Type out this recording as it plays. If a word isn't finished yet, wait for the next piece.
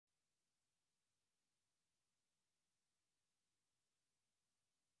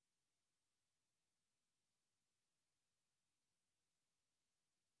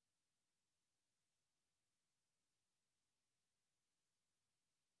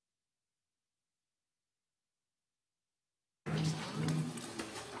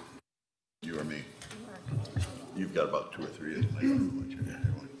You've got about 2 or 3 of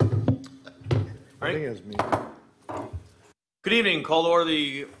All right. Good evening. Call to order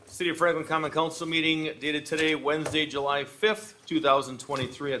the City of Franklin Common Council meeting dated today, Wednesday, July 5th,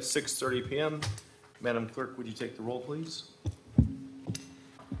 2023 at 6:30 p.m. Madam Clerk, would you take the roll, please?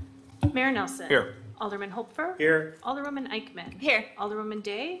 Mayor Nelson. Here. Alderman Hopfer. Here. Alderwoman Eichman. Here. Alderwoman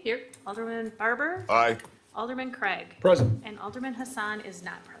Day. Here. Alderman Barber. Aye. Alderman Craig. Present. And Alderman Hassan is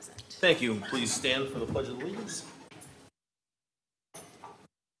not present. Thank you. Please stand for the Pledge of Allegiance.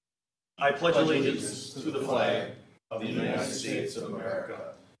 I pledge allegiance to the flag of the United States of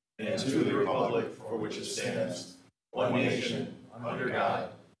America and to the republic for which it stands, one nation, under God,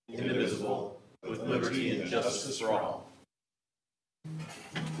 indivisible, with liberty and justice for all.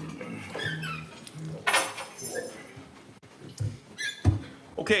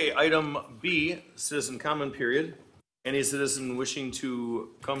 Okay, item B, citizen comment period. Any citizen wishing to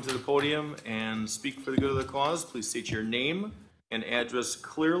come to the podium and speak for the good of the cause, please state your name and address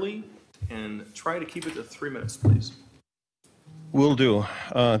clearly and try to keep it to 3 minutes, please. Will do.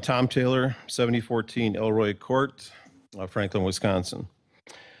 Tom Taylor, 7014 Elroy Court, Franklin, Wisconsin.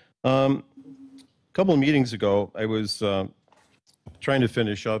 A couple of meetings ago, I was trying to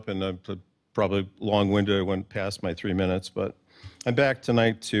finish up, and I'm probably long-winded. I went past my 3 minutes, but I'm back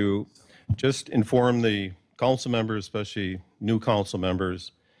tonight to just inform the council members, especially new council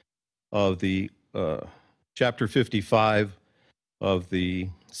members, of the Chapter 55 of the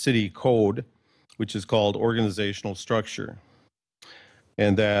City Code, which is called Organizational Structure.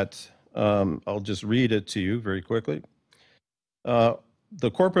 And that, I'll just read it to you very quickly.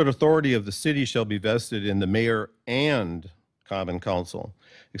 The corporate authority of the city shall be vested in the mayor and common council,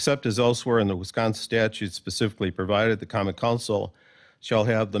 except as elsewhere in the Wisconsin statute specifically provided, the common council shall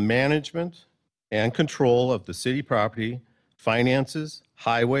have the management and control of the city property, finances,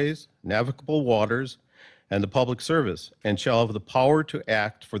 highways, navigable waters, and the public service, and shall have the power to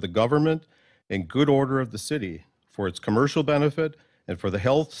act for the government and good order of the city, for its commercial benefit, and for the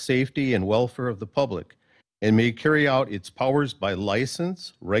health, safety, and welfare of the public, and may carry out its powers by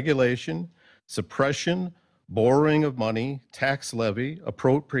license, regulation, suppression, borrowing of money, tax levy,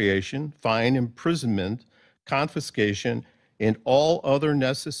 appropriation, fine, imprisonment, confiscation, and all other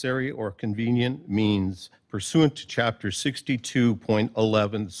necessary or convenient means pursuant to Chapter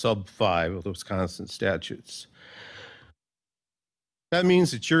 62.11, Sub 5 of the Wisconsin statutes. That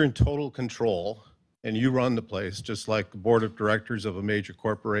means that you're in total control and you run the place just like the board of directors of a major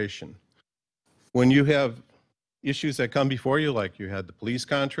corporation. When you have issues that come before you, like you had the police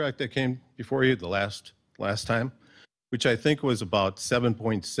contract that came before you the last time, which I think was about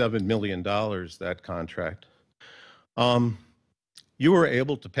 $7.7 million, that contract. You were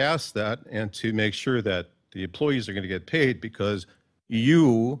able to pass that and to make sure that the employees are going to get paid because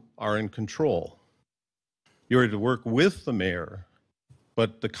you are in control. You're to work with the mayor,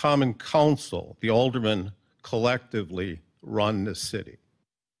 but the common council, the aldermen, collectively run the city.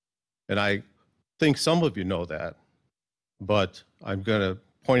 And I think some of you know that, but I'm going to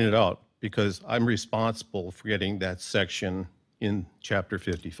point it out because I'm responsible for getting that section in Chapter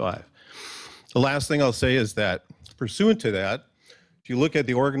 55. The last thing I'll say is that pursuant to that, if you look at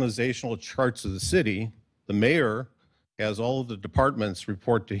the organizational charts of the city, the mayor has all of the departments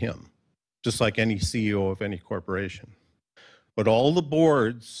report to him, just like any CEO of any corporation. But all the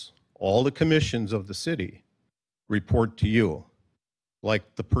boards, all the commissions of the city report to you,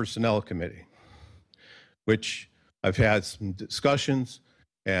 like the Personnel Committee, which I've had some discussions,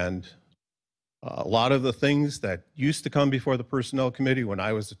 and a lot of the things that used to come before the Personnel Committee when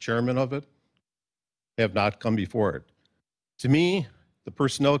I was the chairman of it have not come before it. To me, the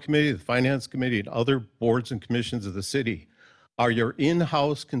Personnel Committee, the Finance Committee, and other boards and commissions of the city are your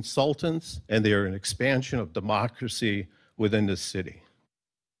in-house consultants, and they are an expansion of democracy within the city.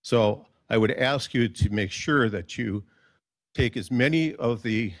 So I would ask you to make sure that you take as many of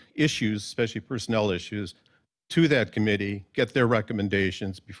the issues, especially personnel issues, to that committee, get their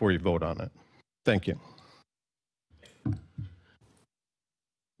recommendations before you vote on it. Thank you.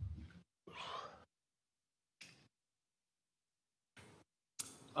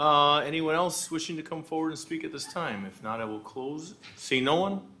 Anyone else wishing to come forward and speak at this time? If not, I will close. See no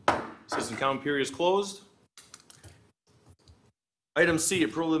one. Citizen comment period is closed. Item C,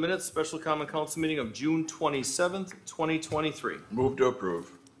 approval of the minutes, special common council meeting of June 27th, 2023. Move to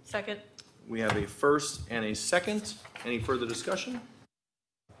approve. Second. We have a first and a second. Any further discussion?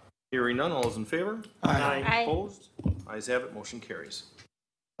 Hearing none, all those in favor? Aye. Aye. Opposed? Ayes have it, motion carries.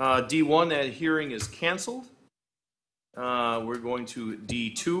 D1, that hearing is canceled. We're going to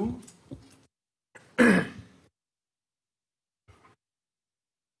D2.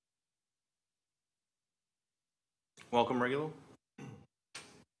 Welcome, Regulo.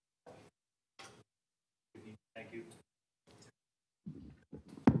 Thank you.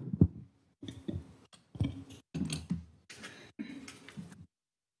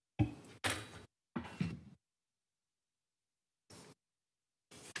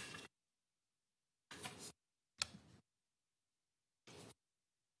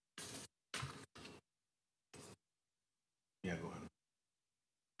 Yeah, go ahead.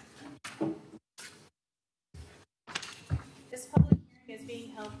 This public hearing is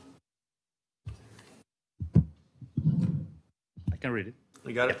being held. I can read it.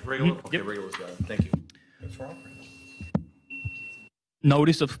 You got it, Regulo? Mhm. Okay, Yep. Regulo's got it. Thank you. What's wrong?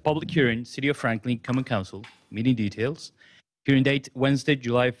 Notice of public hearing, City of Franklin Common Council, meeting details. Hearing date Wednesday,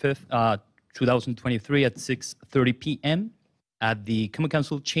 July 5th, 2023 at 6:30 p.m. at the Common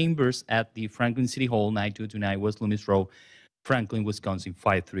Council chambers at the Franklin City Hall, 9229 West Loomis Road, Franklin, Wisconsin,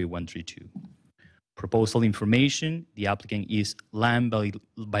 53132. Proposal information, the applicant is Land by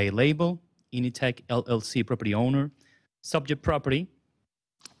Label, Initech LLC property owner. Subject property,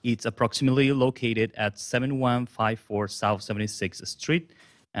 it's approximately located at 7154 South 76th Street,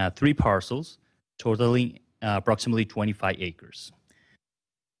 3 parcels, totaling approximately 25 acres.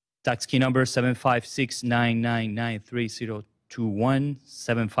 Tax key number 75699930021,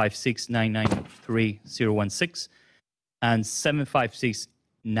 756993016, and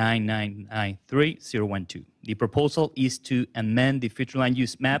 75699930012. The proposal is to amend the future land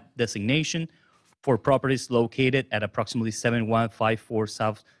use map designation for properties located at approximately 7154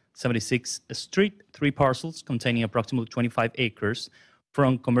 South 76th Street, 3 parcels containing approximately 25 acres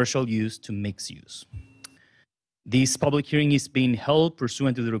from commercial use to mixed use. This public hearing is being held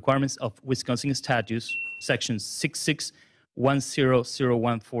pursuant to the requirements of Wisconsin statutes, section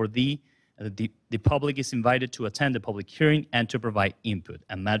 661014D. The public is invited to attend the public hearing and to provide input.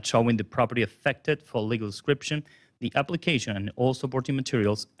 A map showing the property affected for legal description, the application and all supporting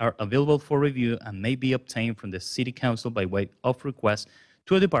materials are available for review and may be obtained from the City Council by way of request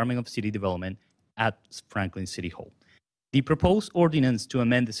to a Department of City Development at Franklin City Hall. The proposed ordinance to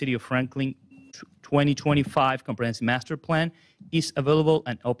amend the City of Franklin 2025 Comprehensive Master Plan is available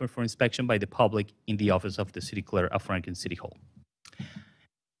and open for inspection by the public in the office of the City Clerk at Franklin City Hall.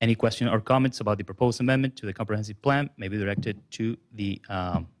 Any questions or comments about the proposed amendment to the comprehensive plan may be directed to the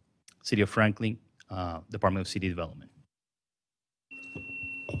City of Franklin Department of City Development.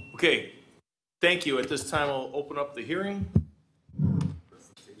 Okay, thank you. At this time, I'll open up the hearing.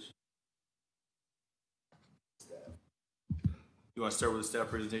 You want to start with the staff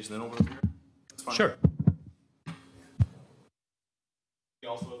presentation, then open up the hearing? That's fine. Sure. You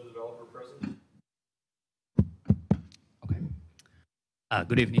also have the developer present? Okay.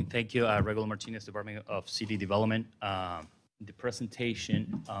 Good evening. Thank you, Regulo Martinez, Department of City Development. The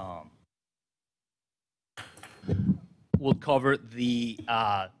presentation will cover the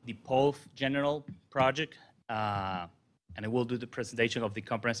POF general project, and I will do the presentation of the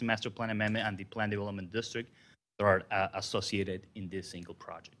Comprehensive Master Plan Amendment and the Plan Development District that are associated in this single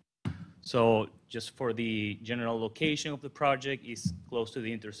project. So just for the general location of the project is close to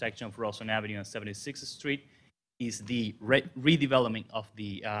the intersection of Roseland Avenue and 76th Street, is the redevelopment of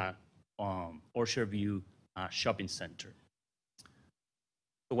the Orchard View Shopping Center.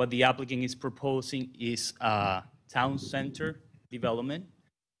 So what the applicant is proposing is town center development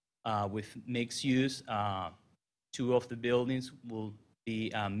with mixed use. 2 of the buildings will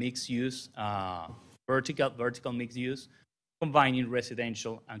be mixed use, vertical mixed use, combining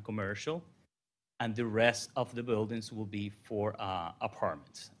residential and commercial, and the rest of the buildings will be for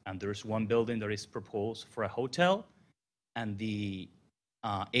apartments. And there's 1 building that is proposed for a hotel, and the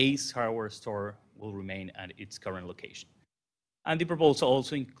Ace Hardware store will remain at its current location. And the proposal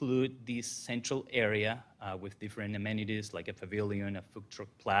also include this central area with different amenities like a pavilion, a food truck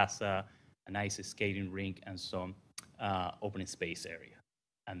plaza, an ice skating rink, and some open space area.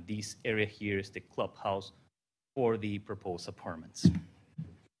 And this area here is the clubhouse for the proposed apartments.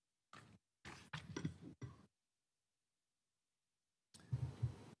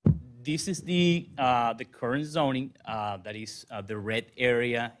 This is the current zoning. That is the red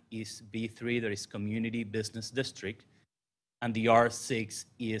area is B3, that is community business district, and the R6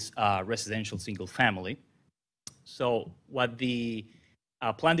 is residential single family. So what the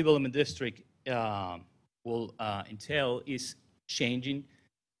plan development district will entail is changing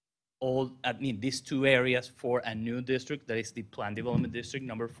these 2 areas for a new district, that is the plan development district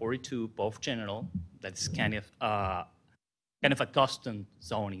number 42, both general. That's kind of a custom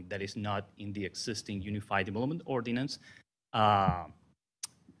zoning that is not in the existing Unified Development Ordinance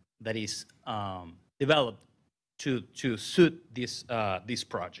that is developed to suit this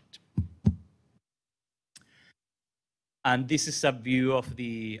project. And this is a view of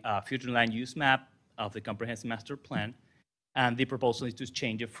the future land use map of the comprehensive master plan. And the proposal is to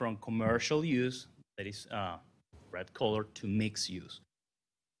change it from commercial use, that is red color, to mixed use.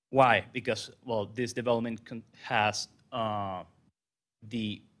 Why? Because, well, this development has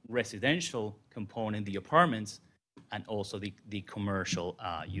the residential component, the apartments, and also the commercial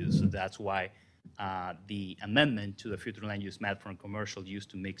use. So that's why the amendment to the future land use map from commercial use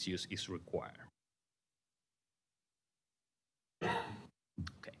to mixed use is required.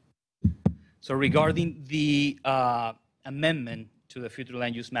 Okay. So regarding the amendment to the future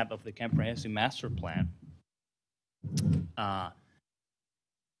land use map of the comprehensive master plan,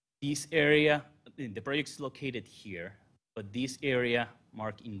 this area, the project is located here, but this area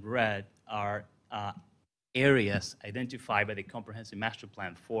marked in red are areas identified by the comprehensive master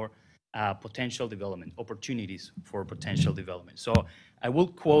plan for potential development, opportunities for potential development. So I will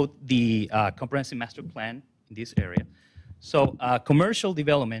quote the comprehensive master plan in this area. So commercial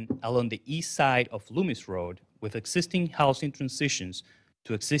development along the east side of Loomis Road with existing housing transitions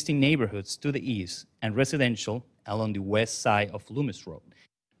to existing neighborhoods to the east and residential along the west side of Loomis Road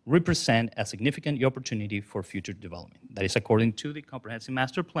represent a significant opportunity for future development. That is according to the comprehensive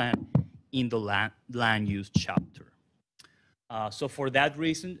master plan in the land use chapter. So for that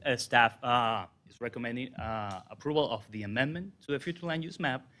reason, staff is recommending approval of the amendment to the future land use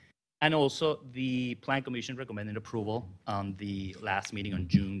map, and also the Plan Commission recommended approval on the last meeting on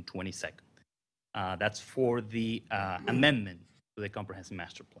June 22nd. That's for the amendment to the comprehensive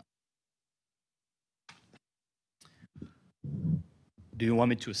master plan. Do you want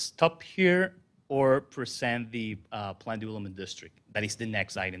me to stop here or present the plan development district? That is the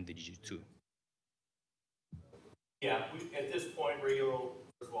next item that you do. Yeah, at this point, regular,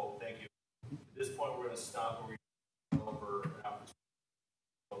 first of all, thank you. At this point, we're going to stop and we're going to over an opportunity.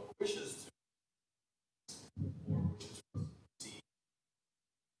 Wishes to or wishes to see.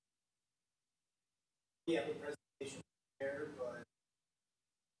 We have a presentation there, but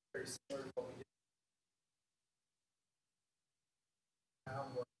very similar to what we did.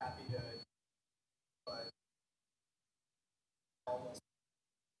 We're happy to, but almost.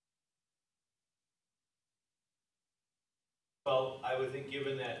 Well, I would think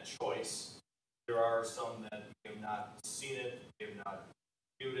given that choice, there are some that we have not seen it, we have not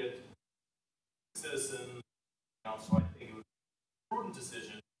viewed it, citizen, so I think it would be a prudent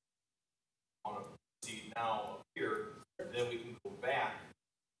decision on a proceed now up here, then we can go back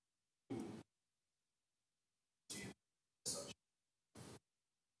to see such.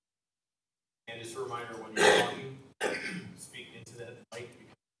 And just a reminder, when you're talking, speak into that mic,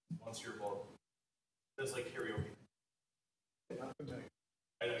 because once you're both, it's like karaoke. I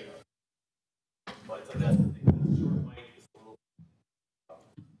know you are. But that's the thing. The short mic is a little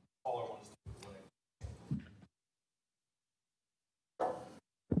taller ones.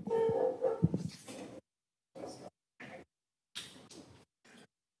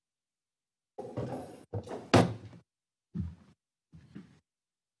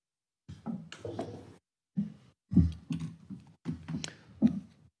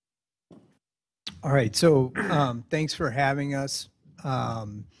 All right, so thanks for having us.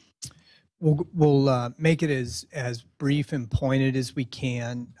 We'll make it as brief and pointed as we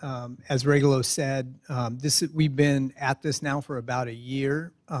can. As Regulo said, we've been at this now for about a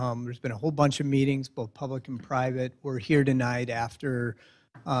year. There's been a whole bunch of meetings, both public and private. We're here tonight after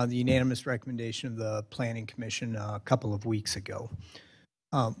the unanimous recommendation of the Planning Commission a couple of weeks ago.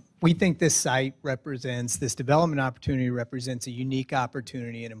 We think this site represents, this development opportunity represents a unique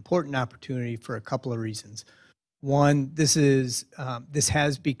opportunity, an important opportunity for a couple of reasons. One, this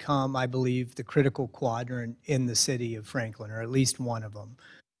has become, I believe, the critical quadrant in the city of Franklin, or at least one of them.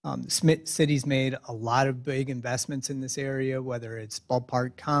 The city's made a lot of big investments in this area, whether it's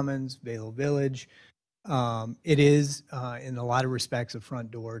Ballpark Commons, Valo Village. It is, in a lot of respects, a front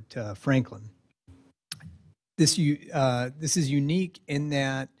door to Franklin. This is unique in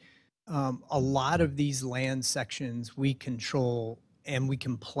that a lot of these land sections we control and we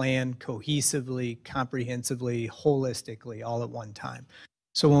can plan cohesively, comprehensively, holistically, all at one time.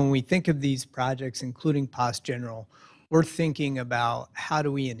 So when we think of these projects, including POS General, we're thinking about how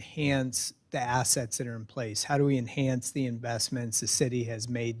do we enhance the assets that are in place? How do we enhance the investments the city has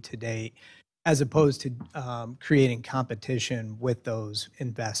made to date, as opposed to creating competition with those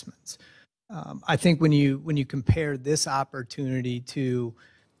investments? I think when you compare this opportunity to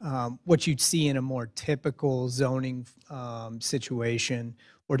what you'd see in a more typical zoning situation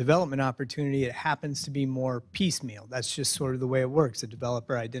or development opportunity, it happens to be more piecemeal. That's just sort of the way it works. A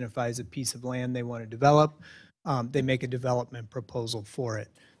developer identifies a piece of land they want to develop. They make a development proposal for it.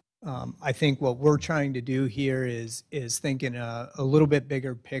 I think what we're trying to do here is thinking a little bit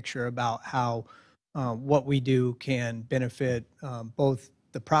bigger picture about how what we do can benefit both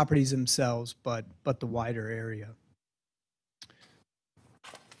the properties themselves, but the wider area.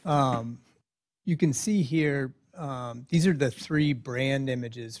 You can see here, these are the 3 brand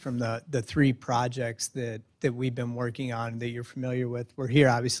images from the 3 projects that we've been working on that you're familiar with. We're here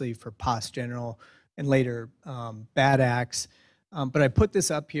obviously for POS General and later Bad Axe. But I put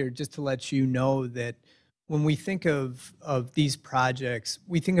this up here just to let you know that when we think of these projects,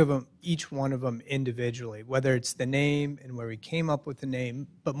 we think of them, each one of them individually, whether it's the name and where we came up with the name,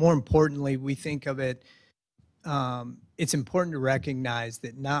 but more importantly, we think of it, it's important to recognize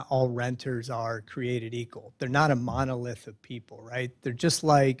that not all renters are created equal. They're not a monolith of people, right? They're just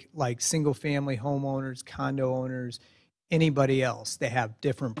like single-family homeowners, condo owners, anybody else. They have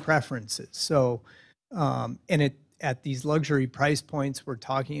different preferences. So, at these luxury price points we're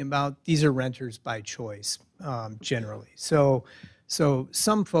talking about, these are renters by choice, generally. So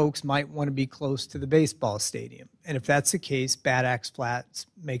some folks might want to be close to the baseball stadium. And if that's the case, Bad Axe Flats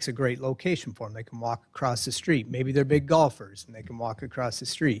makes a great location for them. They can walk across the street. Maybe they're big golfers and they can walk across the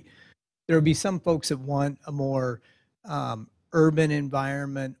street. There will be some folks that want a more urban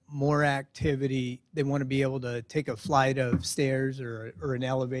environment, more activity. They want to be able to take a flight of stairs or an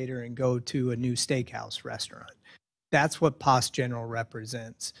elevator and go to a new steakhouse restaurant. That's what POS General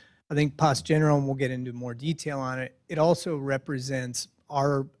represents. I think POS General, and we'll get into more detail on it, it also represents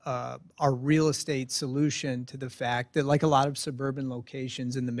our real estate solution to the fact that, like a lot of suburban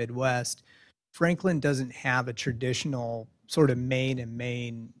locations in the Midwest, Franklin doesn't have a traditional sort of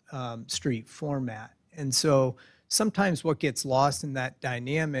main street format. And so sometimes what gets lost in that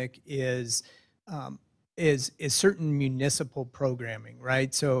dynamic is certain municipal programming,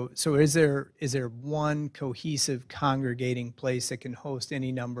 right? So is there one cohesive congregating place that can host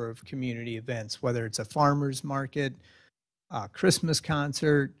any number of community events, whether it's a farmer's market, a Christmas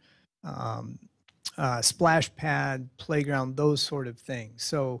concert, splash pad, playground, those sort of things.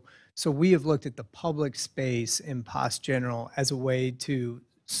 So we have looked at the public space in POS General as a way to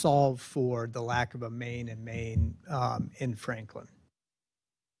solve for the lack of a main in Franklin.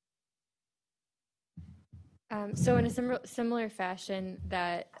 So in a similar fashion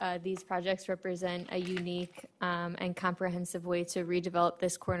that these projects represent a unique and comprehensive way to redevelop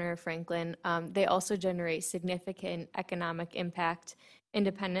this corner of Franklin, they also generate significant economic impact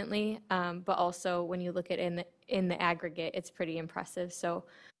independently, but also when you look at it in the aggregate, it's pretty impressive. So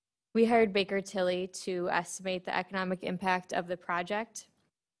we hired Baker Tilly to estimate the economic impact of the project,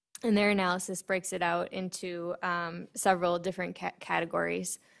 and their analysis breaks it out into several different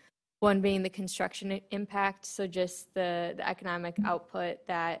categories. One being the construction impact, so just the economic output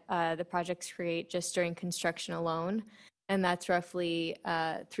that the projects create just during construction alone, and that's roughly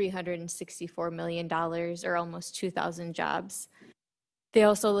 $364 million, or almost 2,000 jobs. They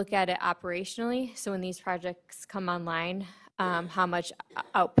also look at it operationally, so when these projects come online, how much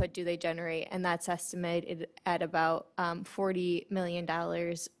output do they generate, and that's estimated at about $40 million,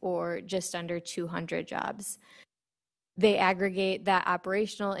 or just under 200 jobs. They aggregate that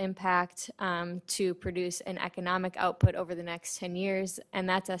operational impact to produce an economic output over the next 10 years, and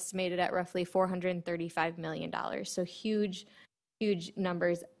that's estimated at roughly $435 million. So huge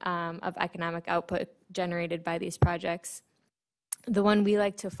numbers of economic output generated by these projects. The one we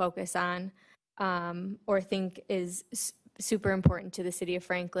like to focus on or think is super important to the city of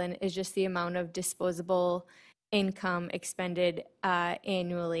Franklin is just the amount of disposable income expended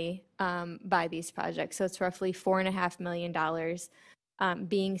annually by these projects. So it's roughly $4.5 million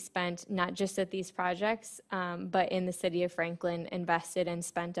being spent not just at these projects, but in the city of Franklin, invested and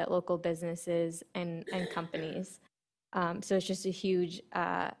spent at local businesses and companies. So it's just a huge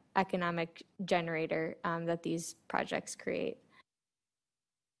economic generator that these projects create.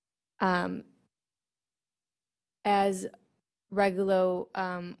 As Regulo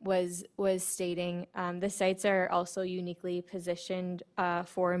was stating, the sites are also uniquely positioned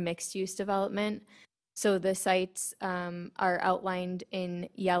for mixed-use development. So the sites are outlined in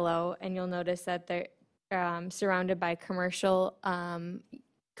yellow, and you'll notice that they're surrounded by commercial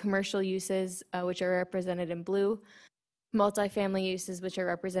uses, which are represented in blue, multifamily uses, which are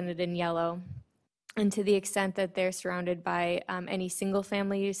represented in yellow. And to the extent that they're surrounded by any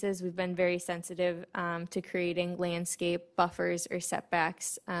single-family uses, we've been very sensitive to creating landscape buffers or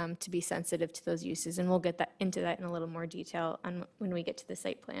setbacks to be sensitive to those uses. And we'll get into that in a little more detail when we get to the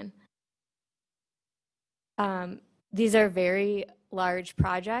site plan. These are very large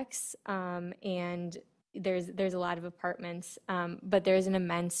projects, and there's a lot of apartments, but there's an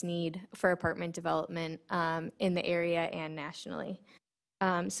immense need for apartment development in the area and nationally.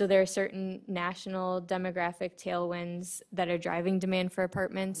 So there are certain national demographic tailwinds that are driving demand for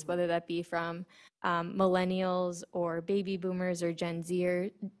apartments, whether that be from millennials or baby boomers or Gen Z or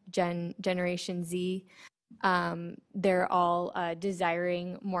Generation Z. They're all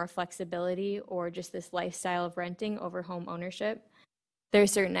desiring more flexibility or just this lifestyle of renting over home ownership. There are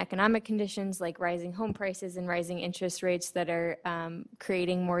certain economic conditions like rising home prices and rising interest rates that are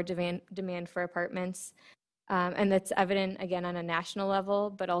creating more demand for apartments. And that's evident, again, on a national level,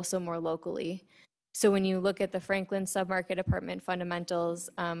 but also more locally. So when you look at the Franklin submarket apartment fundamentals,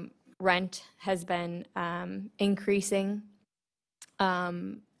 rent has been increasing,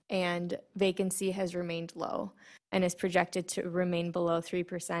 and vacancy has remained low and is projected to remain below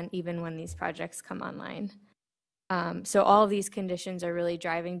 3% even when these projects come online. So all of these conditions are really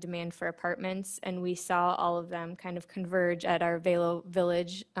driving demand for apartments, and we saw all of them kind of converge at our Velo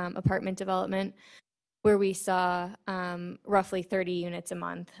Village apartment development, where we saw roughly 30 units a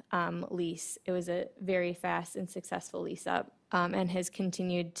month lease. It was a very fast and successful lease up, and has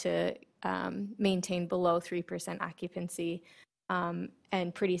continued to maintain below 3% occupancy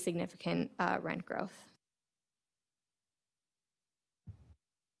and pretty significant rent growth.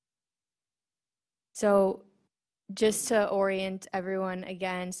 So just to orient everyone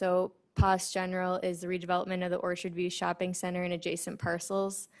again, so POS General is the redevelopment of the Orchard View Shopping Center and adjacent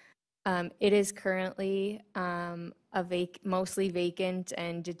parcels. It is currently mostly vacant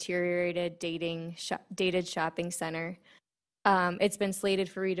and deteriorated dated shopping center. It's been slated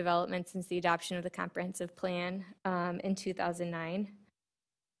for redevelopment since the adoption of the comprehensive plan in 2009.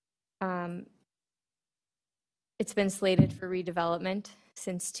 It's been slated for redevelopment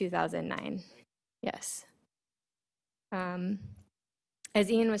since 2009. Yes.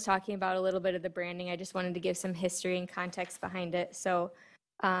 As Ian was talking about a little bit of the branding, I just wanted to give some history and context behind it. So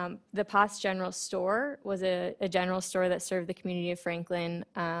the POS General Store was a general store that served the community of Franklin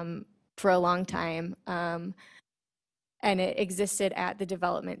for a long time, and it existed at the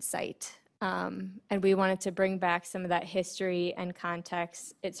development site. And we wanted to bring back some of that history and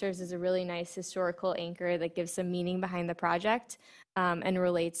context. It serves as a really nice historical anchor that gives some meaning behind the project and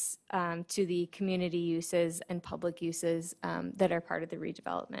relates to the community uses and public uses that are part of the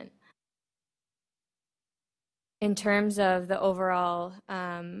redevelopment. In terms of the overall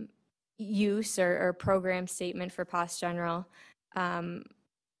use or program statement for POS General,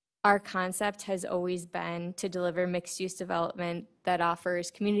 our concept has always been to deliver mixed-use development that offers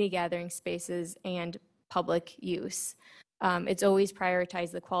community gathering spaces and public use. It's always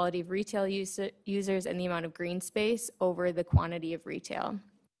prioritized the quality of retail users and the amount of green space over the quantity of retail.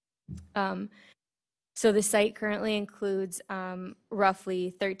 So the site currently includes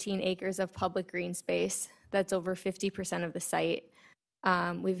roughly 13 acres of public green space. That's over 50% of the site.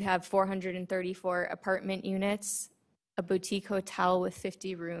 We have 434 apartment units, a boutique hotel with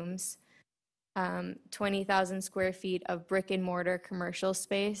 50 rooms, 20,000 square feet of brick and mortar commercial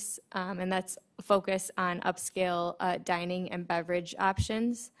space, and that's focused on upscale dining and beverage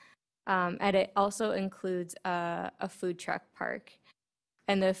options. And it also includes a food truck park.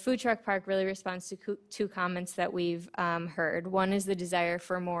 And the food truck park really responds to two comments that we've heard. One is the desire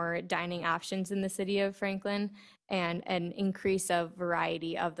for more dining options in the city of Franklin and an increase of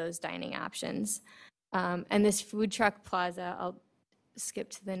variety of those dining options. And this food truck plaza, I'll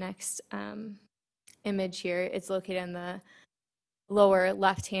skip to the next image here. It's located in the lower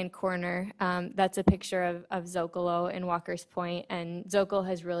left-hand corner. That's a picture of Zocalo in Walker's Point, and Zocalo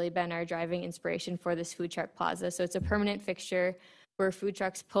has really been our driving inspiration for this food truck plaza. So it's a permanent fixture where food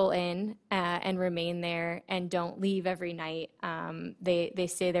trucks pull in and remain there and don't leave every night. They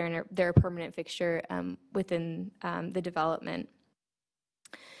stay there and they're a permanent fixture within the development.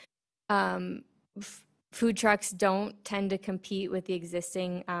 Food trucks don't tend to compete with the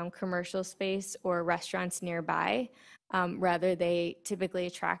existing commercial space or restaurants nearby. Rather, they typically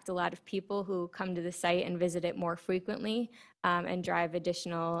attract a lot of people who come to the site and visit it more frequently and drive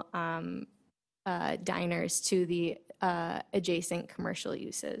additional diners to the adjacent commercial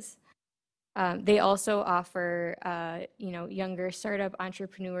uses. They also offer, younger startup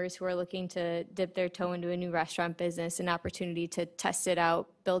entrepreneurs who are looking to dip their toe into a new restaurant business an opportunity to test it out,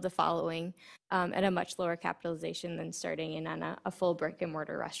 build a following at a much lower capitalization than starting in on a full brick and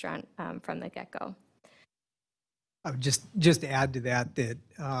mortar restaurant from the get-go. I would just add to that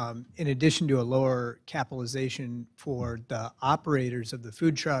in addition to a lower capitalization for the operators of the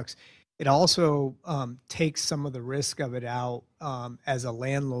food trucks, it also takes some of the risk of it out as a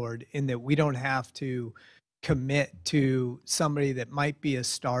landlord, in that we don't have to commit to somebody that might be a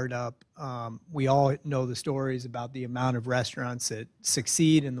startup. We all know the stories about the amount of restaurants that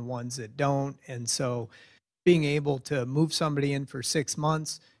succeed and the ones that don't. And so being able to move somebody in for 6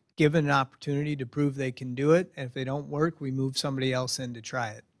 months, given an opportunity to prove they can do it, and if they don't work, we move somebody else in to try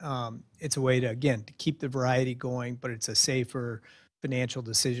it. It's a way to, again, to keep the variety going, but it's a safer financial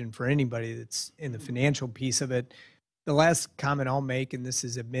decision for anybody that's in the financial piece of it. The last comment I'll make, and this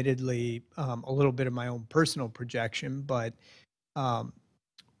is admittedly a little bit of my own personal projection, but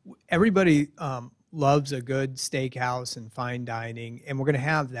everybody loves a good steakhouse and fine dining, and we're going to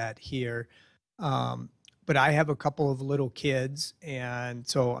have that here. But I have a couple of little kids, and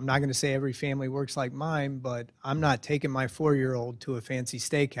so I'm not going to say every family works like mine, but I'm not taking my 4-year-old to a fancy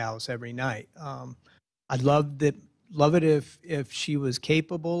steakhouse every night. I'd love it if she was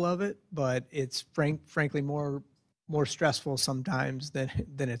capable of it, but it's frankly more stressful sometimes than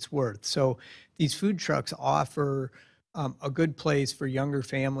it's worth. So these food trucks offer a good place for younger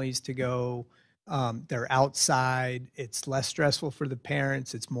families to go. They're outside. It's less stressful for the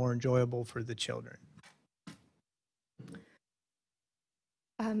parents. It's more enjoyable for the children.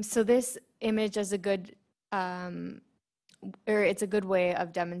 So this image is a good, it's a good way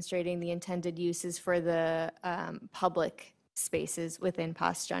of demonstrating the intended uses for the public spaces within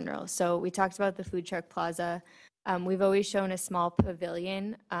Pass General. So we talked about the food truck plaza. We've always shown a small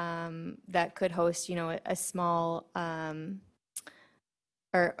pavilion that could host, a small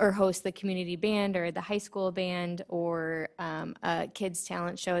or host the community band or the high school band or a kids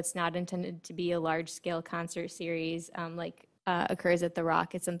talent show. It's not intended to be a large scale concert series like occurs at the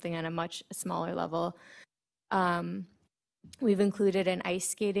Rock. It's something on a much smaller level. We've included an ice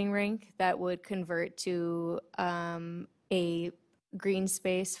skating rink that would convert to a green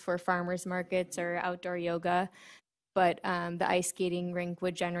space for farmers markets or outdoor yoga. But the ice skating rink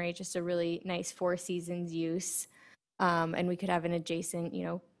would generate just a really nice Four Seasons use. And we could have an adjacent,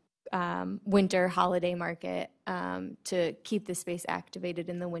 winter holiday market to keep the space activated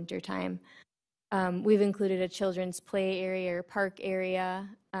in the winter time. We've included a children's play area or park area,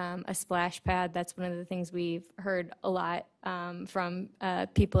 a splash pad. That's one of the things we've heard a lot from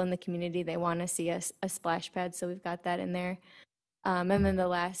people in the community. They want to see a splash pad, so we've got that in there. And then the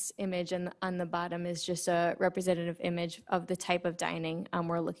last image on the bottom is just a representative image of the type of dining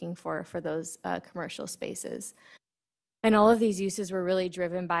we're looking for those commercial spaces. And all of these uses were really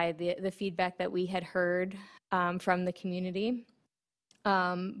driven by the feedback that we had heard from the community.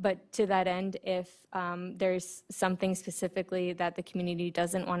 But to that end, if there's something specifically that the community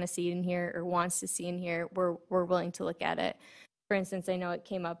doesn't want to see in here or wants to see in here, we're willing to look at it. For instance, I know it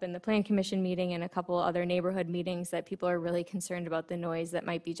came up in the Plan Commission meeting and a couple other neighborhood meetings that people are really concerned about the noise that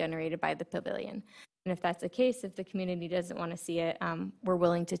might be generated by the pavilion. And if that's the case, if the community doesn't want to see it, we're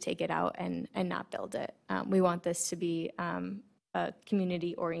willing to take it out and not build it. We want this to be a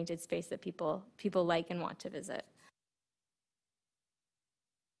community-oriented space that people like and want to visit.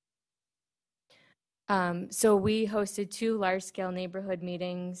 So we hosted 2 large-scale neighborhood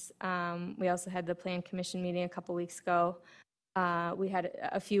meetings. We also had the Plan Commission meeting a couple weeks ago. We had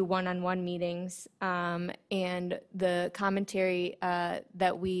a few one-on-one meetings, and the commentary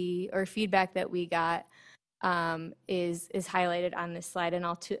or feedback that we got is highlighted on this slide, and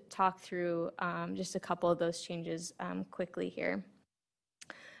I'll talk through just a couple of those changes quickly here.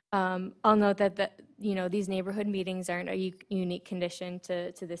 I'll note that these neighborhood meetings aren't a unique condition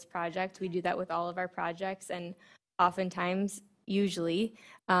to this project. We do that with all of our projects, and oftentimes, usually,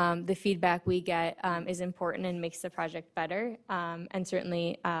 the feedback we get is important and makes the project better, and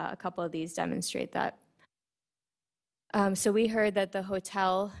certainly a couple of these demonstrate that. So we heard that the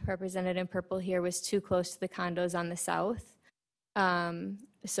hotel, represented in purple here, was too close to the condos on the south.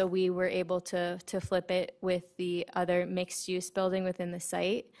 So we were able to flip it with the other mixed-use building within the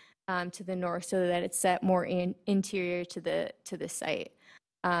site to the north so that it's set more interior to the site.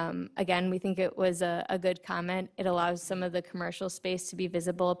 Again, we think it was a good comment. It allows some of the commercial space to be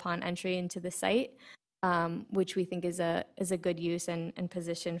visible upon entry into the site, which we think is a good use and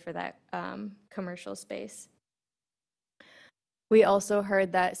position for that commercial space. We also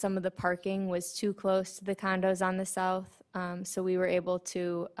heard that some of the parking was too close to the condos on the south, so we were able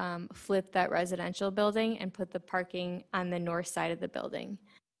to flip that residential building and put the parking on the north side of the building.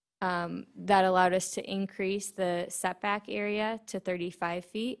 That allowed us to increase the setback area to 35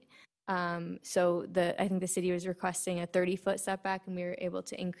 feet. So I think the city was requesting a 30-foot setback, and we were able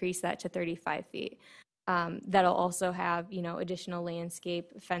to increase that to 35 feet. That'll also have, additional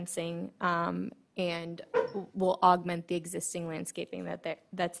landscape fencing, and will augment the existing landscaping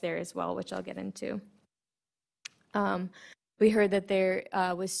that's there as well, which I'll get into. We heard that there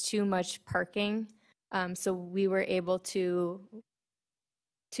was too much parking, so we were able to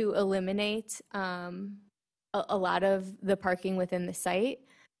eliminate a lot of the parking within the site.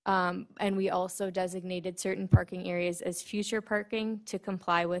 And we also designated certain parking areas as future parking to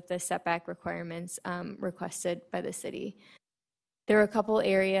comply with the setback requirements requested by the city. There are a couple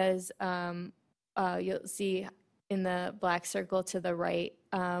areas you'll see in the black circle to the right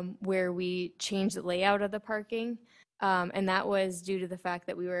where we changed the layout of the parking. And that was due to the fact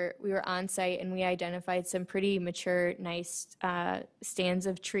that we were on site and we identified some pretty mature, nice stands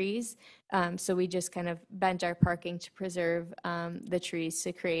of trees. So we just kind of bent our parking to preserve the trees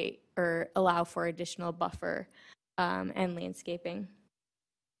to create or allow for additional buffer and landscaping.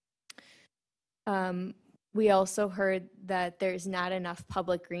 We also heard that there's not enough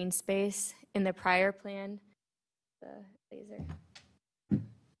public green space in the prior plan. The laser.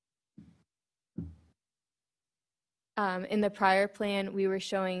 In the prior plan, we were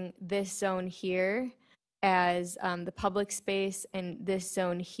showing this zone here as the public space and this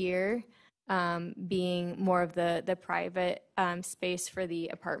zone here being more of the private space for the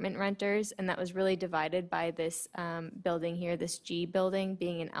apartment renters. And that was really divided by this building here, this G building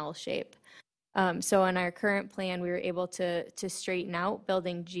being an L shape. So in our current plan, we were able to straighten out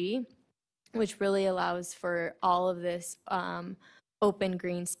building G, which really allows for all of this open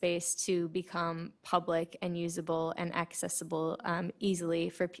green space to become public and usable and accessible easily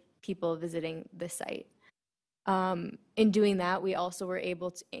for people visiting the site. In doing that, we also were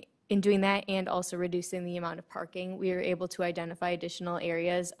able to, in doing that and also reducing the amount of parking, we were able to identify additional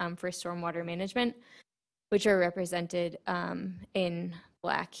areas for stormwater management, which are represented in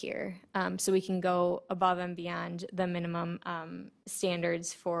black here. So we can go above and beyond the minimum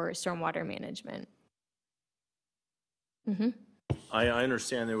standards for stormwater management. Mm-hmm. I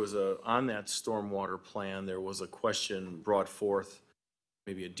understand there was on that stormwater plan, there was a question brought forth,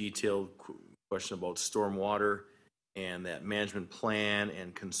 maybe a detailed question about stormwater and that management plan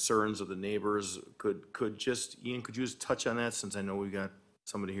and concerns of the neighbors. Ian, could you just touch on that, since I know we got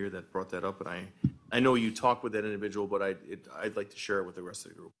somebody here that brought that up, and I know you talked with that individual, but I'd like to share it with the rest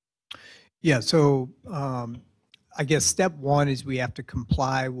of the group. Yeah, so I guess step one is we have to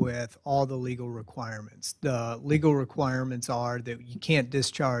comply with all the legal requirements. The legal requirements are that you can't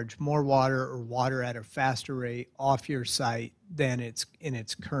discharge more water or water at a faster rate off your site than it's in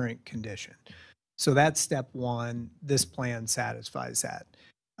its current condition. So that's step one. This plan satisfies that.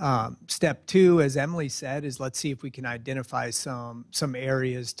 Step two, as Emily said, is let's see if we can identify some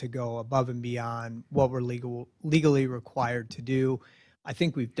areas to go above and beyond what we're legally required to do. I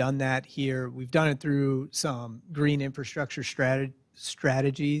think we've done that here. We've done it through some green infrastructure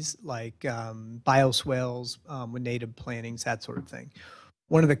strategies like bioswales with native plantings, that sort of thing.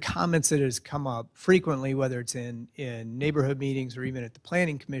 One of the comments that has come up frequently, whether it's in neighborhood meetings or even at the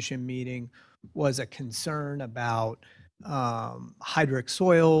Planning Commission meeting, was a concern about hydric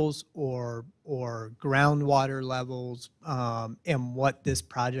soils or groundwater levels and what this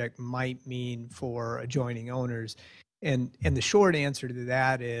project might mean for adjoining owners. And the short answer to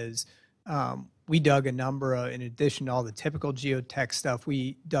that is we dug a number of, in addition to all the typical geotech stuff,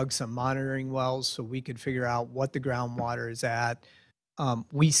 we dug some monitoring wells so we could figure out what the groundwater is at.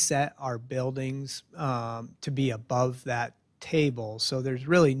 We set our buildings to be above that table, so there's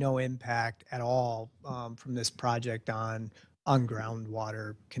really no impact at all from this project on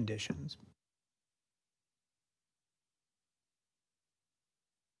groundwater conditions.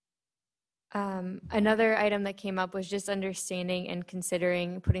 Another item that came up was just understanding and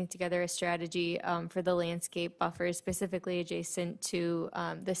considering putting together a strategy for the landscape buffers, specifically adjacent to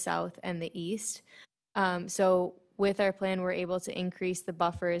the south and the east. So with our plan, we're able to increase the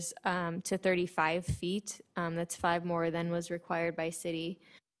buffers to 35 feet. That's 5 more than was required by city.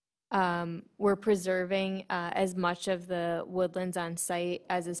 We're preserving as much of the woodlands on site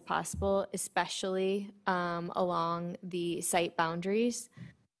as is possible, especially along the site boundaries.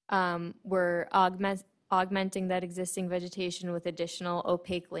 We're augmenting that existing vegetation with additional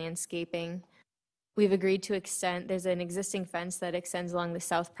opaque landscaping. We've agreed to extend, there's an existing fence that extends along the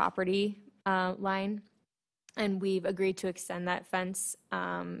south property line, and we've agreed to extend that fence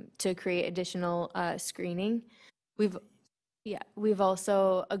to create additional screening. We've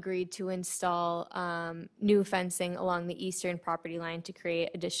also agreed to install new fencing along the eastern property line to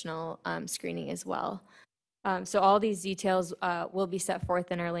create additional screening as well. So all these details will be set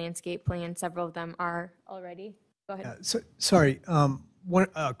forth in our landscape plan. Several of them are already. Go ahead. Sorry, one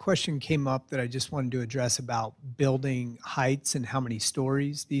question came up that I just wanted to address about building heights and how many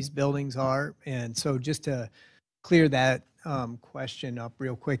stories these buildings are. And so just to clear that question up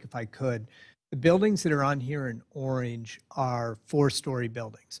real quick, if I could, the buildings that are on here in orange are 4-story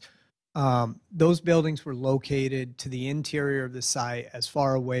buildings. Those buildings were located to the interior of the site as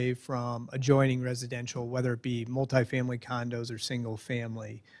far away from adjoining residential, whether it be multifamily condos or single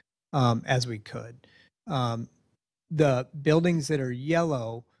family, as we could. The buildings that are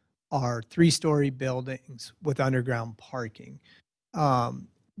yellow are 3-story buildings with underground parking.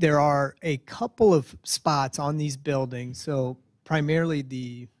 There are a couple of spots on these buildings, so primarily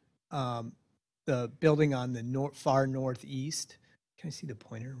the building on the far northeast. Can I see the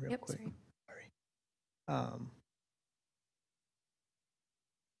pointer real Yep, quick? sorry.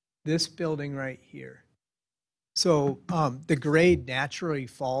 This building right here. So the grade naturally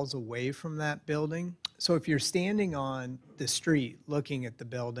falls away from that building. So if you're standing on the street looking at the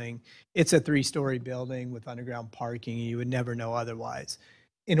building, it's a 3-story building with underground parking. You would never know otherwise.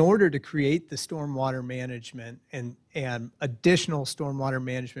 In order to create the stormwater management and additional stormwater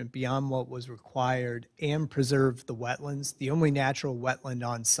management beyond what was required and preserve the wetlands, the only natural wetland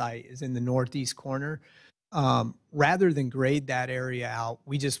on site is in the northeast corner. Rather than grade that area out,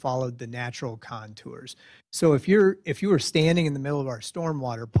 we just followed the natural contours. So if you were standing in the middle of our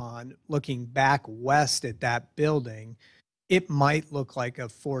stormwater pond looking back west at that building, it might look like a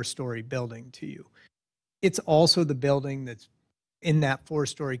 4-story building to you. It's also the building that's in that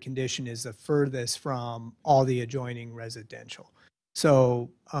 4-story condition is the furthest from all the adjoining residential. So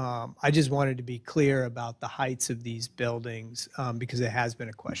I just wanted to be clear about the heights of these buildings because it has been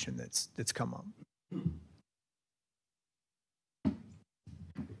a question that's come up.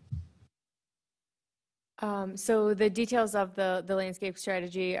 So the details of the landscape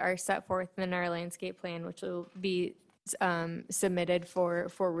strategy are set forth in our landscape plan, which will be submitted for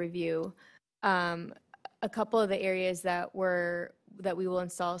review. A couple of the areas that we will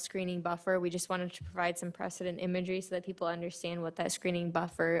install screening buffer, we just wanted to provide some precedent imagery so that people understand what that screening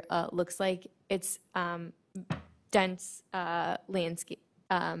buffer looks like. It's dense landscape,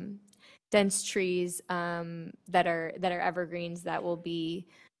 dense trees that are evergreens that will be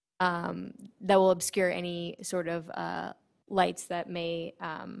that will obscure any sort of lights that may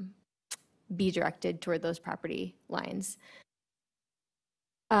be directed toward those property lines.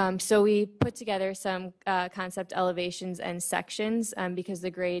 So we put together some concept elevations and sections because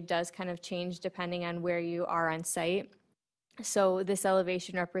the grade does kind of change depending on where you are on site. So this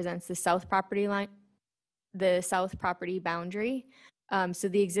elevation represents the south property line, the south property boundary. So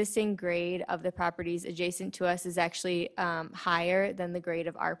the existing grade of the properties adjacent to us is actually higher than the grade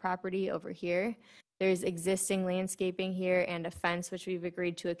of our property over here. There's existing landscaping here and a fence which we've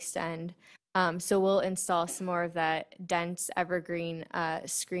agreed to extend. So we'll install some more of that dense evergreen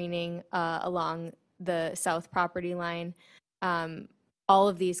screening along the south property line. All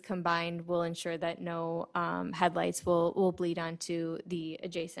of these combined will ensure that no headlights will bleed onto the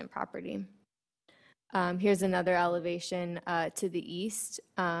adjacent property. Here's another elevation to the east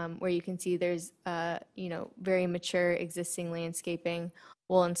where you can see there's very mature existing landscaping.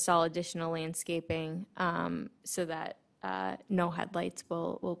 We'll install additional landscaping so that no headlights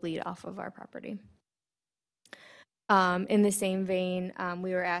will bleed off of our property. In the same vein,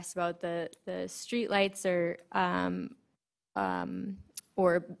 we were asked about the street lights or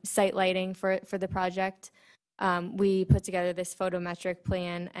site lighting for the project. We put together this photometric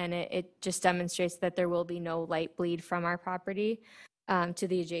plan, and it just demonstrates that there will be no light bleed from our property to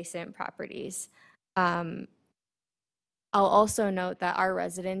the adjacent properties. I'll also note that our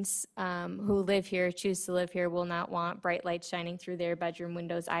residents who live here, choose to live here, will not want bright lights shining through their bedroom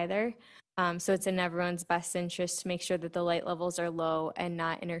windows either. So it's in everyone's best interest to make sure that the light levels are low and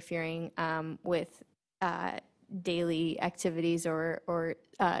not interfering with daily activities or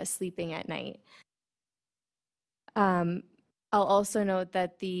sleeping at night. I'll also note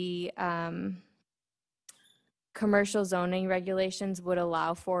that the commercial zoning regulations would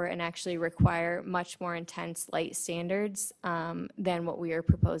allow for and actually require much more intense light standards than what we are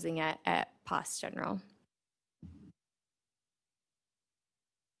proposing at POS General.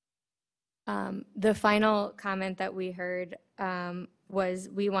 The final comment that we heard was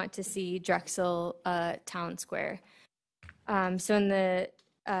we want to see Drexel Town Square. So in the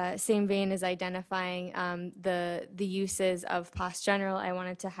same vein as identifying the uses of POS General, I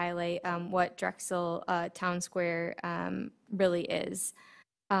wanted to highlight what Drexel Town Square really is.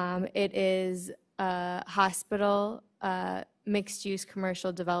 It is a hospital, mixed-use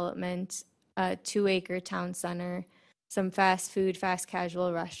commercial development, a 2-acre town center, some fast food, fast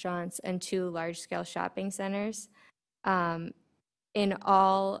casual restaurants, and 2 large-scale shopping centers. In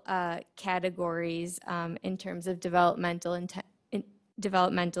all categories, in terms of developmental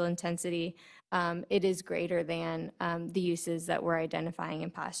intensity, it is greater than the uses that we're identifying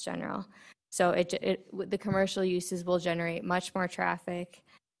in POS General. So the commercial uses will generate much more traffic.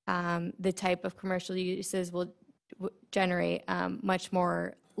 the type of commercial uses will generate much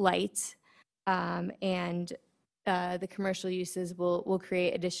more light, and the commercial uses will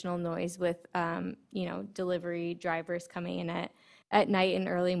create additional noise with, delivery drivers coming in at night and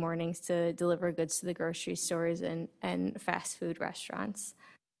early mornings to deliver goods to the grocery stores and fast food restaurants.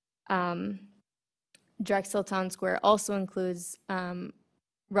 Drexel Town Square also includes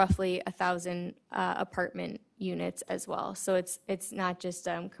roughly 1,000 apartment units as well. So it's not just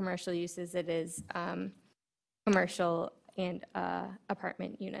commercial uses, it is commercial and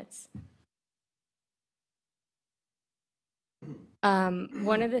apartment units.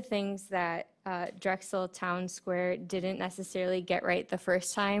 One of the things that Drexel Town Square didn't necessarily get right the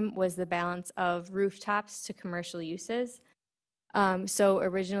first time was the balance of rooftops to commercial uses. So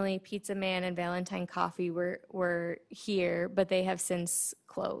originally Pizza Man and Valentine Coffee were here, but they have since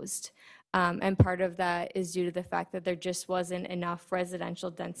closed. And part of that is due to the fact that there just wasn't enough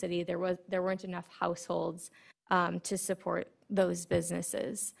residential density. There weren't enough households to support those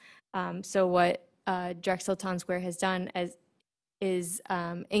businesses. So what Drexel Town Square has done is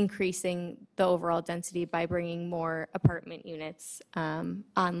increasing the overall density by bringing more apartment units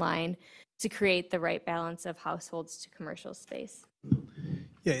online to create the right balance of households to commercial space.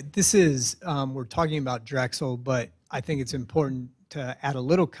 Yeah, this is, we're talking about Drexel, but I think it's important to add a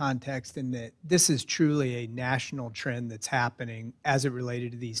little context in that this is truly a national trend that's happening as it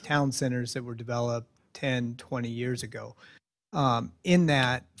related to these town centers that were developed 10, 20 years ago. In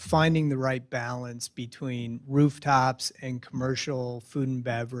that, finding the right balance between rooftops and commercial food and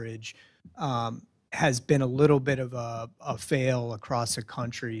beverage has been a little bit of a fail across the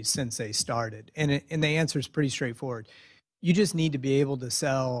country since they started. And the answer is pretty straightforward. You just need to be able to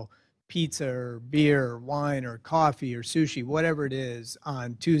sell pizza or beer or wine or coffee or sushi, whatever it is,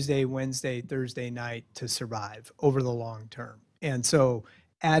 on Tuesday, Wednesday, Thursday night to survive over the long term. And so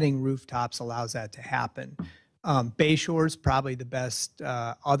adding rooftops allows that to happen. Bayshore is probably the best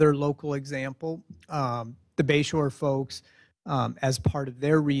other local example. The Bayshore folks, as part of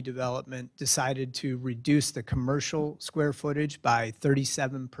their redevelopment, decided to reduce the commercial square footage by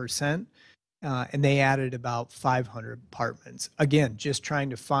 37%, and they added about 500 apartments. Again, just trying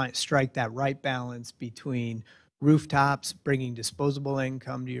to strike that right balance between rooftops, bringing disposable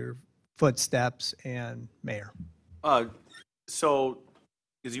income to your footsteps, and mayor. So,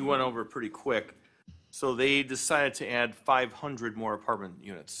 because you went over pretty quick, so they decided to add 500 more apartment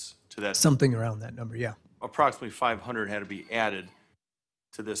units to that. Something around that number, yeah. Approximately 500 had to be added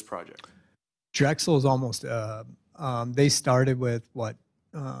to this project. Drexel is almost, they started with what,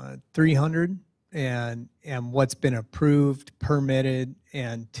 300, and what's been approved, permitted,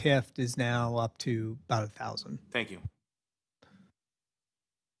 and TIF'd is now up to about 1,000. Thank you.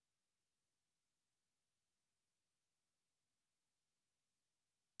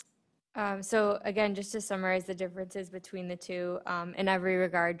 So again, just to summarize the differences between the two, in every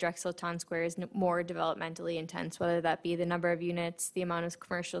regard, Drexel Town Square is more developmentally intense, whether that be the number of units, the amount of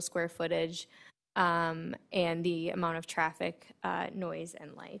commercial square footage, and the amount of traffic, noise,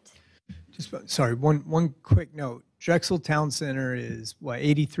 and light. Sorry, one quick note. Drexel Town Center is,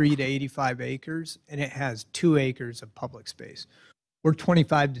 83 to 85 acres, and it has 2 acres of public space. We're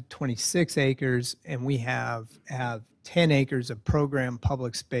 25 to 26 acres, and we have 10 acres of program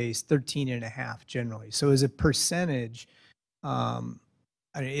public space, 13 and a half generally. So as a percentage,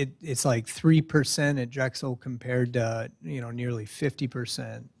 it's like 3% at Drexel compared to, nearly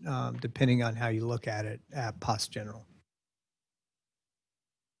 50%, depending on how you look at it at Post General.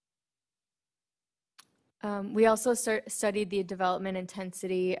 We also studied the development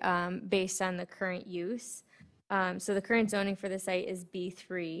intensity based on the current use. So the current zoning for the site is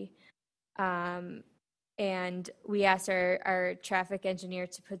B3. And we asked our traffic engineer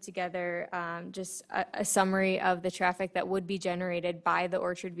to put together just a summary of the traffic that would be generated by the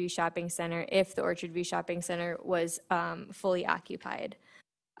Orchard View Shopping Center if the Orchard View Shopping Center was fully occupied.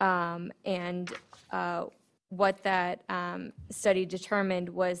 What that study determined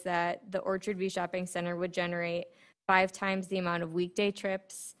was that the Orchard View Shopping Center would generate 5 times the amount of weekday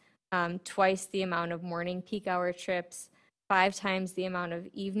trips, twice the amount of morning peak hour trips, 5 times the amount of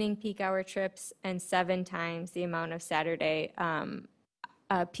evening peak hour trips, and 7 times the amount of Saturday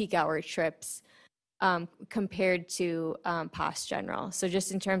peak hour trips compared to Post General. So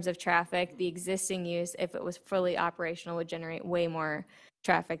just in terms of traffic, the existing use, if it was fully operational, would generate way more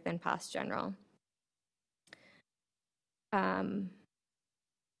traffic than Post General. And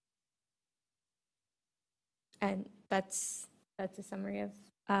that's a summary of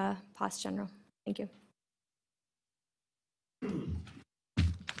Post General. Thank you.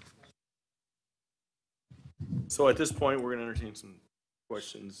 So at this point, we're going to entertain some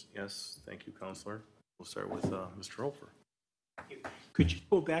Questions? Yes, thank you, Counselor. We'll start with Mr. Hofer. Could you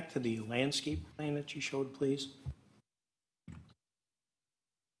go back to the landscape plan that you showed, please?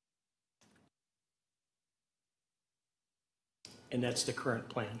 And that's the current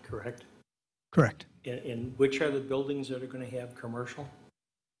plan, correct? Correct. And which are the buildings that are going to have commercial?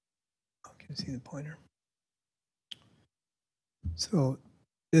 Can you see the pointer? So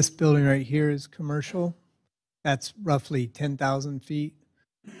this building right here is commercial. That's roughly 10,000 feet.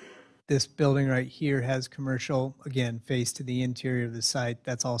 This building right here has commercial, again, face to the interior of the site.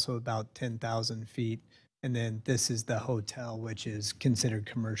 That's also about 10,000 feet. And then this is the hotel, which is considered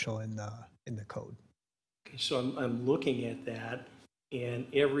commercial in the code. Okay, so I'm looking at that, and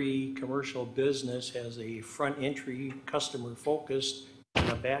every commercial business has a front entry, customer focused, and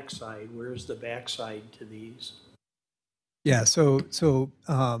a backside. Where's the backside to these? Yeah, so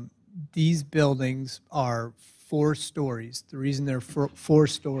these buildings are 4 stories. The reason they're 4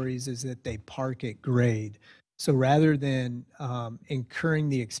 stories is that they park at grade. So rather than incurring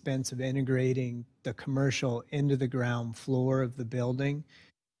the expense of integrating the commercial into the ground floor of the building,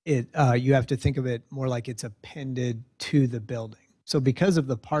 you have to think of it more like it's appended to the building. So because of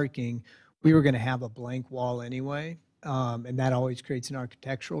the parking, we were going to have a blank wall anyway, and that always creates an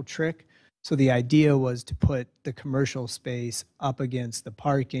architectural trick. So the idea was to put the commercial space up against the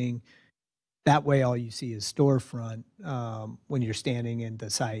parking. That way, all you see is storefront when you're standing in the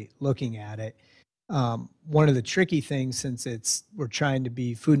site looking at it. One of the tricky things, since we're trying to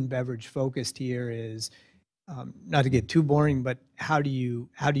be food and beverage focused here, is not to get too boring, but how do you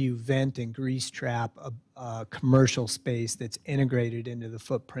vent and grease trap a commercial space that's integrated into the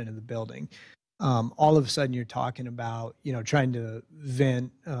footprint of the building? All of a sudden, you're talking about trying to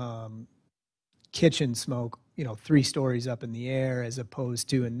vent kitchen smoke 3 stories up in the air, as opposed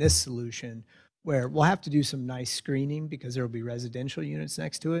to in this solution where we'll have to do some nice screening because there will be residential units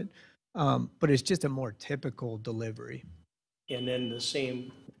next to it, but it's just a more typical delivery. And then the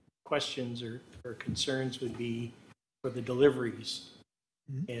same questions or concerns would be for the deliveries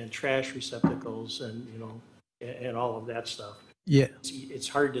and trash receptacles and, and all of that stuff. Yeah. It's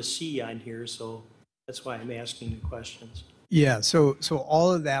hard to see on here, so that's why I'm asking the questions. Yeah, so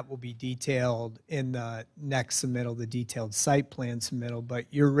all of that will be detailed in the next submittal, the detailed site plan submittal, but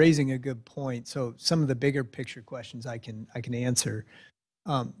you're raising a good point. So some of the bigger picture questions I can answer.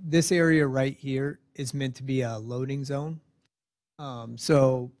 This area right here is meant to be a loading zone.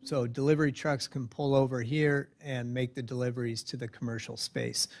 So delivery trucks can pull over here and make the deliveries to the commercial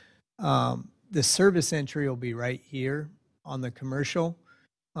space. The service entry will be right here on the commercial,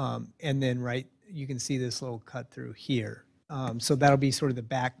 and then you can see this little cut through here. So that'll be sort of the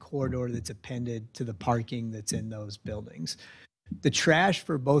back corridor that's appended to the parking that's in those buildings. The trash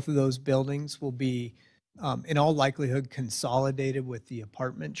for both of those buildings will be, in all likelihood, consolidated with the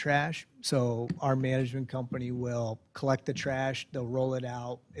apartment trash. So our management company will collect the trash, they'll roll it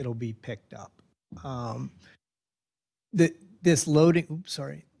out, it'll be picked up. This loading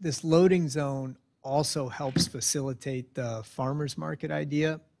zone also helps facilitate the farmers market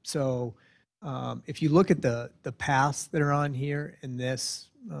idea. So if you look at the paths that are on here in this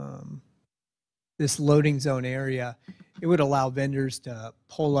loading zone area, it would allow vendors to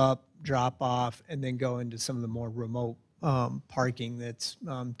pull up, drop off, and then go into some of the more remote parking that's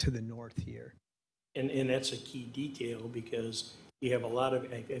to the north here. And that's a key detail because you have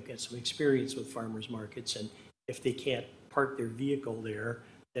I've got some experience with farmers markets, and if they can't park their vehicle there,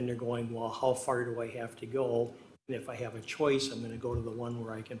 then they're going, well, how far do I have to go? And if I have a choice, I'm going to go to the one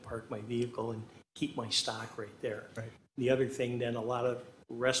where I can park my vehicle and keep my stock right there. Right. The other thing, then, a lot of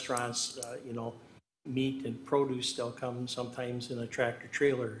restaurants, meat and produce still come sometimes in a tractor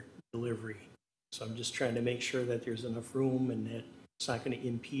trailer delivery. So I'm just trying to make sure that there's enough room and that it's not going to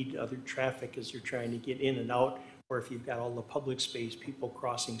impede other traffic as you're trying to get in and out, or if you've got all the public space, people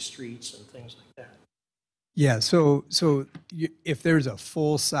crossing streets and things like that. Yeah, so if there's a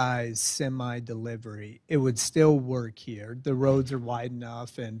full-size semi-delivery, it would still work here. The roads are wide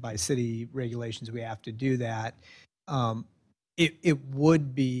enough, and by city regulations, we have to do that. It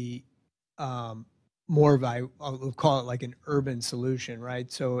would be more of I'll call it like an urban solution,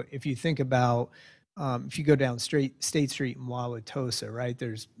 right? So if you think about, if you go down State Street in Wauwatosa, right,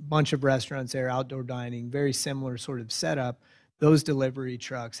 there's a bunch of restaurants there, outdoor dining, very similar sort of setup. Those delivery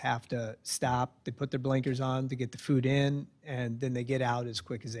trucks have to stop. They put their blinkers on to get the food in, and then they get out as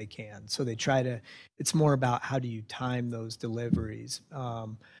quick as they can. So they try to, it's more about how do you time those deliveries.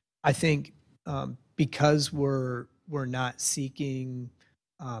 I think because we're not seeking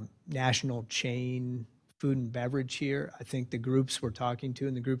national chain food and beverage here, I think the groups we're talking to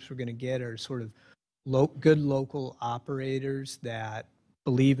and the groups we're going to get are sort of good local operators that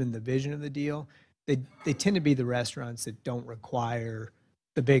believe in the vision of the deal, they tend to be the restaurants that don't require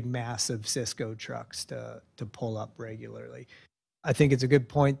the big, massive Cisco trucks to pull up regularly. I think it's a good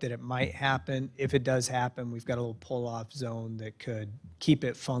point that it might happen. If it does happen, we've got a little pull-off zone that could keep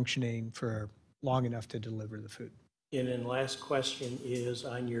it functioning for long enough to deliver the food. And then last question is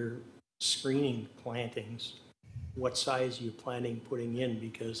on your screening plantings, what size are you planning putting in?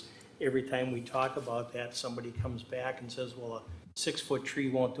 Because every time we talk about that, somebody comes back and says, well, a 6-foot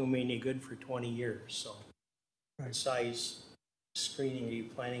tree won't do me any good for 20 years. So what size screening are you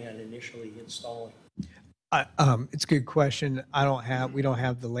planning on initially installing? It's a good question. We don't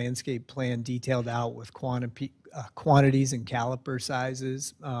have the landscape plan detailed out with quantities and caliper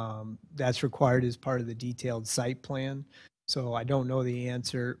sizes. That's required as part of the detailed site plan. So I don't know the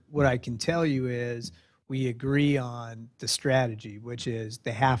answer. What I can tell you is we agree on the strategy, which is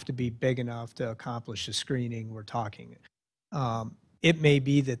they have to be big enough to accomplish the screening we're talking. It may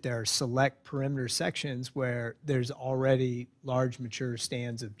be that there are select perimeter sections where there's already large mature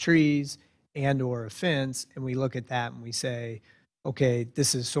stands of trees and or a fence, and we look at that and we say, okay,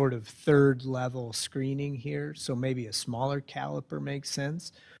 this is sort of third level screening here, so maybe a smaller caliper makes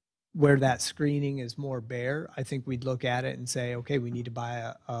sense. Where that screening is more bare, I think we'd look at it and say, okay, we need to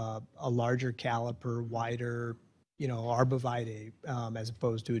buy a larger caliper, wider, arborvitae, as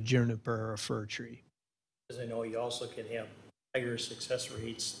opposed to a juniper or a fir tree. Because I know you also can have higher success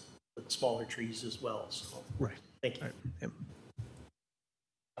rates with smaller trees as well. So. Right. Thank you. Right. Yep.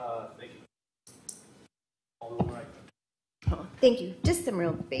 Thank you. Thank you. Just some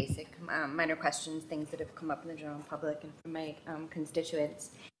real basic minor questions, things that have come up in the general public and from my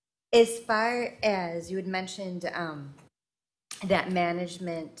constituents. As far as you had mentioned that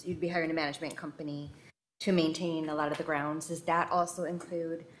management, you'd be hiring a management company to maintain a lot of the grounds. Does that also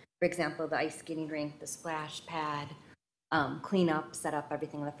include, for example, the ice skating rink, the splash pad, clean up, set up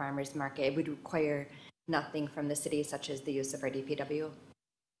everything in the farmers market? It would require nothing from the city, such as the use of our DPW?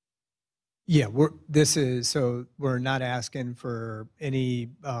 Yeah, we're not asking for any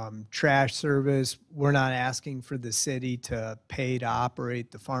trash service. We're not asking for the city to pay to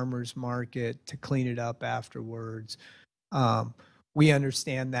operate the farmers market, to clean it up afterwards. We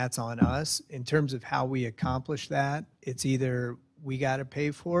understand that's on us. In terms of how we accomplish that, it's either we got to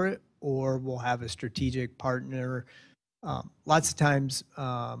pay for it or we'll have a strategic partner. Lots of times,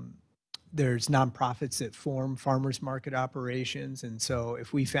 there's nonprofits that form farmers market operations. And so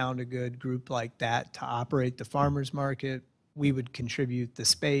if we found a good group like that to operate the farmers market, we would contribute the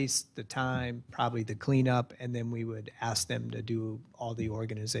space, the time, probably the cleanup, and then we would ask them to do all the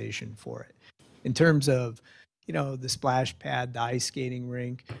organization for it. In terms of, the splash pad, the ice skating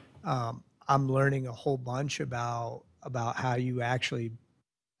rink, I'm learning a whole bunch about how you actually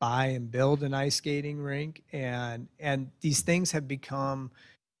buy and build an ice skating rink. And these things have become,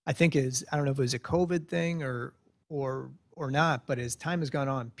 I think I don't know if it was a COVID thing or not, but as time has gone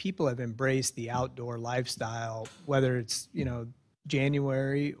on, people have embraced the outdoor lifestyle, whether it's,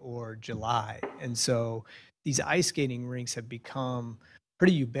 January or July. And so these ice skating rinks have become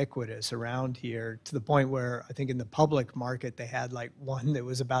pretty ubiquitous around here, to the point where I think in the public market, they had like one that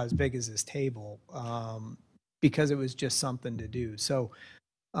was about as big as this table, because it was just something to do. So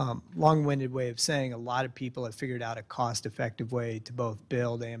long-winded way of saying, a lot of people have figured out a cost-effective way to both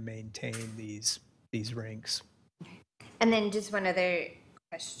build and maintain these rinks. And then just one other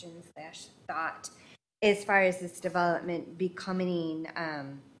question / thought, as far as this development becoming, our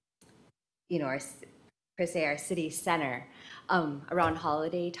city center, around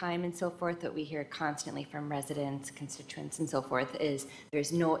holiday time and so forth, that we hear constantly from residents, constituents, and so forth, is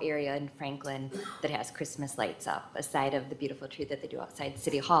there's no area in Franklin that has Christmas lights up aside of the beautiful tree that they do outside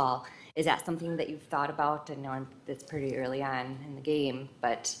City Hall. Is that something that you've thought about? I know it's pretty early on in the game,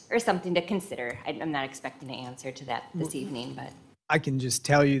 or something to consider. I'm not expecting an answer to that this evening, but. I can just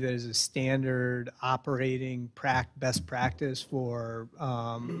tell you that as a standard operating best practice for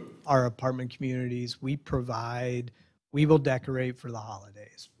our apartment communities, we will decorate for the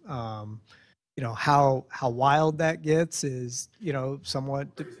holidays. How wild that gets is, somewhat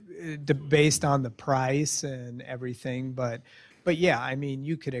based on the price and everything. But yeah, I mean,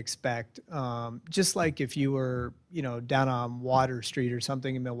 you could expect, just like if you were, down on Water Street or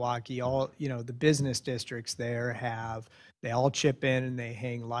something in Milwaukee, the business districts there they all chip in and they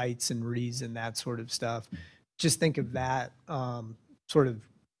hang lights and wreaths and that sort of stuff. Just think of that sort of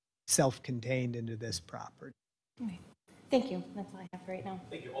self-contained into this property. Okay. Thank you. That's all I have for right now.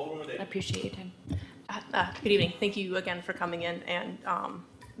 Thank you. Alderman Day. I appreciate your time. Good evening. Thank you again for coming in and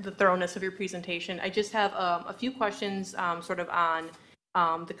the thoroughness of your presentation. I just have a few questions sort of on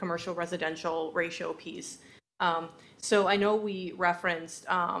the commercial residential ratio piece. So I know we referenced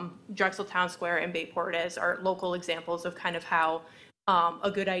Drexel Town Square and Bayport as our local examples of kind of how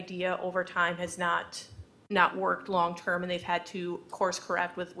a good idea over time has not worked long-term, and they've had to course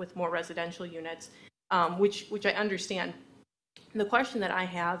correct with more residential units, which I understand. The question that I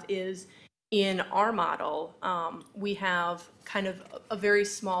have is, in our model, we have kind of a very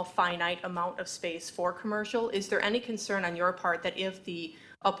small finite amount of space for commercial. Is there any concern on your part that if the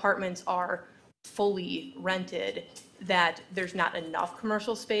apartments are fully rented, that there's not enough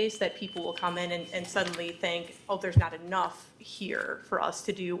commercial space, that people will come in and suddenly think, oh, there's not enough here for us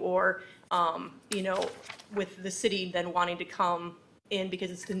to do, or, with the city then wanting to come in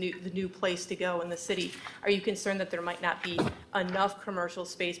because it's the new place to go in the city, are you concerned that there might not be enough commercial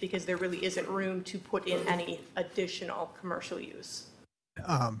space because there really isn't room to put in any additional commercial use?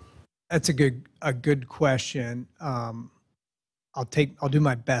 That's a good question. I'll do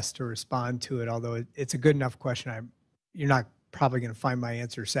my best to respond to it, although it's a good enough question. You're not probably going to find my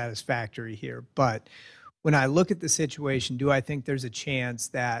answer satisfactory here. But when I look at the situation, do I think there's a chance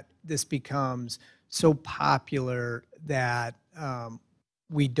that this becomes so popular that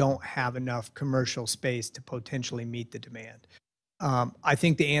we don't have enough commercial space to potentially meet the demand? I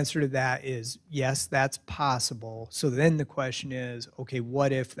think the answer to that is yes, that's possible. So then the question is, okay,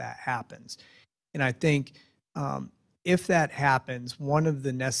 what if that happens? And I think if that happens, one of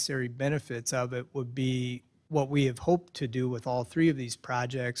the necessary benefits of it would be what we have hoped to do with all three of these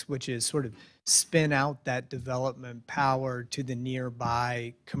projects, which is sort of spin out that development power to the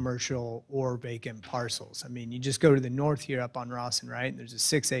nearby commercial or vacant parcels. I mean, you just go to the north here up on Rawson, right? And there's a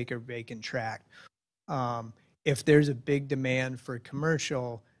 6-acre vacant tract. If there's a big demand for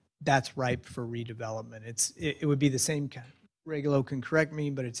commercial, that's ripe for redevelopment. It would be the same kind. Regulo can correct me,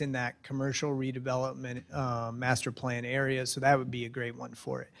 but it's in that commercial redevelopment master plan area, so that would be a great one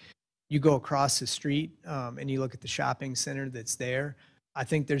for it. You go across the street and you look at the shopping center that's there, I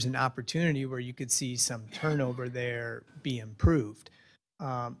think there's an opportunity where you could see some turnover there be improved.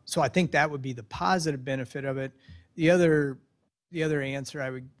 So I think that would be the positive benefit of it. The other answer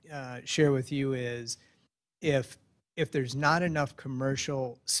I would share with you is if there's not enough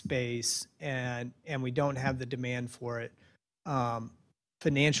commercial space and we don't have the demand for it,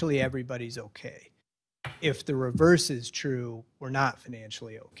 financially everybody's okay. If the reverse is true, we're not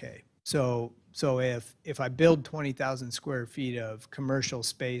financially okay. So if I build 20,000 square feet of commercial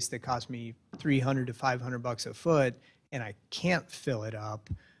space that costs me $300 to $500 a foot and I can't fill it up,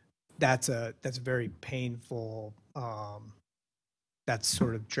 that's very painful. That's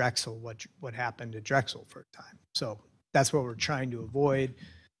sort of Drexel, what happened to Drexel for a time. So that's what we're trying to avoid.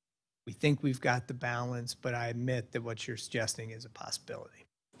 We think we've got the balance, but I admit that what you're suggesting is a possibility.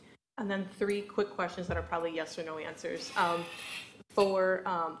 And then 3 quick questions that are probably yes or no answers. For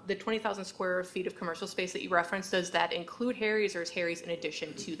the 20,000 square feet of commercial space that you referenced, does that include Harry's, or is Harry's in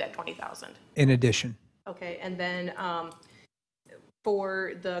addition to that 20,000? In addition. Okay, and then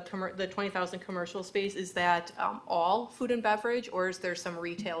for the 20,000 commercial space, is that all food and beverage, or is there some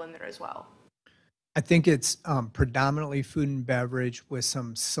retail in there as well? I think it's predominantly food and beverage with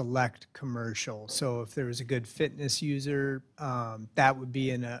some select commercial. So if there was a good fitness user, that would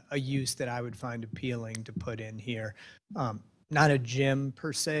be a use that I would find appealing to put in here. Not a gym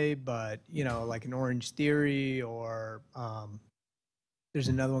per se, but like an Orange Theory, or there's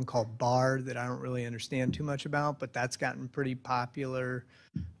another one called Bar that I don't really understand too much about, but that's gotten pretty popular.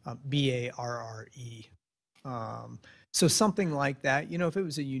 BARRE. So something like that, if it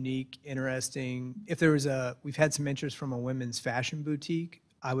was a unique, interesting, if there was we've had some interest from a women's fashion boutique,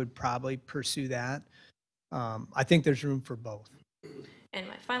 I would probably pursue that. I think there's room for both. And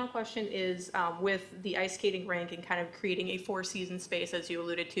my final question is, with the ice skating rink and kind of creating a 4-season space, as you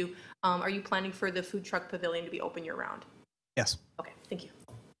alluded to, are you planning for the food truck pavilion to be open year-round? Yes. Okay, thank you.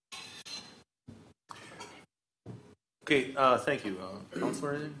 Okay, thank you.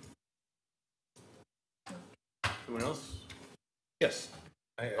 Counselor, anything? Anyone else? Yes.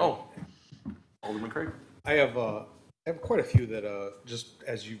 Alderman Craig. I have quite a few that just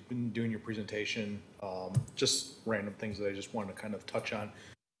as you've been doing your presentation, just random things that I just wanted to kind of touch on.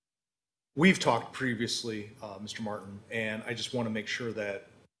 We've talked previously, Mr. Martin, and I just want to make sure that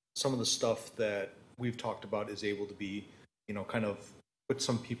some of the stuff that we've talked about is able to be, kind of put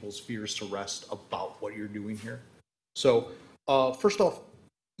some people's fears to rest about what you're doing here. So first off,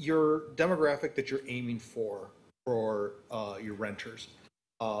 your demographic that you're aiming for your renters,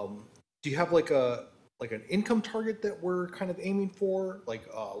 do you have like an income target that we're kind of aiming for, like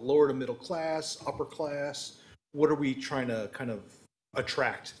lower to middle class, upper class? What are we trying to kind of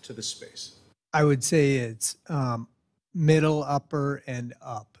attract to this space? I would say it's middle, upper, and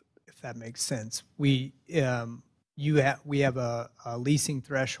up, if that makes sense. We have a leasing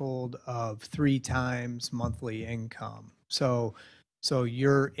threshold of 3 times monthly income. So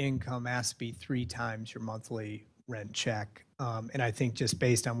your income has to be 3 times your monthly rent check. And I think just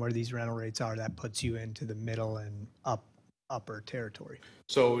based on where these rental rates are, that puts you into the middle and upper territory.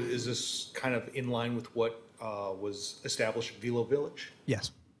 So is this kind of in line with what was established at Velo Village?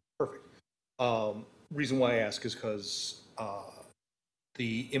 Yes. Perfect. Reason why I ask is because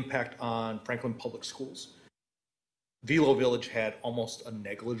the impact on Franklin Public Schools. Velo Village had almost a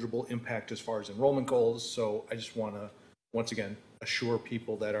negligible impact as far as enrollment goals, so I just want to, once again, assure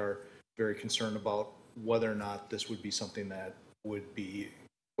people that are very concerned about whether or not this would be something that would be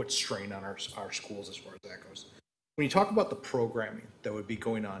put strain on our schools as far as that goes. When you talk about the programming that would be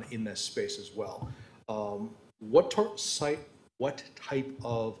going on in this space as well, what type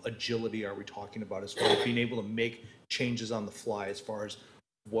of agility are we talking about as far as being able to make changes on the fly, as far as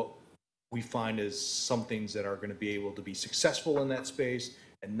what we find is some things that are going to be able to be successful in that space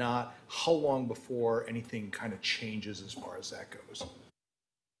and not? How long before anything kind of changes as far as that goes?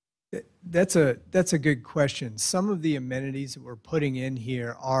 That's a good question. Some of the amenities that we're putting in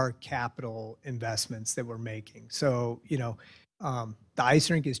here are capital investments that we're making. So, the ice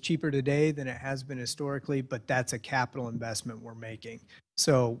rink is cheaper today than it has been historically, but that's a capital investment we're making.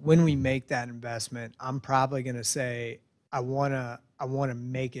 So when we make that investment, I'm probably going to say, I want to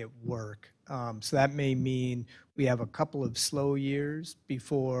make it work. So that may mean we have a couple of slow years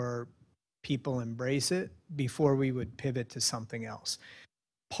before people embrace it, before we would pivot to something else.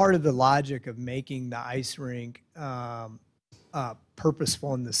 Part of the logic of making the ice rink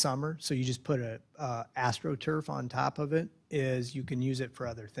purposeful in the summer, so you just put a AstroTurf on top of it, is you can use it for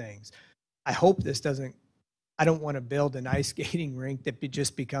other things. I hope this doesn't, I don't want to build an ice skating rink that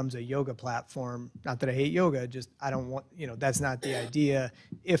just becomes a yoga platform. Not that I hate yoga, just I don't want, that's not the idea.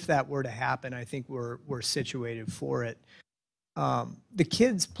 If that were to happen, I think we're situated for it. The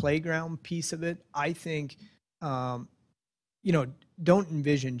kids' playground piece of it, I think, don't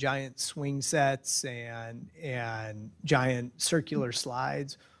envision giant swing sets and giant circular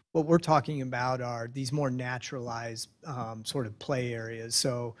slides. What we're talking about are these more naturalized sort of play areas.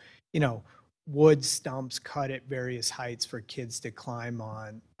 So, wood stumps cut at various heights for kids to climb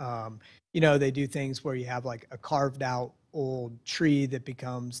on. They do things where you have like a carved out old tree that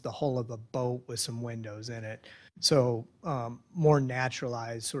becomes the hull of a boat with some windows in it. So more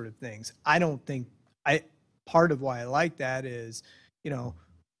naturalized sort of things. Part of why I like that is,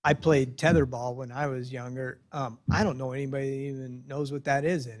 I played tetherball when I was younger. I don't know anybody that even knows what that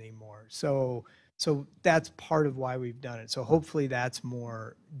is anymore. So that's part of why we've done it. So hopefully that's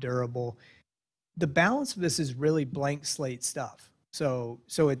more durable. The balance of this is really blank slate stuff. So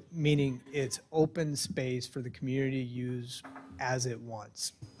meaning it's open space for the community to use as it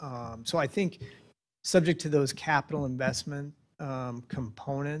wants. So I think subject to those capital investment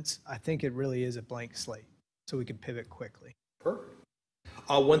components, I think it really is a blank slate. So we can pivot quickly. Perfect.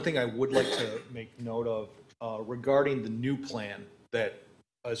 One thing I would like to make note of regarding the new plan, that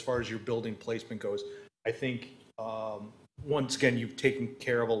as far as your building placement goes, I think once again you've taken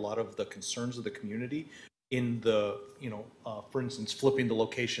care of a lot of the concerns of the community in the, for instance, flipping the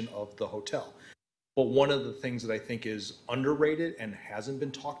location of the hotel. But one of the things that I think is underrated and hasn't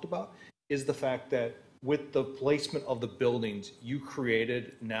been talked about is the fact that with the placement of the buildings, you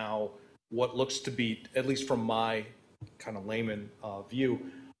created now what looks to be, at least from my kind of layman view,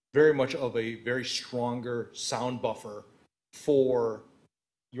 very much of a very stronger sound buffer for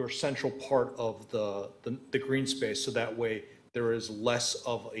your central part of the green space, so that way there is less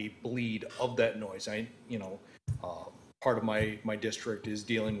of a bleed of that noise. Part of my district is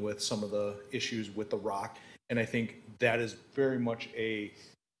dealing with some of the issues with the rock, and I think that is very much a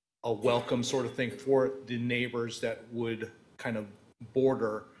welcome sort of thing for the neighbors that would kind of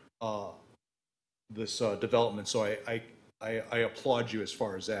border this development. So I applaud you as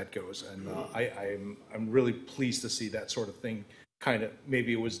far as that goes, and I'm really pleased to see that sort of thing. Kind of,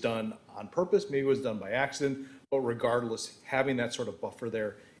 maybe it was done on purpose, maybe it was done by accident, but regardless, having that sort of buffer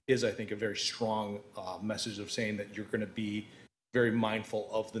there is, I think, a very strong message of saying that you're going to be very mindful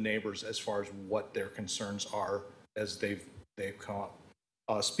of the neighbors as far as what their concerns are as they've come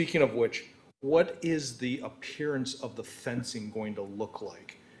up. Speaking of which, what is the appearance of the fencing going to look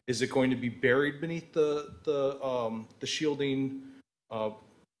like? Is it going to be buried beneath the shielding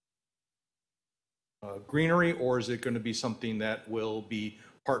greenery, or is it going to be something that will be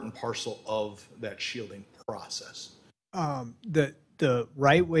part and parcel of that shielding process? The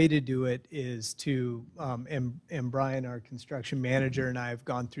right way to do it is to, and Brian, our construction manager, and I have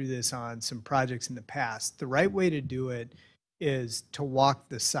gone through this on some projects in the past. The right way to do it is to walk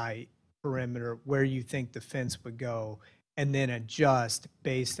the site perimeter where you think the fence would go, and then adjust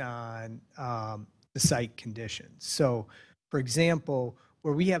based on the site conditions. So, for example,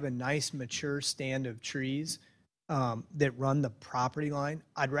 where we have a nice mature stand of trees that run the property line,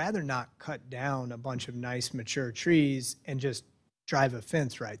 I'd rather not cut down a bunch of nice mature trees and just drive a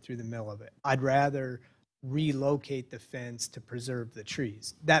fence right through the middle of it. I'd rather relocate the fence to preserve the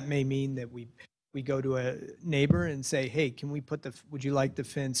trees. That may mean that we go to a neighbor and say, hey, can we would you like the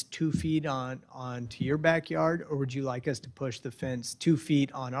fence 2 feet onto your backyard, or would you like us to push the fence 2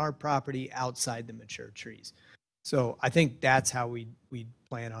 feet on our property outside the mature trees? So I think that's how we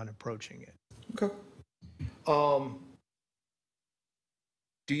plan on approaching it. Okay.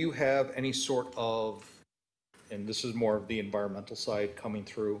 Do you have any sort of, and this is more of the environmental side coming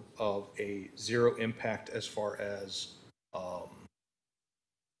through, of a zero impact as far as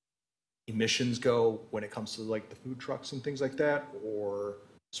emissions go when it comes to like the food trucks and things like that, or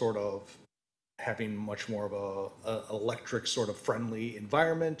sort of having much more of a electric sort of friendly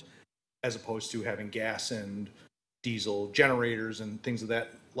environment as opposed to having gas and diesel generators and things of that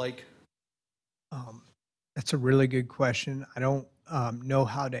like? That's a really good question. I don't know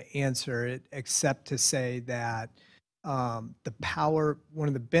how to answer it except to say that the power, one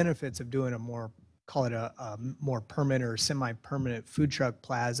of the benefits of doing a more, call it a more permanent or semi-permanent food truck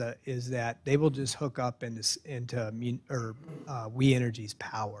plaza, is that they will just hook up into We Energy's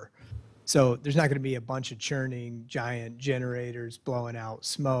power. So there's not going to be a bunch of churning giant generators blowing out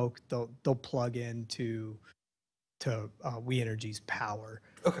smoke. They'll plug into We Energy's power.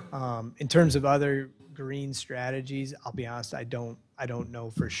 Okay. In terms of other green strategies, I'll be honest, I don't know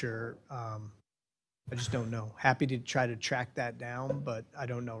for sure. I just don't know. Happy to try to track that down, but I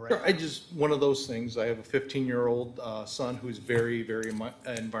don't know right now. One of those things. I have a 15-year-old son who's very, very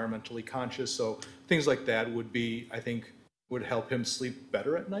environmentally conscious. So things like that would be, I think, would help him sleep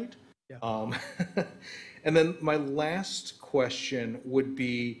better at night. Yeah. And then my last question would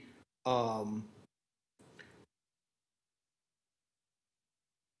be,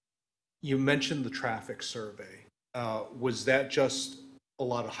 you mentioned the traffic survey. Was that just a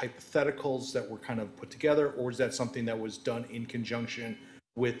lot of hypotheticals that were kind of put together, or was that something that was done in conjunction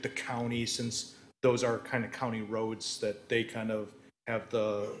with the county, since those are kind of county roads that they kind of have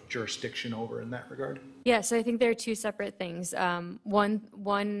the jurisdiction over in that regard? Yeah, so I think there are two separate things.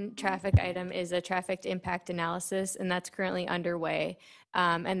 One traffic item is a traffic impact analysis, and that's currently underway.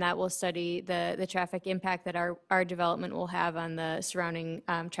 And that will study the traffic impact that our development will have on the surrounding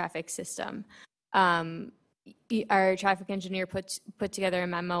traffic system. Our traffic engineer put together a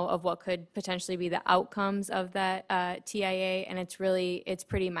memo of what could potentially be the outcomes of that TIA, and it's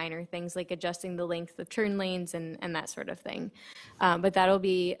pretty minor things like adjusting the length of turn lanes and that sort of thing. But that'll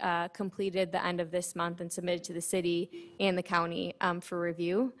be completed the end of this month and submitted to the city and the county for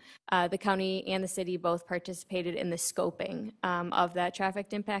review. The county and the city both participated in the scoping of that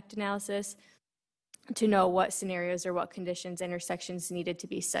traffic impact analysis to know what scenarios or what conditions intersections needed to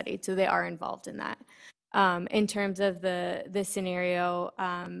be studied. So they are involved in that. In terms of the scenario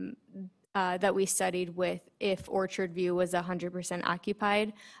that we studied with if Orchard View was 100%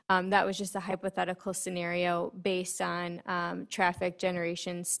 occupied, that was just a hypothetical scenario based on traffic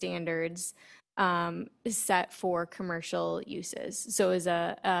generation standards set for commercial uses. So it was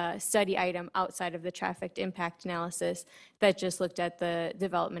a study item outside of the traffic impact analysis that just looked at the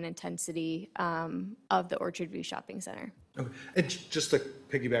development intensity of the Orchard View Shopping Center. Okay. And just to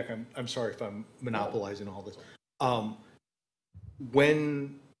piggyback, I'm sorry if I'm monopolizing all this.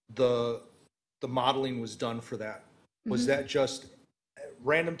 When the modeling was done for that, was that just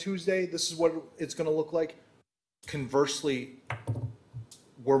random Tuesday? This is what it's going to look like. Conversely,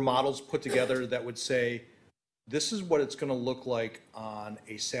 were models put together that would say, this is what it's going to look like on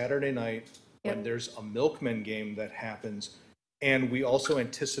a Saturday night when there's a Milkmen game that happens, and we also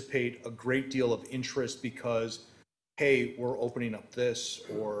anticipate a great deal of interest because, hey, we're opening up this,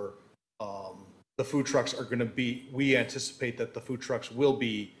 or the food trucks are going to be, we anticipate that the food trucks will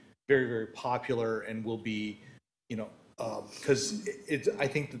be very, very popular and will be, because I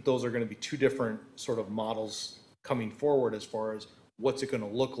think that those are going to be two different sort of models coming forward as far as what's it going to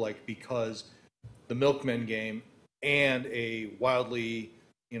look like, because the Milkmen game and a wildly,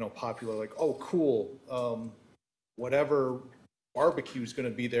 popular, like, oh, cool, whatever barbecue is going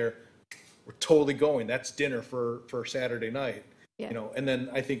to be there, we're totally going. That's dinner for Saturday night. Yeah. And then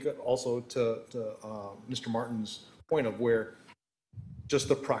I think also to Mr. Martin's point of where just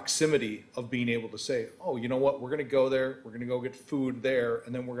the proximity of being able to say, oh, you know what, we're going to go there, we're going to go get food there,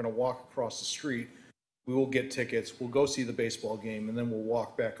 and then we're going to walk across the street. We will get tickets, we'll go see the baseball game, and then we'll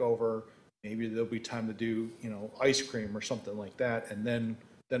walk back over. Maybe there'll be time to do, ice cream or something like that, and then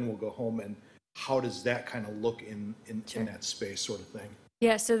then we'll go home, and how does that kind of look in that space sort of thing?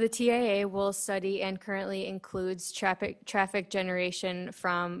 Yeah, so the TIA will study and currently includes traffic generation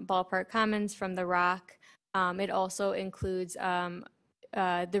from Ballpark Commons, from the Rock. It also includes the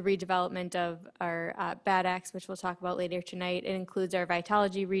redevelopment of our Bad Axe, which we'll talk about later tonight. It includes our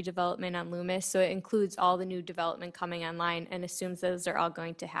Vitology redevelopment on Loomis. So it includes all the new development coming online and assumes those are all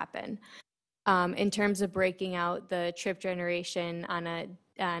going to happen. In terms of breaking out the trip generation on a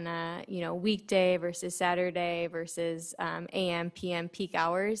weekday versus Saturday versus AM, PM peak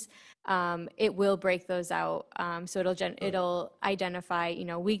hours, it will break those out. So it'll identify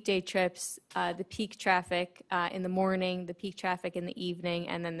weekday trips, the peak traffic in the morning, the peak traffic in the evening,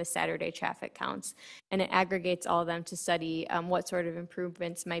 and then the Saturday traffic counts. And it aggregates all of them to study what sort of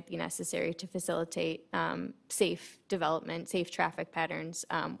improvements might be necessary to facilitate safe development, safe traffic patterns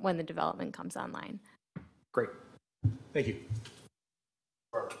when the development comes online. Great. Thank you.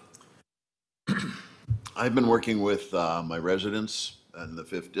 I've been working with my residents in the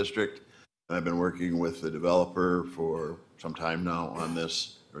 5th District, and I've been working with the developer for some time now on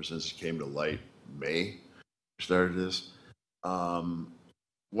this, ever since it came to light, May, we started this.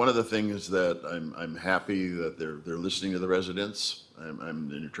 One of the things that I'm happy that they're listening to the residents.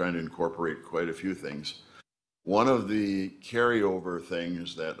 I'm trying to incorporate quite a few things. One of the carryover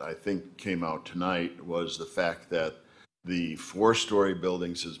things that I think came out tonight was the fact that the 4-story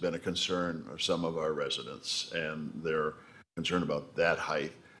buildings has been a concern of some of our residents, and they're concerned about that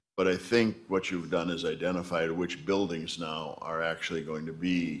height. But I think what you've done is identified which buildings now are actually going to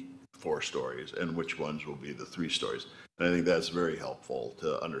be 4 stories and which ones will be the 3 stories. And I think that's very helpful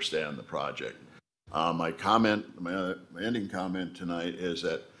to understand the project. My ending comment tonight is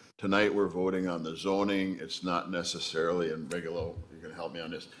that tonight we're voting on the zoning. It's not necessarily, and Bigelow, you can help me on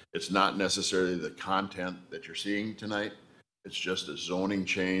this, it's not necessarily the content that you're seeing tonight. It's just a zoning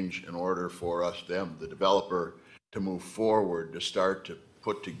change in order for us, the developer, to move forward, to start to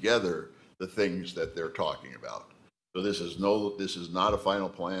put together the things that they're talking about. So this is not a final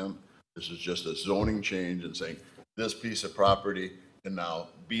plan. This is just a zoning change and saying this piece of property can now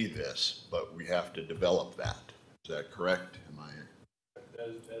be this, but we have to develop that. Is that correct? Am I?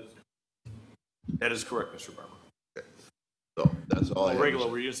 That is correct, Mr. Barber. Okay. So that's all I have. Regular,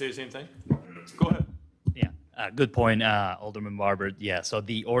 were you going to say the same thing? Go ahead. Yeah, good point, Alderman Barber. Yeah, so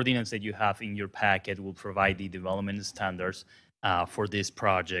the ordinance that you have in your packet will provide the development standards for this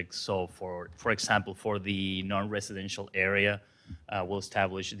project. So for example, for the non-residential area, we'll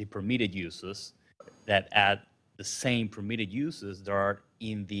establish the permitted uses that add the same permitted uses that are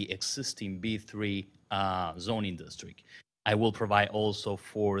in the existing B3 zoning district. I will provide also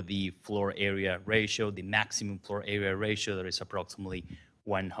for the floor area ratio, the maximum floor area ratio that is approximately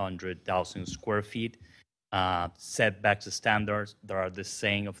 100,000 square feet. Setbacks standards that are the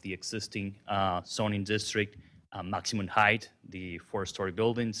same of the existing zoning district, maximum height, the 4-story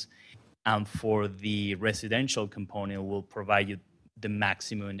buildings. And for the residential component, we'll provide you the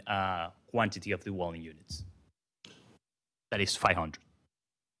maximum quantity of the dwelling units. That is 500.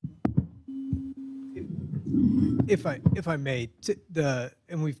 If I may,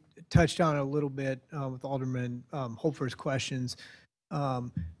 and we've touched on it a little bit with Alderman Holfer's questions,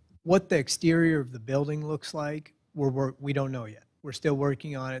 what the exterior of the building looks like, we don't know yet. We're still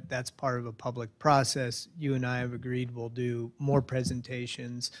working on it. That's part of a public process. You and I have agreed we'll do more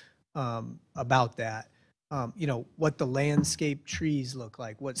presentations about that. What the landscape trees look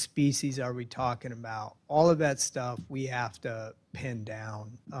like, what species are we talking about? All of that stuff we have to pin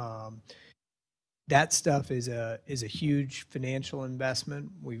down. That stuff is a huge financial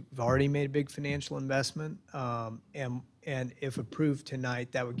investment. We've already made a big financial investment, and if approved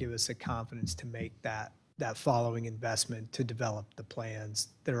tonight, that would give us the confidence to make that following investment to develop the plans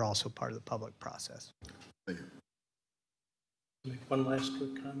that are also part of the public process. Thank you. Make one last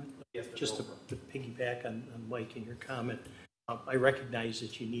quick comment. Yes, just to piggyback on Mike and your comment. I recognize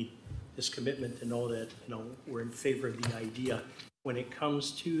that you need this commitment to know that we're in favor of the idea. When it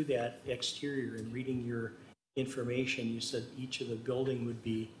comes to that exterior and reading your information, you said each of the building would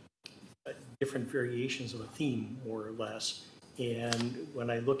be different variations of a theme, more or less. And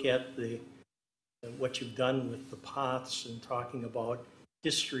when I look at what you've done with the paths and talking about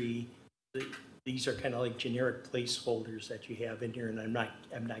history, these are kind of like generic placeholders that you have in here, and I'm not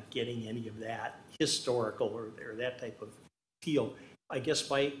getting any of that historical or that type of feel. I guess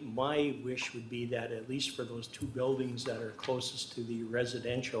my wish would be that at least for those 2 buildings that are closest to the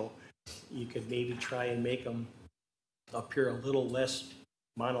residential, you could maybe try and make them appear a little less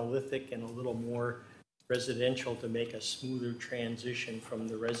monolithic and a little more residential to make a smoother transition from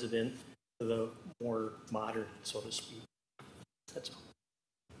the resident to the more modern, so to speak. That's all.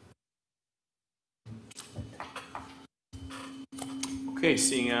 Okay,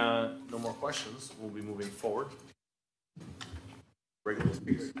 seeing no more questions, we'll be moving forward. Regular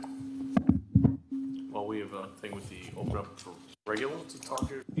speakers. Well, we have a thing with the open up for regular to talk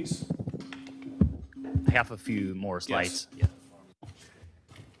your piece. I have a few more slides. Yeah.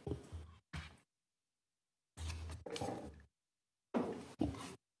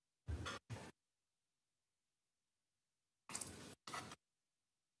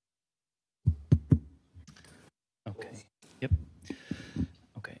 Okay. Yep.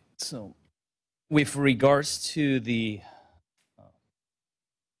 Okay. So, with regards to the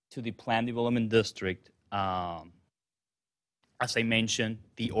plan development district, as I mentioned,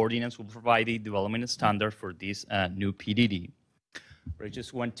 the ordinance will provide the development standard for this new PDD. But I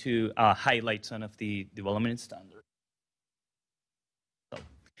just want to highlight some of the development standards.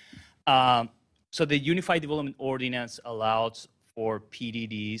 So the Unified Development Ordinance allows for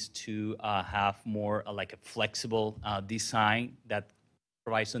PDDs to have more like a flexible design that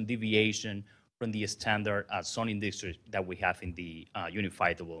provides some deviation from the standard zoning district that we have in the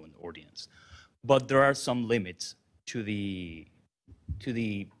Unified Development Ordinance. But there are some limits to new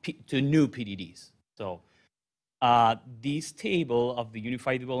PDDs. So this table of the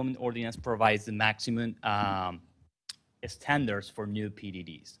Unified Development Ordinance provides the maximum standards for new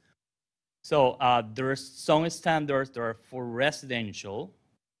PDDs. So there are some standards that are for residential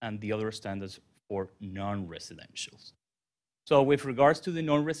and the other standards for non-residentials. So with regards to the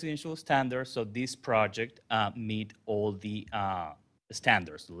non-residential standards, so this project meet all the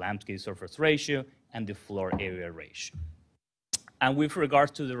standards, the landscape surface ratio and the floor area ratio. And with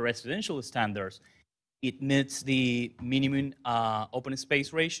regards to the residential standards, it meets the minimum open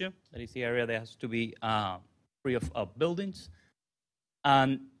space ratio, that is the area that has to be free of buildings,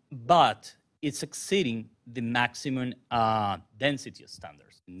 but it's exceeding the maximum density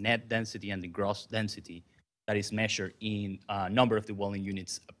standards, net density and the gross density that is measured in number of dwelling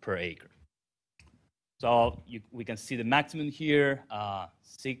units per acre. So we can see the maximum here,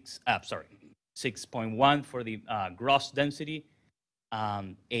 6.1 for the gross density,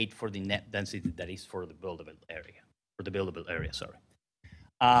 8 for the net density that is for the buildable area, sorry.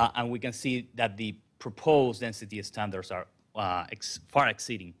 And we can see that the proposed density standards are far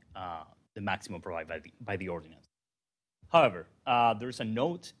exceeding the maximum provided by the ordinance. However, there's a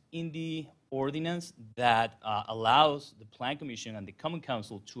note in the ordinance that allows the Plan Commission and the Common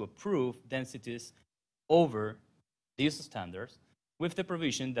Council to approve densities over these standards with the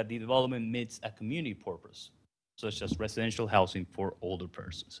provision that the development meets a community purpose, such as residential housing for older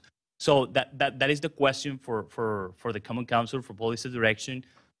persons. So that is the question for the Common Council for policy direction.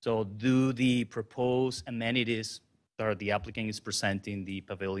 So do the proposed amenities that the applicant is presenting, the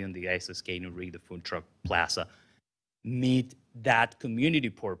pavilion, the ice skating rink, the food truck plaza, meet that community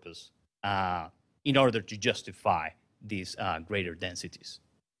purpose in order to justify these greater densities?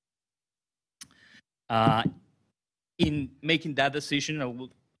 In making that decision, I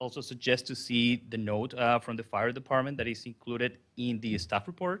would also suggest to see the note from the fire department that is included in the staff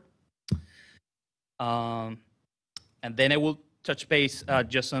report. And then I will touch base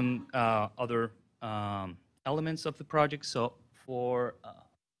just on other elements of the project. So for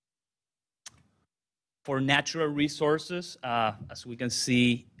natural resources, as we can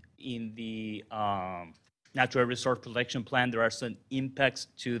see in the Natural Resource Protection Plan, there are some impacts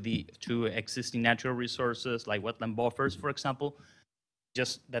to existing natural resources like wetland buffers, for example.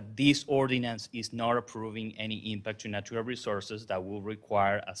 Just that this ordinance is not approving any impact to natural resources that will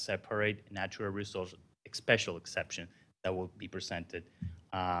require a separate natural resource special exception that will be presented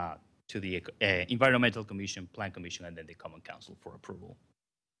to the Environmental Commission, Plan Commission, and then the Common Council for approval.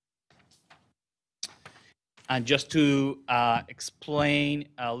 And just to explain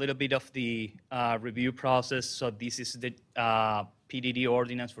a little bit of the review process, so this is the PDD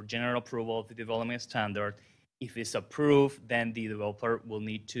ordinance for general approval of the development standard. If it's approved, then the developer will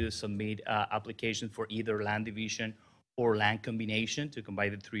need to submit application for either land division or land combination to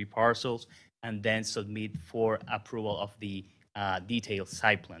combine the 3 parcels, and then submit for approval of the detailed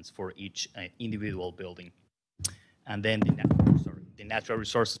site plans for each individual building. And then the natural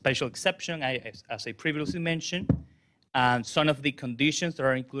resource special exception, as I previously mentioned, and some of the conditions that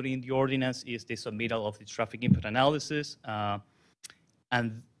are included in the ordinance is the submittal of the traffic impact analysis.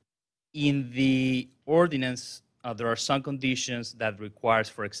 And in the ordinance, there are some conditions that requires,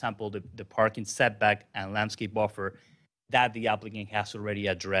 for example, the parking setback and landscape buffer that the applicant has already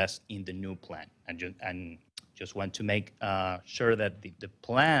addressed in the new plan. And just want to make sure that the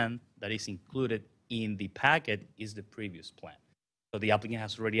plan that is included in the packet is the previous plan. So the applicant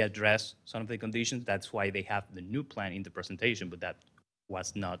has already addressed some of the conditions. That's why they have the new plan in the presentation, but that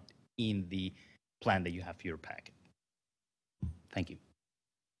was not in the plan that you have for your packet. Thank you.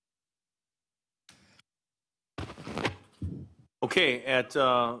 Okay, at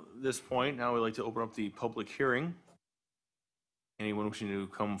this point, now we'd like to open up the public hearing. Anyone wishing to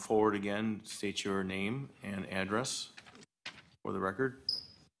come forward again, state your name and address for the record.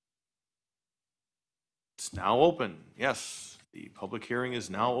 It's now open. Yes, the public hearing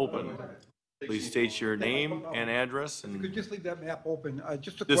is now open. Please state your name and address. If you could just leave that map open,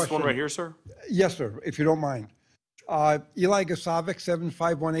 just a This question. one right here, sir? Yes, sir, if you don't mind. Eli Gasavic,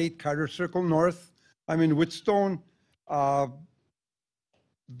 7518 Carter Circle North. I'm in Whitstone. Potts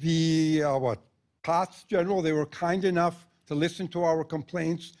General, they were kind enough to listen to our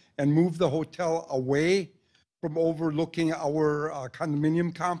complaints and move the hotel away from overlooking our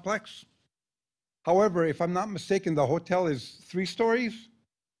condominium complex. However, if I'm not mistaken, the hotel is 3 stories?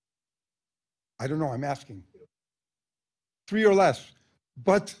 I don't know, I'm asking. 3 or less.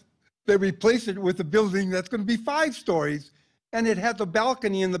 But they replaced it with a building that's going to be 5 stories, and it has a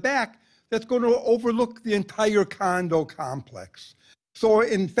balcony in the back that's going to overlook the entire condo complex. So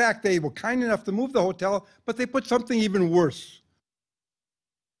in fact, they were kind enough to move the hotel, but they put something even worse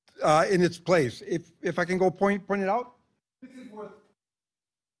in its place. If I can go point it out. This is what,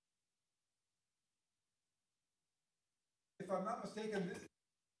 if I'm not mistaken,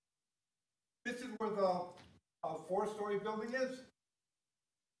 this is where the 4-story building is.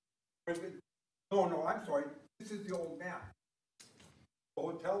 No, I'm sorry. This is the old map. The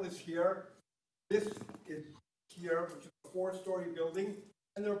hotel is here. This is here, which is a 4-story building,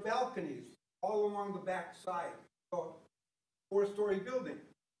 and there are balconies all along the back side. So, 4-story building.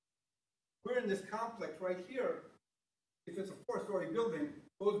 We're in this complex right here. If it's a 4-story building,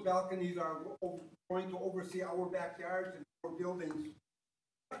 those balconies are going to oversee our backyards and our buildings.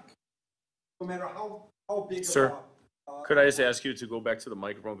 No matter how big. Sir, could I just ask you to go back to the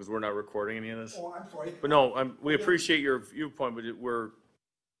microphone because we're not recording any of this? Oh, I'm sorry. But no, we appreciate your viewpoint, but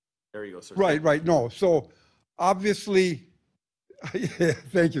there you go, sir. Right, no. So obviously, yeah,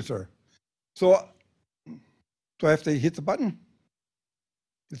 thank you, sir. So do I have to hit the button?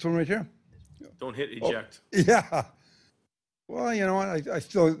 This one right here? Don't hit eject. Oh, yeah. Well, you know what? I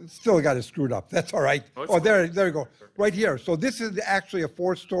still got it screwed up. That's all right. Oh, there you go. Right here. So this is actually a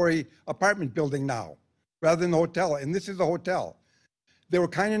 4-story apartment building now, rather than the hotel. And this is a hotel. They were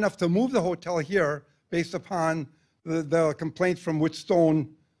kind enough to move the hotel here based upon the complaints from Whitstone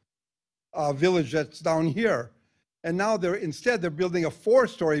Village that's down here. And now they're building a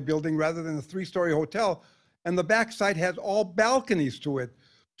 4-story building rather than a 3-story hotel. And the backside has all balconies to it.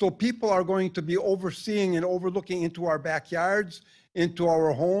 So people are going to be overseeing and overlooking into our backyards, into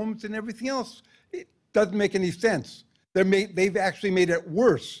our homes and everything else. It doesn't make any sense. They've actually made it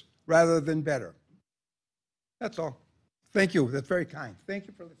worse rather than better. That's all. Thank you. That's very kind. Thank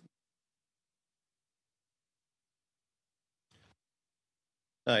you for listening.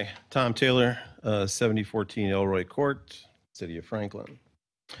 Hi, Tom Taylor, 7014 Elroy Court, City of Franklin.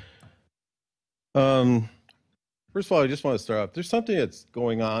 First of all, I just want to start off. There's something that's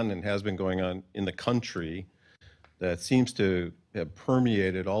going on and has been going on in the country that seems to have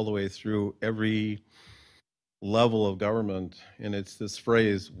permeated all the way through every level of government, and it's this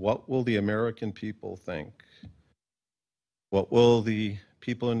phrase, what will the American people think? What will the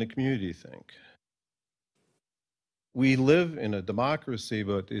people in the community think? We live in a democracy,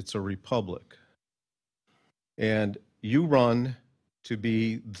 but it's a republic. And you run to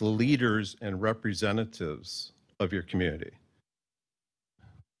be the leaders and representatives of your community.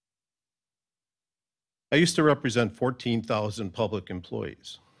 I used to represent 14,000 public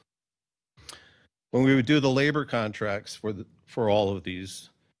employees. When we would do the labor contracts for all of these,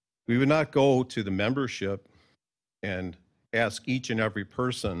 we would not go to the membership and ask each and every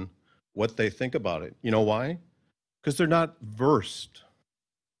person what they think about it. You know why? Because they're not versed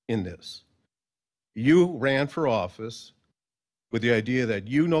in this. You ran for office with the idea that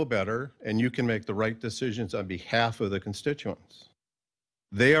you know better and you can make the right decisions on behalf of the constituents.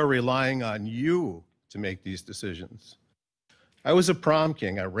 They are relying on you to make these decisions. I was a prom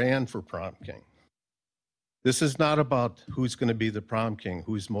king. I ran for prom king. This is not about who's going to be the prom king,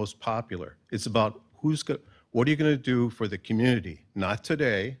 who's most popular. It's about what are you going to do for the community? Not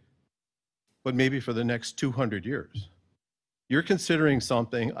today, but maybe for the next 200 years. You're considering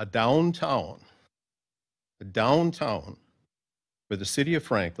something, a downtown for the city of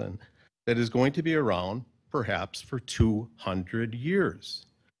Franklin that is going to be around perhaps for 200 years.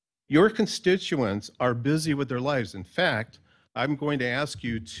 Your constituents are busy with their lives. In fact, I'm going to ask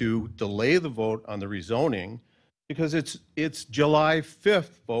you to delay the vote on the rezoning because it's July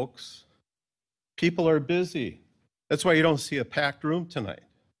 5th, folks. People are busy. That's why you don't see a packed room tonight.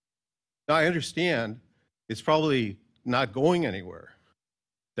 Now, I understand it's probably not going anywhere,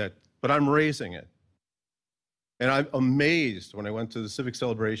 but I'm raising it. And I'm amazed when I went to the Civic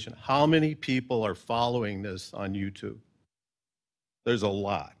Celebration how many people are following this on YouTube. There's a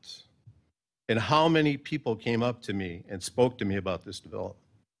lot. And how many people came up to me and spoke to me about this development.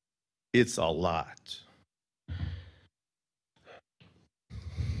 It's a lot.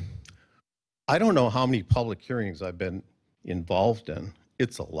 I don't know how many public hearings I've been involved in.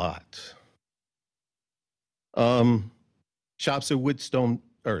 It's a lot. Shops at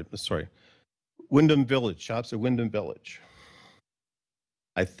Wyndham Village, shops at Wyndham Village.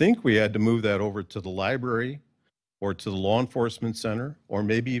 I think we had to move that over to the library or to the law enforcement center or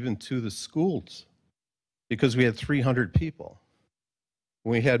maybe even to the schools because we had 300 people.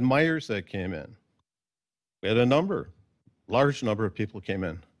 We had Myers that came in. We had large number of people came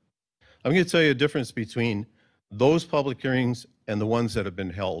in. I'm going to tell you a difference between those public hearings and the ones that have been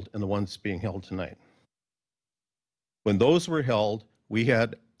held and the ones being held tonight. When those were held, we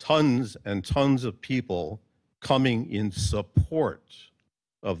had tons and tons of people coming in support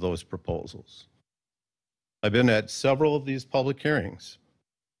of those proposals. I've been at several of these public hearings.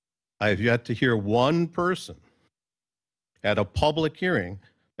 I have yet to hear one person at a public hearing.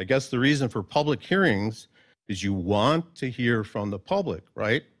 I guess the reason for public hearings is you want to hear from the public,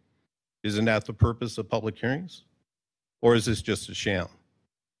 right? Isn't that the purpose of public hearings? Or is this just a sham?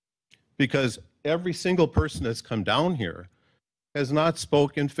 Because every single person that's come down here has not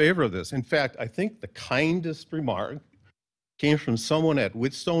spoken in favor of this. In fact, I think the kindest remark came from someone at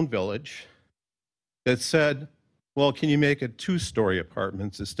Whitstone Village that said, well, can you make it 2-story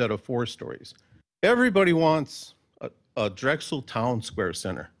apartments instead of 4 stories? Everybody wants a Drexel Town Square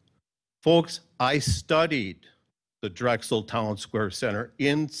Center. Folks, I studied the Drexel Town Square Center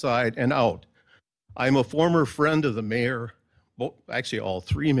inside and out. I'm a former friend of the mayor, actually all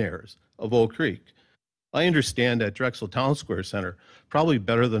 3 mayors of Oak Creek. I understand that Drexel Town Square Center probably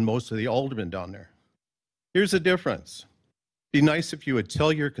better than most of the aldermen down there. Here's the difference. Be nice if you would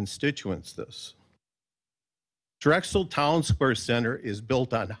tell your constituents this. Drexel Town Square Center is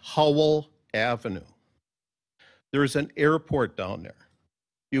built on Howell Avenue. There's an airport down there.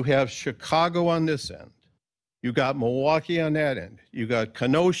 You have Chicago on this end. You got Milwaukee on that end. You got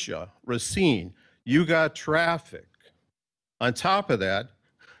Kenosha, Racine. You got traffic. On top of that,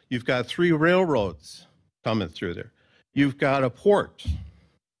 you've got 3 railroads coming through there. You've got a port.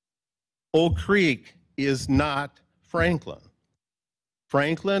 Oak Creek is not Franklin.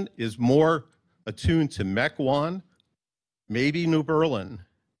 Franklin is more attuned to Mequon, maybe New Berlin,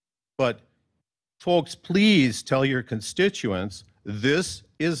 but folks, please tell your constituents this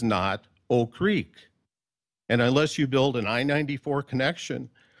is not Oak Creek. And unless you build an I-94 connection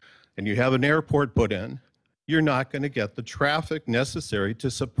and you have an airport put in, you're not going to get the traffic necessary to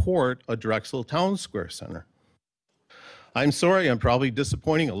support a Drexel Town Square Center. I'm sorry, I'm probably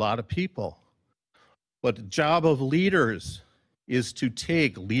disappointing a lot of people, but the job of leaders is to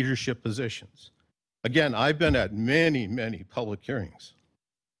take leadership positions. Again, I've been at many, many public hearings.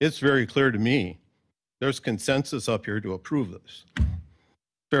 It's very clear to me there's consensus up here to approve this.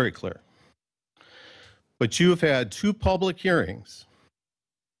 Very clear. But you've had 2 public hearings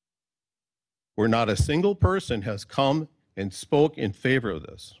where not a single person has come and spoke in favor of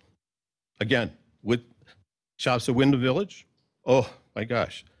this. Again, with shops at Wyndham Village, oh my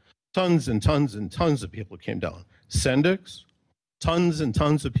gosh, tons and tons and tons of people came down. Sendix, tons and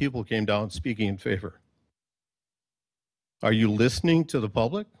tons of people came down speaking in favor. Are you listening to the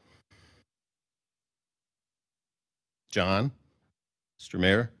public? John, Mr.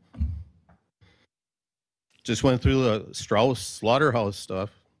 Mayor, just went through the Strauss slaughterhouse stuff.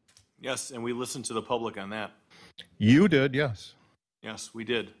 Yes, and we listened to the public on that. You did, yes. Yes, we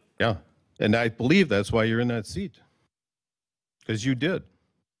did. Yeah, and I believe that's why you're in that seat, because you did.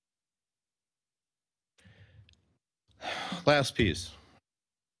 Last piece.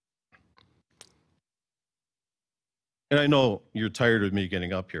 And I know you're tired of me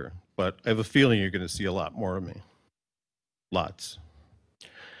getting up here, but I have a feeling you're going to see a lot more of me. Lots.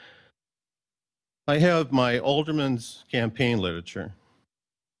 I have my alderman's campaign literature.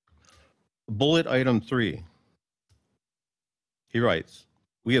 Bullet item 3. He writes,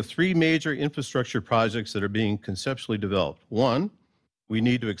 we have 3 major infrastructure projects that are being conceptually developed. 1, we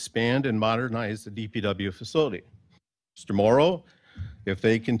need to expand and modernize the DPW facility. Mr. Morrow, if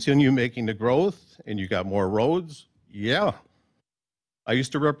they continue making the growth and you got more roads, yeah. I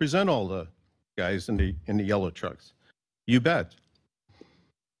used to represent all the guys in the yellow trucks. You bet.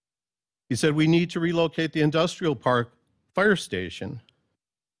 He said we need to relocate the industrial park fire station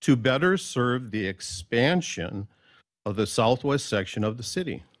to better serve the expansion of the southwest section of the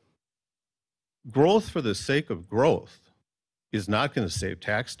city. Growth for the sake of growth is not going to save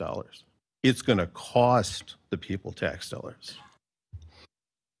tax dollars. It's going to cost the people tax dollars.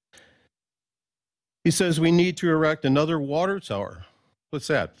 He says we need to erect another water tower. What's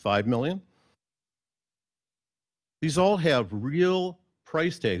that, 5 million? These all have real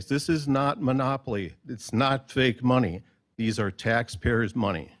price tags. This is not monopoly. It's not fake money. These are taxpayers'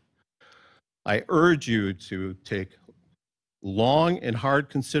 money. I urge you to take long and hard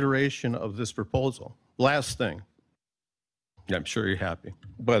consideration of this proposal. Last thing. I'm sure you're happy.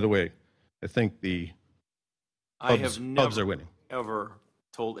 By the way, I think the I have Cubs are never, winning. ever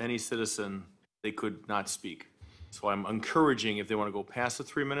told any citizen they could not speak. So I'm encouraging, if they want to go past the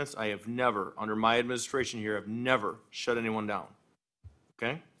 3 minutes, I have never, under my administration here, I've never shut anyone down.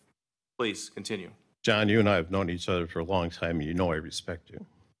 Okay? Please, continue. John, you and I have known each other for a long time, and you know I respect you.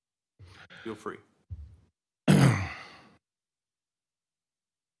 Feel free.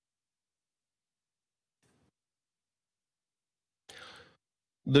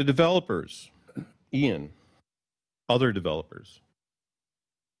 The developers, Ian, other developers,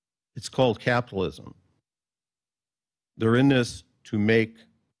 it's called capitalism. They're in this to make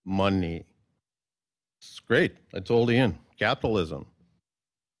money. It's great. I told Ian, capitalism,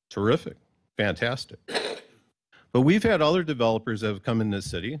 terrific, fantastic. But we've had other developers that have come in this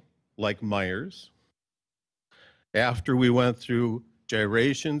city, like Myers, after we went through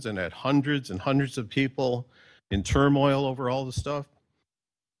gyrations and had hundreds and hundreds of people in turmoil over all the stuff.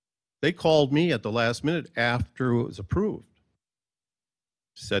 They called me at the last minute after it was approved.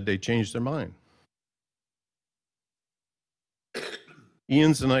 Said they changed their mind.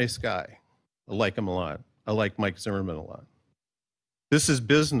 Ian's a nice guy. I like him a lot. I like Mike Zimmerman a lot. This is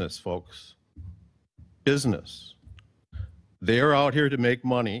business, folks. Business. They're out here to make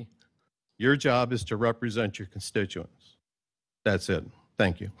money. Your job is to represent your constituents. That's it.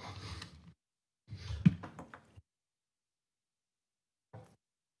 Thank you.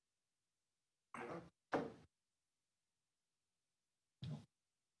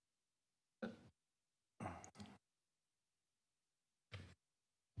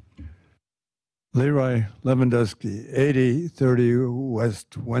 Leroy Lewandowski, 8030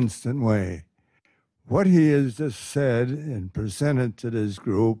 West Winston Way. What he has just said and presented to this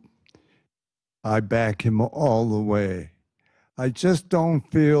group, I back him all the way. I just don't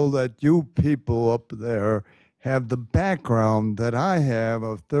feel that you people up there have the background that I have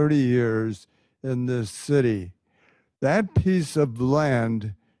of 30 years in this city. That piece of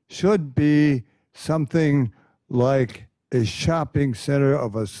land should be something like a shopping center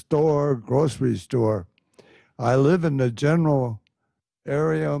of a store, grocery store. I live in the general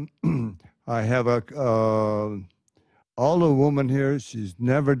area. I have a older woman here. She's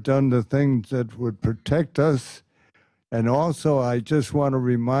never done the things that would protect us. And also, I just want to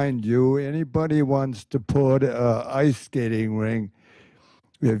remind you, anybody wants to put an ice skating ring,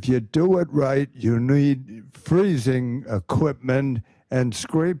 if you do it right, you need freezing equipment and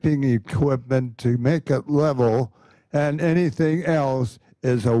scraping equipment to make it level, and anything else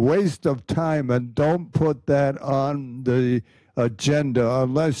is a waste of time, and don't put that on the agenda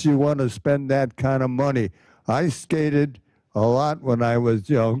unless you want to spend that kind of money. I skated a lot when I was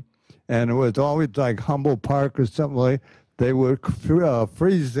young, and it was always like Humboldt Park or something like. They would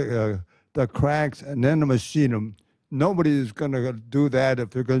freeze the cracks and then machine them. Nobody is going to do that if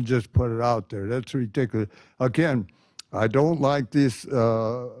they're going to just put it out there. That's ridiculous. Again, I don't like this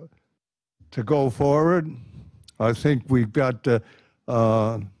to go forward. I think we've got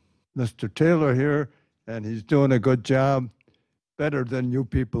Mr. Taylor here, and he's doing a good job, better than you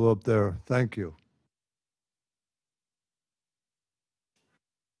people up there. Thank you.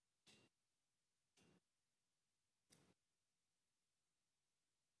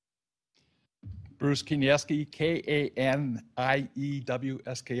 Bruce Kaniewski, Kaniewski,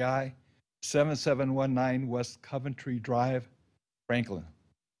 7719 West Coventry Drive, Franklin.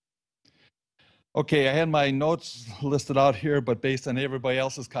 Okay, I had my notes listed out here, but based on everybody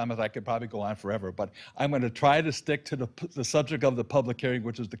else's comments, I could probably go on forever. But I'm going to try to stick to the subject of the public hearing,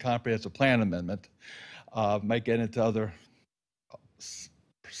 which is the comprehensive plan amendment. Might get into other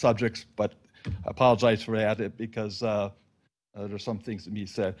subjects, but I apologize for that because there's some things that be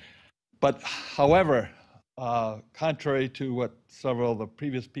said. But however, contrary to what several of the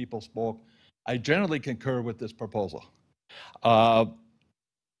previous people spoke, I generally concur with this proposal.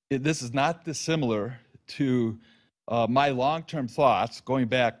 This is not dissimilar to my long-term thoughts going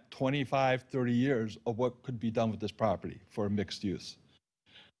back 25, 30 years of what could be done with this property for mixed use.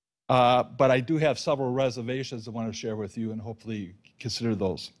 But I do have several reservations I want to share with you, and hopefully you consider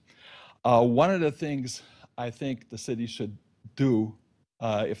those. One of the things I think the city should do,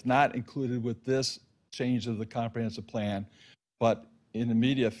 if not included with this change of the comprehensive plan, but in the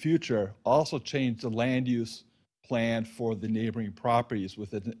immediate future, also change the land use plan for the neighboring properties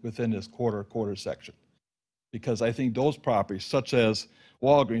within this quarter section. Because I think those properties, such as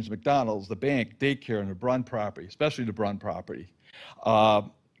Walgreens, McDonald's, the bank, daycare, and the Brunn property, especially the Brunn property,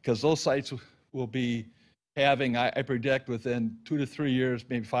 because those sites will be having, I predict, within 2 to 3 years,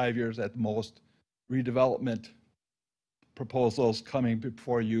 maybe 5 years at the most, redevelopment proposals coming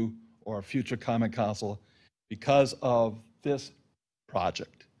before you or future common council because of this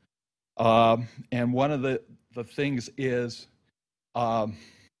project. And one of the things is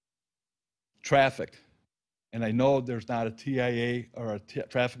traffic. And I know there's not a TIA or a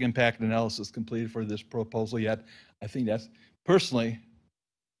traffic impact analysis completed for this proposal yet. I think that's, personally,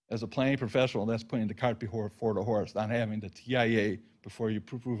 as a planning professional, that's putting the cart before the horse, not having the TIA before you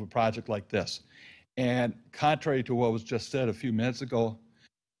approve a project like this. And contrary to what was just said a few minutes ago,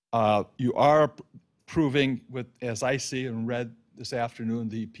 you are proving, with, as I see and read this afternoon,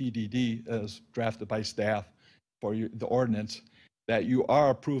 the PDD as drafted by staff for the ordinance, that you are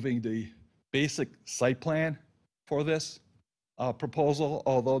approving the basic site plan for this proposal,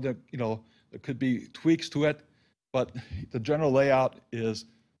 although there could be tweaks to it, but the general layout is,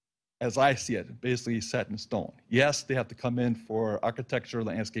 as I see it, basically set in stone. Yes, they have to come in for architecture,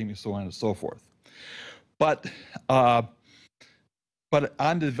 landscaping, so on and so forth. But on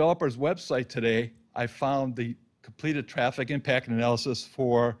the developer's website today, I found the completed traffic impact analysis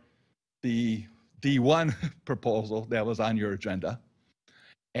for the D1 proposal that was on your agenda.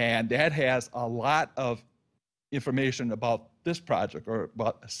 And that has a lot of information about this project, or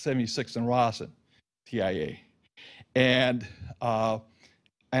about 76 and Rawson TIA. And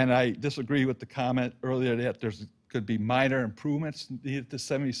I disagree with the comment earlier that there's could be minor improvements needed to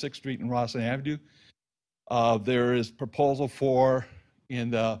 76th Street and Rawson Avenue. There is proposal for,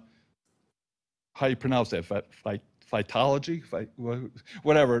 in the, how you pronounce that, Phytology,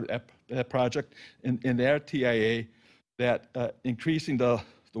 whatever, that project, in their TIA, that increasing the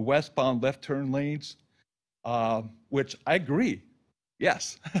westbound left turn lanes, which I agree,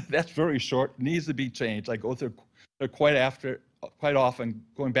 yes, that's very short, needs to be changed. I go through quite often,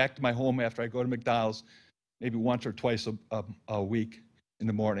 going back to my home after I go to McDonald's, maybe once or twice a week in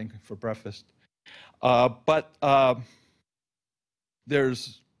the morning for breakfast. But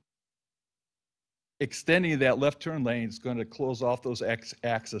there's extending that left turn lane is going to close off those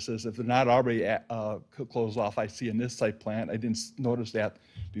accesses if they're not already closed off. I see in this site plan. I didn't notice that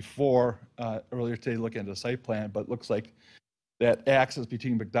before earlier today looking at the site plan, but it looks like that access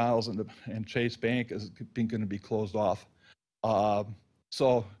between McDonald's and Chase Bank is going to be closed off.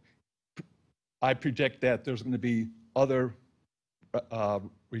 So I project that there's going to be other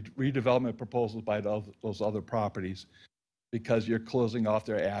redevelopment proposals by those other properties because you're closing off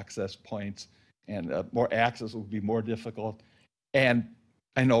their access points, and more access will be more difficult. And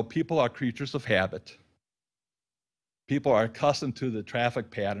I know people are creatures of habit. People are accustomed to the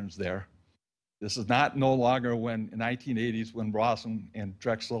traffic patterns there. This is no longer when, in the 1980s, when Rawson and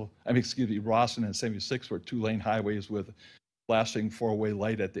Rawson and 76 were 2-lane highways with flashing 4-way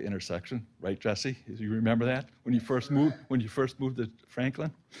light at the intersection, right, Jesse? Do you remember that when you first moved to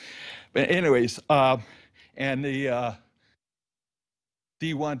Franklin? But anyways, and the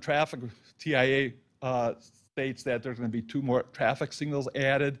D1 traffic TIA states that there's going to be 2 more traffic signals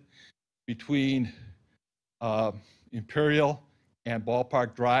added between Imperial and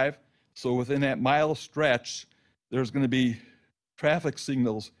Ballpark Drive. So within that mile stretch, there's going to be traffic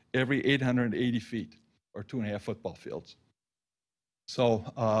signals every 880 feet, or 2.5 football fields.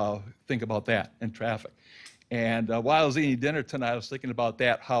 So think about that in traffic. And while I was eating dinner tonight, I was thinking about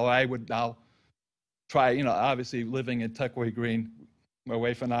that, how I would now try, obviously living in Tuckaway Green, my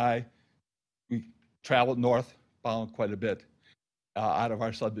wife and I, we traveled northbound quite a bit out of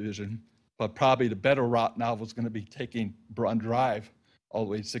our subdivision, but probably the better route now was going to be taking Brunn Drive all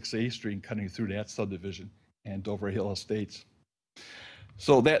the way to 6th Street and cutting through that subdivision and Dover Hill Estates.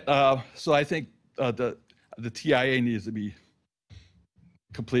 So that, so I think the TIA needs to be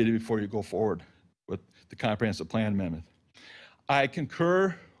completed before you go forward with the comprehensive plan amendment. I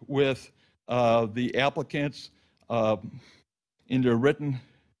concur with the applicants in their written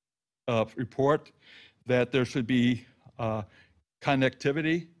report that there should be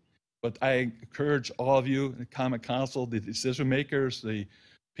connectivity, but I encourage all of you, the Common Council, the decision makers, the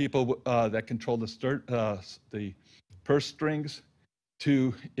people that control the purse strings,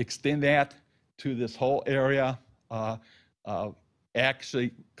 to extend that to this whole area. Actually,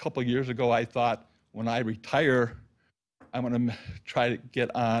 a couple of years ago, I thought when I retire, I'm going to try to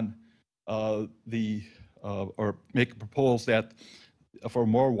get on or make a proposal that for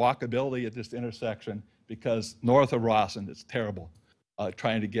more walkability at this intersection, because north of Rawson, it's terrible.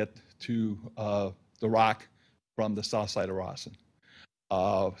 trying to get to the Rock from the south side of Rawson.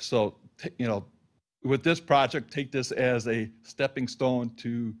 So, with this project, take this as a stepping stone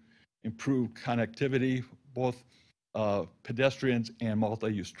to improve connectivity, both pedestrians and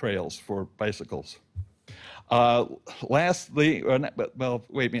multi-use trails for bicycles. Lastly, well,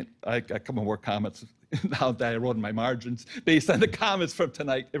 wait a minute, I got a couple more comments now that I wrote in my margins based on the comments from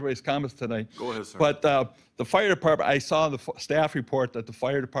tonight, everybody's comments tonight. Go ahead, sir. But the fire department, I saw in the staff report that the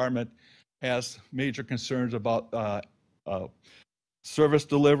fire department has major concerns about service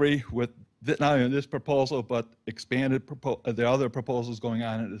delivery with not only this proposal, but expanded the other proposals going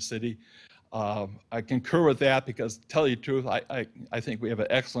on in the city. I concur with that because, to tell you the truth, I think we have an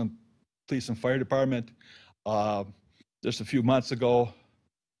excellent police and fire department. Just a few months ago,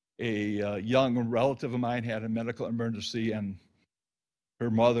 a young relative of mine had a medical emergency, and her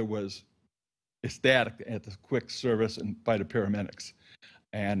mother was ecstatic at the quick service and by the paramedics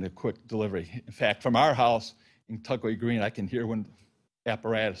and the quick delivery. In fact, from our house in Tuckaway Green, I can hear when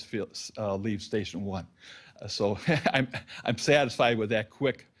apparatus leaves Station 1. So I'm satisfied with that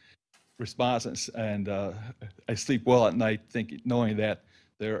quick response, and I sleep well at night knowing that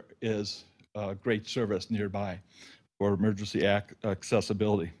there is great service nearby for emergency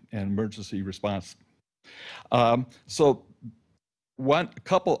accessibility and emergency response. So a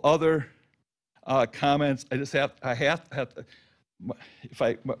couple other comments. I have to, if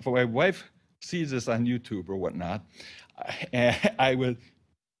my wife sees this on YouTube or whatnot, I would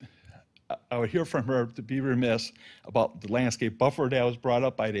hear from her to be remiss about the landscape buffer that was brought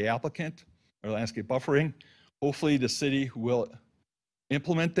up by the applicant, or landscape buffering. Hopefully the city will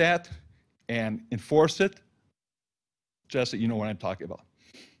implement that and enforce it. Jesse, you know what I'm talking about.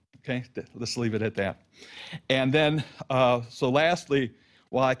 Okay, let's leave it at that. And then, so lastly,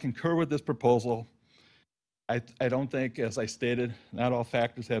 while I concur with this proposal, I don't think, as I stated, not all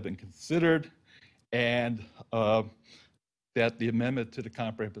factors have been considered, and that the amendment to the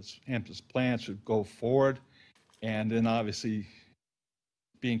comprehensive plan should go forward, and then obviously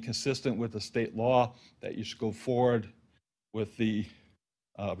being consistent with the state law that you should go forward with the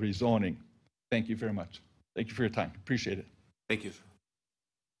rezoning. Thank you very much. Thank you for your time. Appreciate it. Thank you, sir.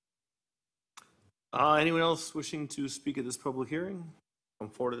 Anyone else wishing to speak at this public hearing? Come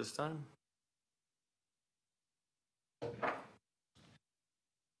forward at this time.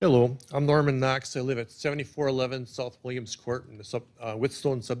 Hello, I'm Norman Knox. I live at 7411 South Williams Court in the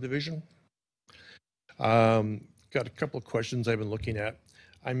Whitstone subdivision. Got a couple of questions I've been looking at.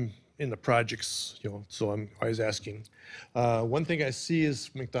 I'm in the projects, so I'm always asking. One thing I see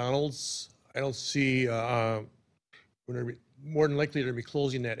is McDonald's. I don't see, more than likely they'll be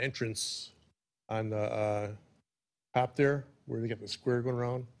closing that entrance on the top there, where they got the square going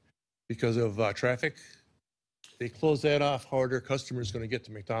around, because of traffic. They close that off, how are their customers going to get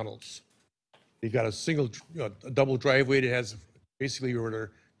to McDonald's? They got a double driveway that has basically where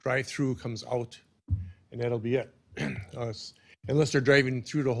their drive-through comes out, and that'll be it. Unless they're driving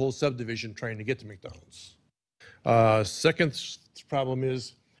through the whole subdivision trying to get to McDonald's. Second problem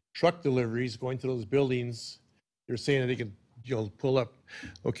is truck deliveries going to those buildings. They're saying that they can, pull up.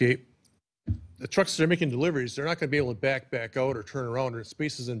 Okay, the trucks that are making deliveries, they're not going to be able to back out or turn around. Their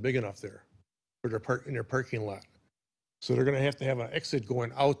space isn't big enough there for in their parking lot. So they're going to have an exit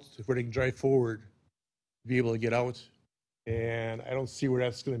going out where they can drive forward to be able to get out. And I don't see where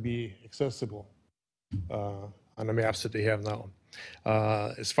that's going to be accessible on the maps that they have now.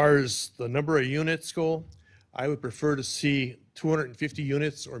 As far as the number of units go, I would prefer to see 250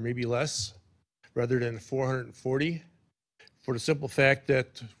 units or maybe less rather than 440, for the simple fact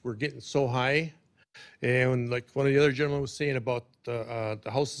that we're getting so high. And like one of the other gentlemen was saying about the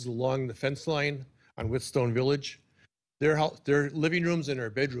houses along the fence line on Whitstone Village, their living rooms and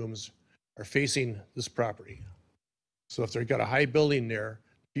their bedrooms are facing this property. So if they've got a high building there,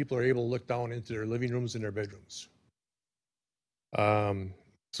 people are able to look down into their living rooms and their bedrooms.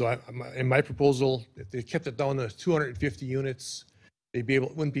 So in my proposal, if they kept it down to 250 units, they'd be able,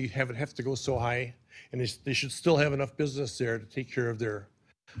 wouldn't be have to go so high, and they should still have enough business there to take care of their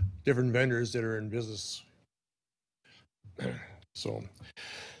different vendors that are in business. So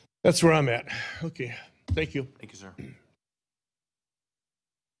that's where I'm at. Okay, thank you. Thank you, sir.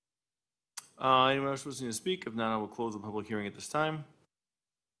 Anyone else wishing to speak? If not, I will close the public hearing at this time.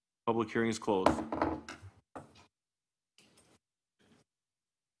 Public hearing is closed.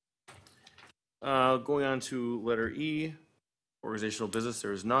 Going on to letter E, organizational business,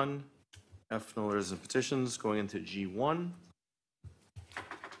 there is none. F, no letters and petitions. Going into G1.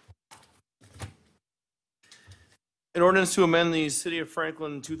 An ordinance to amend the City of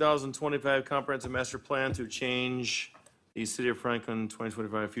Franklin 2025 Comprehensive Master Plan to change the City of Franklin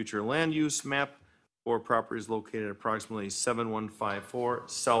 2025 future land use map for properties located at approximately 7154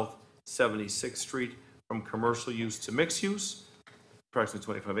 South 76th Street from commercial use to mixed use, approximately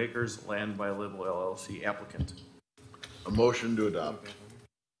 25 acres, land by Libel LLC applicant. A motion to adopt.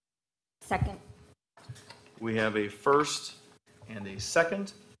 Second. We have a first and a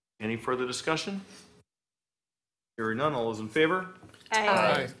second. Any further discussion? Hearing none, all those in favor?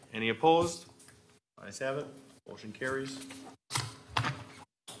 Aye. Any opposed? Ayes have it. Motion carries.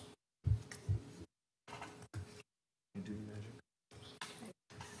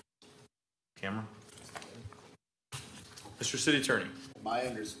 Camera. Mr. City Attorney. My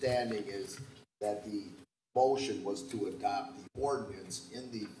understanding is that the motion was to adopt the ordinance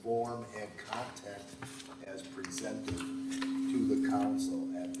in the form and content as presented to the council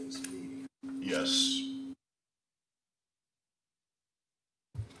at this meeting. Yes.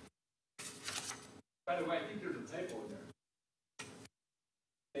 By the way, I think there's a typo in there.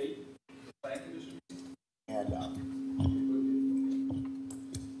 State, plan condition. And,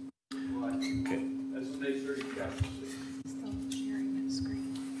 Okay. That's page 30, yeah. Still sharing the screen.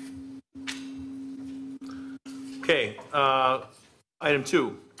 Okay, item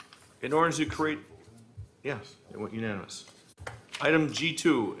 2. In order to create, yes, it went unanimous. Item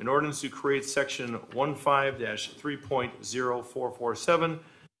G2, in ordinance to create section 15-3.0447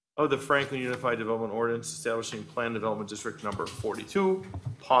 of the Franklin Unified Development Ordinance establishing Plan Development District Number 42,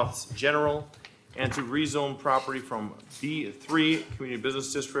 Poth's General, and to rezone property from B3 Community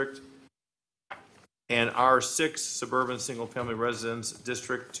Business District and R6 Suburban Single Family Residence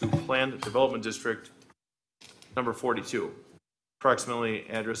District to Planned Development District Number 42, approximately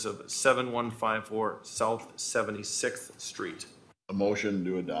address of 7154 South 76th Street. A motion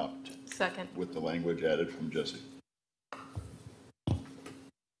to adopt Second. with the language added from Jesse.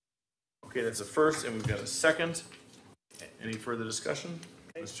 Okay, that's a first, and we've got a second. Any further discussion?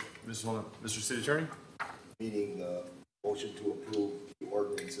 Mr. City Attorney? meaning the motion to approve the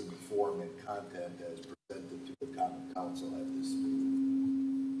ordinance in the form and content as presented to the common council at this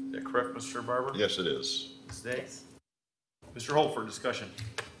meeting. Is that correct, Mr. Barber? Yes, it is. Ms. Day? Mr. Holford, discussion.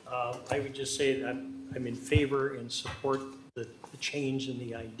 I would just say that I'm in favor and support the change in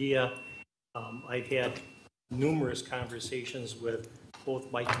the idea. I've had numerous conversations with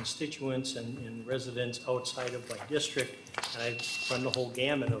both my constituents and residents outside of my district, and I've run the whole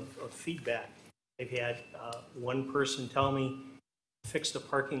gamut of feedback. I've had one person tell me, fix the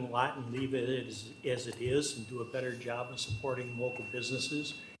parking lot and leave it as it is and do a better job of supporting local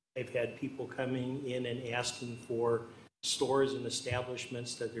businesses. I've had people coming in and asking for stores and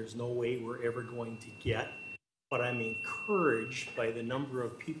establishments that there's no way we're ever going to get. But I'm encouraged by the number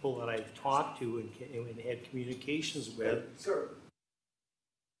of people that I've talked to and had communications with. Sir.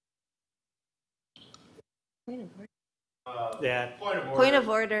 That Point of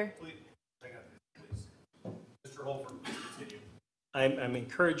order. Mr. Holford, continue. I'm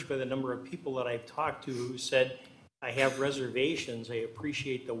encouraged by the number of people that I've talked to who said, I have reservations. I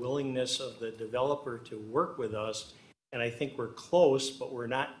appreciate the willingness of the developer to work with us. And I think we're close, but we're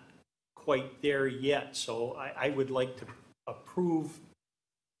not quite there yet. So I would like to approve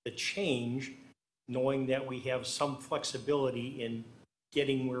the change, knowing that we have some flexibility in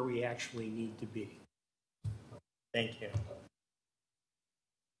getting where we actually need to be. Thank you.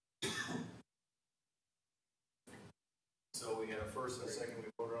 So we had a first and a second, we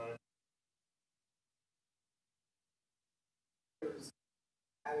voted on it.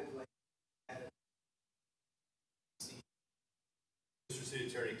 Mr. City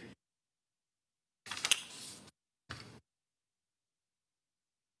Attorney, could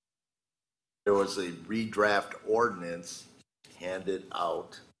There was a redraft ordinance handed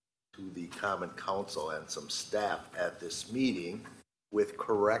out to the common council and some staff at this meeting with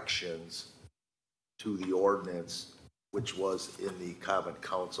corrections to the ordinance, which was in the common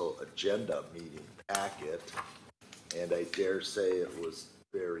council agenda meeting packet. And I dare say it was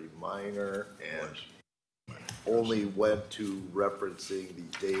very minor and only went to referencing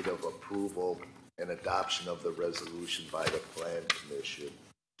the date of approval and adoption of the resolution by the Plan Commission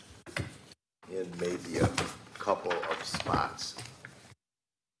in maybe a couple of spots.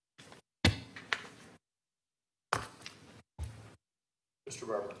 Mr.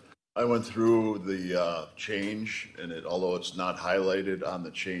 Barber. I went through the change, and although it's not highlighted on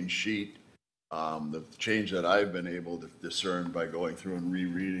the change sheet, the change that I've been able to discern by going through and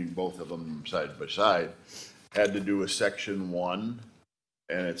rereading both of them side by side had to do with section 1,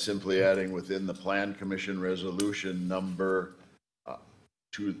 and it's simply adding within the Plan Commission resolution number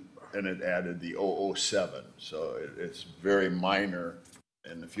 2, and it added the 007. So it's very minor.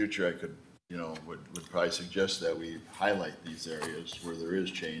 In the future, I could would probably suggest that we highlight these areas where there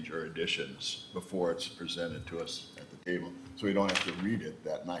is change or additions before it's presented to us at the table, so we don't have to read it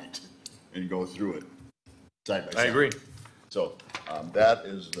that night and go through it side by side. I agree. So that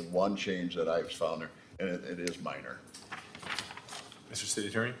is the one change that I've found there, and it is minor. Mr. City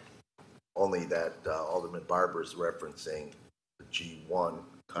Attorney? Only that Alderman Barber is referencing the G1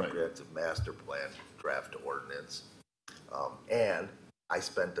 Comprehensive Master Plan draft ordinance. And I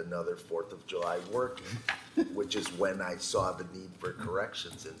spent another 4th of July working, which is when I saw the need for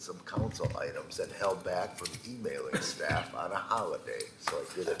corrections in some council items and held back from emailing staff on a holiday. So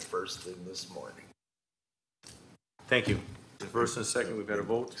I did it first thing this morning. Thank you. The first and second, we've got a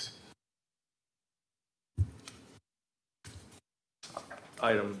vote.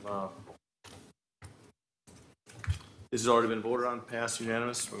 Item, this has already been voted on, passed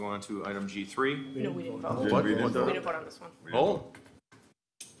unanimous. We're going on to item G3. No, we didn't vote. What? We didn't vote on this one. Oh.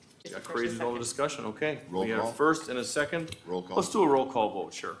 Got crazy over discussion, okay. Roll We have call. first and a second. Roll call. Let's do a roll call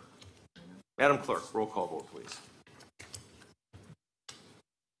vote, sure. Madam Clerk, roll call vote, please.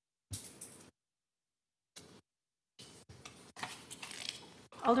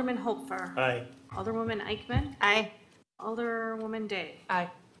 Alderman Hopfer. Aye. Alderwoman Eichman. Aye. Alderwoman Day. Aye.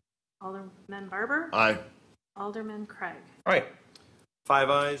 Alderman Barber. Aye. Alderman Craig. All right. 5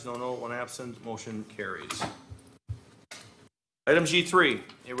 ayes, no, one absent, motion carries. Item G3,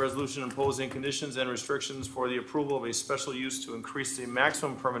 a resolution imposing conditions and restrictions for the approval of a special use to increase the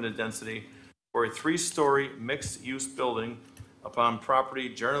maximum permanent density for a 3-story mixed-use building upon property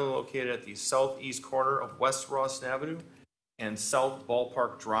generally located at the southeast corner of West Ross Avenue and South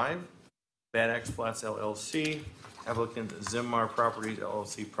Ballpark Drive, Bad Axe Flats LLC, applicant Zimmar Properties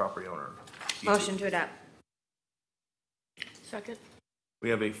LLC, property owner. G2. Motion to adopt. Second. We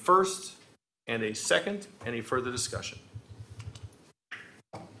have a first and a second. Any further discussion?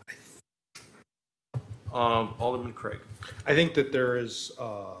 Alderman Craig. I think that there is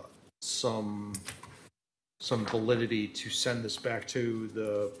some validity to send this back to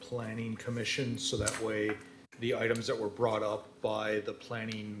the planning commission, so that way the items that were brought up by the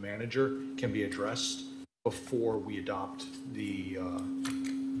planning manager can be addressed before we adopt the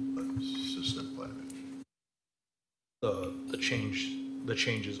System plan. the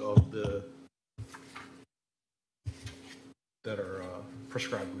changes of the that are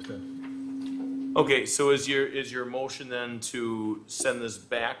prescribed within. Okay, so is your motion then to send this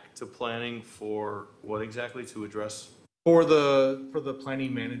back to planning for what exactly to address? For the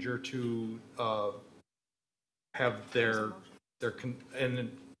planning manager to have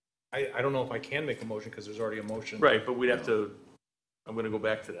and I don't know if I can make a motion because there's already a motion. Right, but we'd have to, I'm going to go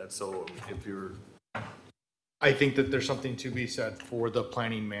back to that. So if you're, I think that there's something to be said for the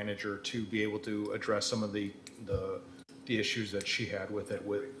planning manager to be able to address some of the issues that she had with it,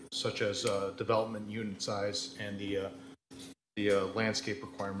 such as development unit size and the landscape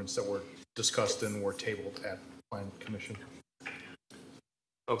requirements that were discussed and were tabled at Plan Commission.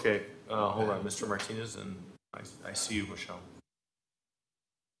 okay, hold on, Mr. Martinez, and I see you, Michelle.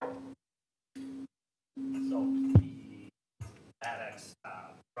 So the ADEX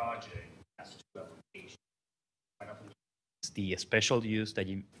project has 2 applications. One of them is the special use that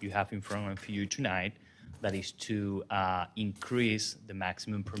you have in front of you tonight, that is to increase the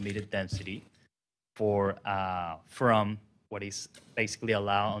maximum permitted density for from what is basically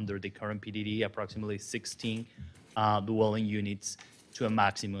allowed under the current PDD, approximately 16 dwelling units, to a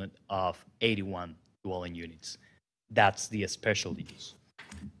maximum of 81 dwelling units. That's the special use.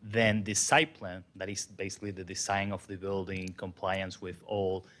 Then the site plan, that is basically the design of the building, compliance with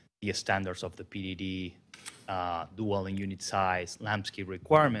all the standards of the PDD, dwelling unit size, landscape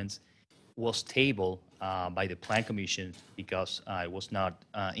requirements, was tabled by the Plan Commission because it was not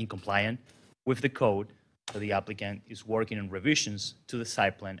in compliance with the code. So the applicant is working on revisions to the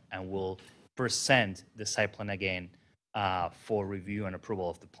site plan and will present the site plan again for review and approval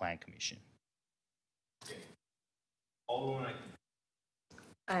of the Plan Commission. Alderman,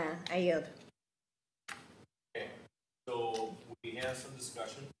 I yield. okay, so we have some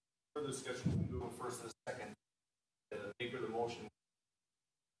discussion. Further discussion, we can do a first and a second. The maker of the motion.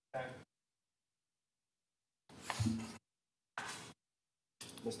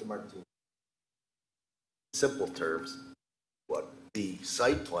 Mr. Martin. Simple terms, what the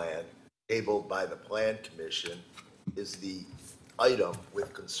site plan tabled by the Plan Commission is the item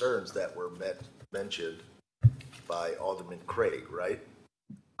with concerns that were mentioned by Alderman Craig, right?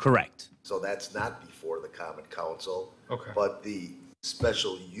 Correct. So that's not before the Common Council. Okay. But the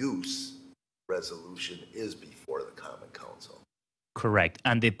special use resolution is before the Common Council. Correct.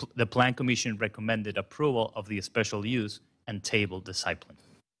 And the Plan Commission recommended approval of the special use and tabled the site plan.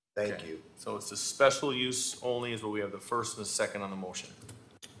 Thank Okay. you. So it's a special use only is what we have the first and the second on the motion.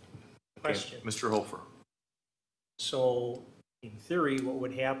 Okay, Question. Mr. Hofer. So in theory, what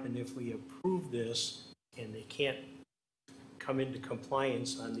would happen if we approve this and they can't come into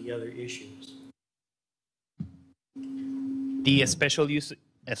compliance on the other issues? The special use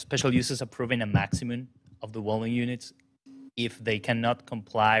is approving a maximum of the dwelling units. If they cannot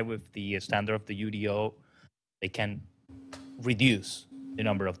comply with the standard of the UDO, they can reduce the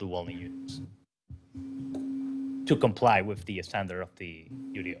number of dwelling units to comply with the standard of the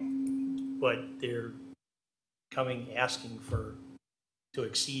UDO. But they're asking to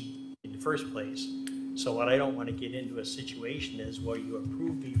exceed in the first place. So what I don't want to get into a situation is, well, you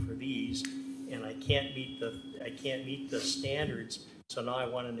approved me for these and I can't meet the standards, so now I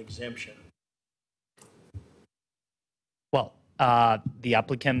want an exemption. Well, the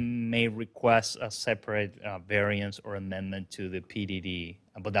applicant may request a separate variance or amendment to the PDD,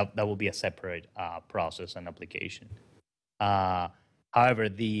 but that will be a separate process and application. However,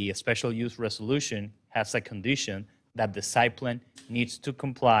 the special use resolution has a condition that the site plan needs to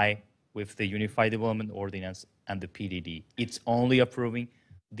comply with the Unified Development Ordinance and the PDD. It's only approving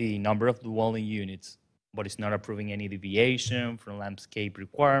the number of dwelling units, but it's not approving any deviation from landscape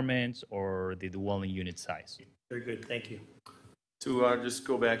requirements or the dwelling unit size. Very good, thank you. To just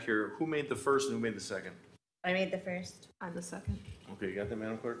go back here, who made the first and who made the second? I made the first. I'm the second. Okay, you got that,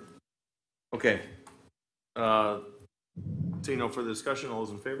 Madam Clerk? Okay. Seeing no further discussion, all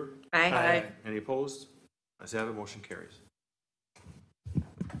those in favor? Aye. Any opposed? Ayes have it, motion carries.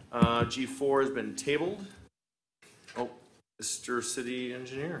 G4 has been tabled. Oh, Mr. City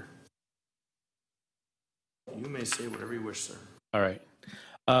Engineer. You may say whatever you wish, sir. All right.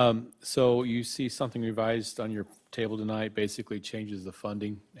 So you see something revised on your table tonight, basically changes the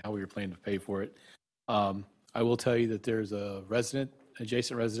funding, how we were planning to pay for it. I will tell you that there's a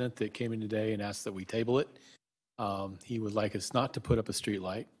adjacent resident that came in today and asked that we table it. He would like us not to put up a street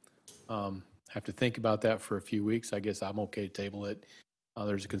light. Have to think about that for a few weeks. I guess I'm okay to table it.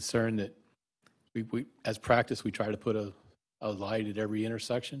 There's a concern that we as practice, we try to put a light at every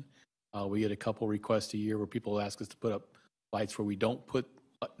intersection. We get a couple requests a year where people ask us to put up lights where we don't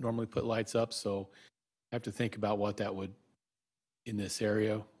normally put lights up. So I have to think about what that would in this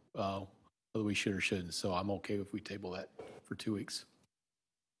area, whether we should or shouldn't. So I'm okay if we table that for 2 weeks.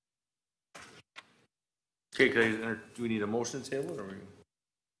 Okay, do we need a motion to table it or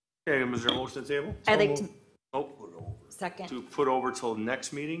okay, is there a motion to table? I'd like to. Oh, Second. to put over till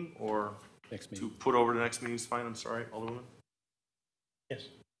next meeting or next meeting? To put over to the next meeting is fine, I'm sorry, Alderman? Yes.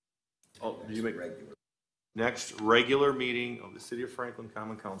 Oh, did you make next regular meeting of the City of Franklin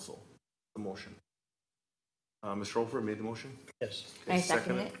Common Council? The motion. Mr. Hofer made the motion? Yes. Okay, I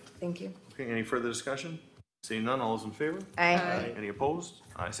second it. Thank you. Okay, any further discussion? Seeing none, all those in favor? Aye. Any opposed?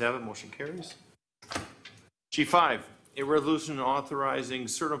 Ayes have it, motion carries. G5, a resolution authorizing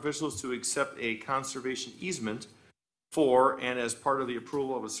certain officials to accept a conservation easement for and as part of the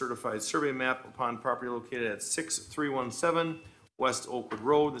approval of a certified survey map upon property located at 6317 West Oakwood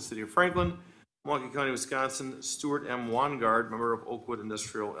Road, in the City of Franklin, Milwaukee County, Wisconsin. Stuart M. Wangard, member of Oakwood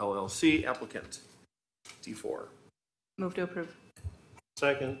Industrial LLC, applicant. D4. Move to approve.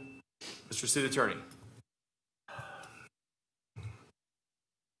 Second. Mr. City Attorney.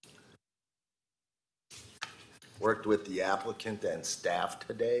 Worked with the applicant and staff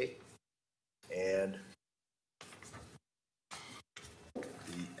today, and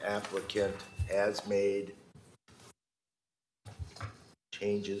the applicant has made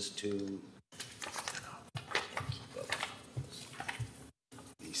changes to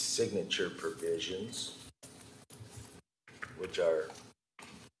the signature provisions, which are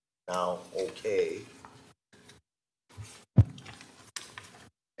now okay.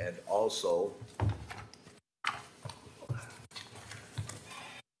 And also,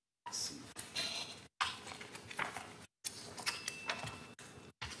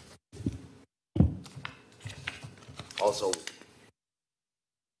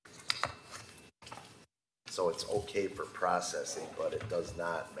 so it's okay for processing, but it does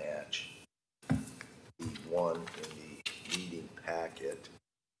not match the one in the meeting packet.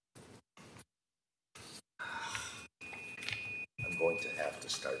 I'm going to have to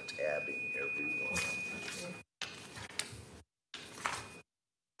start tabbing everyone.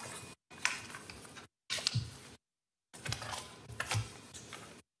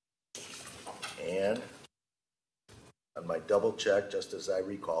 And on my double check, just as I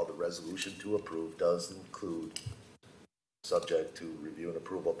recall, the resolution to approve does include subject to review and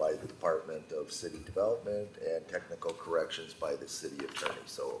approval by the Department of City Development and technical corrections by the city attorney.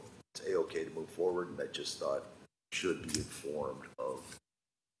 So it's A-okay to move forward, and I just thought should be informed of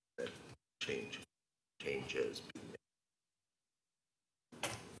changes.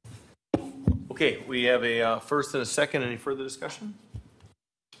 Okay, we have a first and a second. Any further discussion?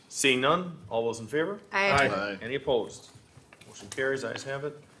 Seeing none, all those in favor? Aye. Aye. Any opposed? Motion carries, ayes have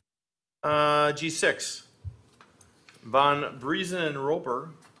it. G6, Von Briesen and Roper,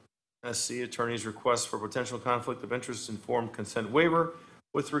 SC Attorney's request for potential conflict of interest informed consent waiver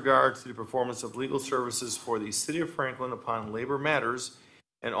with regard to the performance of legal services for the City of Franklin upon labor matters,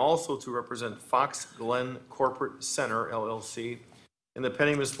 and also to represent Fox Glen Corporate Center, LLC, in the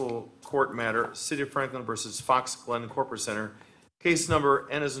pending municipal court matter, City of Franklin versus Fox Glen Corporate Center, case number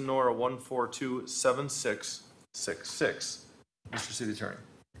N as in Nora 1427666. Mr. City Attorney.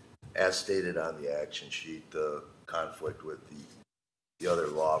 As stated on the action sheet, the conflict with the other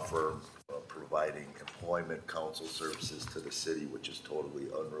law firm providing employment counsel services to the city, which is totally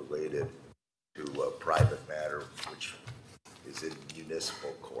unrelated to a private matter, which is in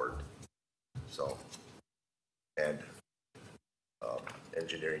municipal court. So, and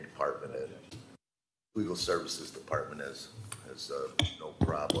engineering department and legal services department has no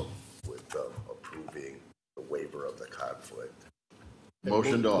problem with approving the waiver of the conflict.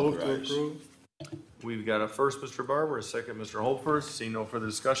 Motion to Move to authorize. approve. We've got a first, Mr. Barber, a second, Mr. Holford. Seeing no further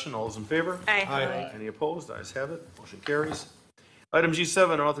discussion, all those in favor? Aye. Any opposed? Ayes have it. Motion carries. Item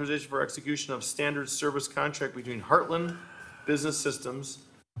G7, authorization for execution of standard service contract between Heartland Business Systems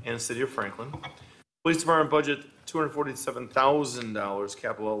and City of Franklin. Police Department budget $247,000,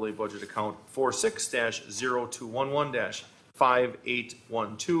 capital outlay budget account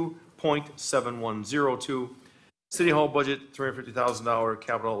 46-0211-5812.7102. City Hall budget $350,000,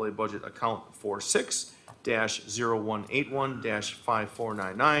 capital outlay budget account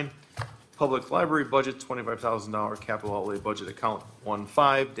 46-0181-5499. Public Library budget $25,000, capital outlay budget account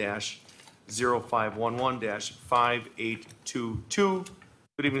 15-0511-5822.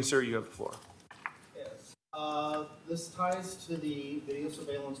 Good evening, sir. You have the floor. Yes. This ties to the video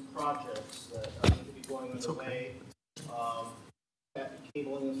surveillance projects that are going to be going underway. That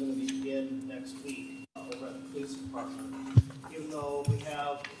cabling is going to begin next week over at the police department. Even though we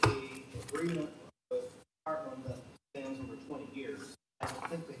have an agreement with Heartland that spans over 20 years, I don't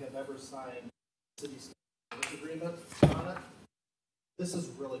think they have ever signed a city service agreement on it. This is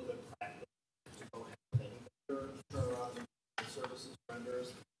really good practice to go ahead and turn around the services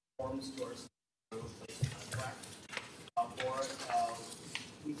renders forms to our contract for it.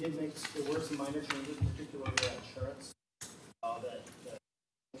 We did there were some minor changes, particularly the insurance that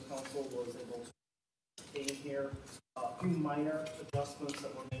the council was able to pay in here. A few minor adjustments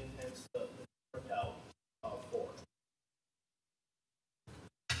that were made, hence the printout for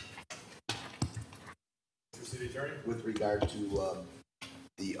it. Mr. City Attorney? With regard to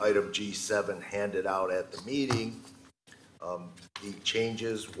the item G7 handed out at the meeting, the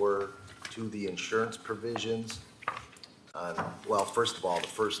changes were to the insurance provisions. Well, first of all, the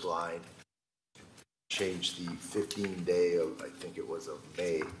first line changed the 15-day of, I think it was of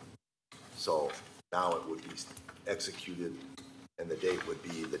May. So now it would be executed and the date would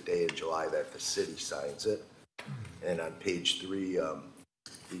be the day in July that the city signs it. And on page 3, the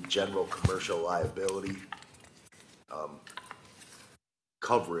general commercial liability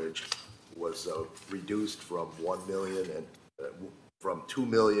coverage was reduced from 1 million and from 2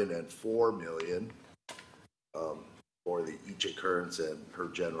 million and 4 million for each occurrence and per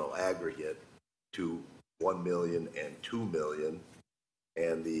general aggregate to 1 million and 2 million,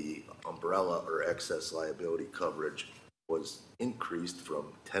 and the umbrella or excess liability coverage was increased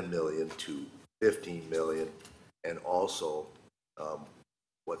from 10 million to 15 million, and also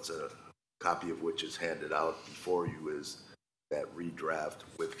what's a copy of which is handed out before you is that redraft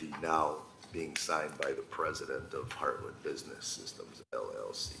with the now being signed by the president of Heartland Business Systems,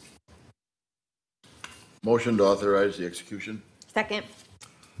 LLC. Motion to authorize the execution. Second.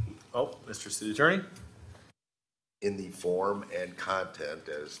 Oh, Mr. City Attorney? In the form and content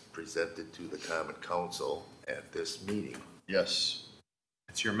as presented to the Common Council at this meeting. Yes.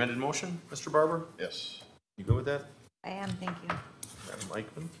 It's your amended motion, Mr. Barber? Yes. You good with that? I am, thank you. Madam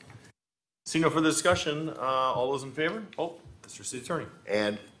Eichmann? Seeing no further discussion, all those in favor? Oh, Mr. City Attorney.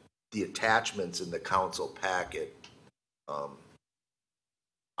 And the attachments in the council packet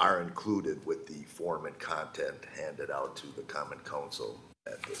are included with the form and content handed out to the Common Council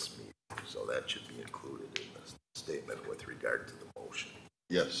at this meeting. So that should be included in the statement with regard to the motion.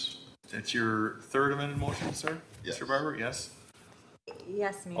 Yes. That's your third amended motion, sir? Yes. Mr. Barber, yes?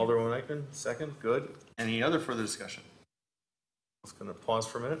 Yes, ma'am. Alderman Eichmann, second. Good. Any other further discussion? I'm just going to pause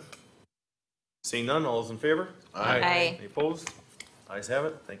for a minute. Seeing none, all those in favor? Aye. Aye. Any opposed? Ayes have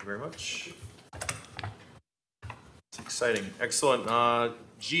it. Thank you very much. It's exciting. Excellent.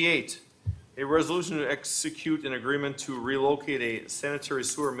 G8, A resolution to execute an agreement to relocate a sanitary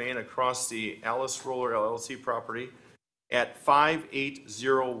sewer main across the Alice Roller LLC property at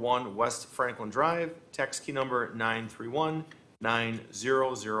 5801 West Franklin Drive, tax key number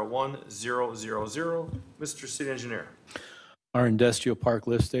 931-9001-000. Mr. City Engineer. Our industrial park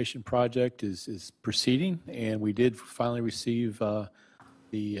lift station project is proceeding, and we did finally receive the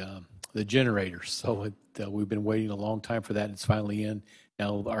generator. So we've been waiting a long time for that, and it's finally in.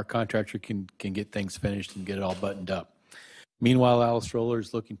 Now our contractor can get things finished and get it all buttoned up. Meanwhile, Alice Roller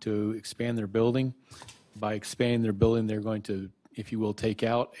is looking to expand their building. By expanding their building, they're going to, if you will, take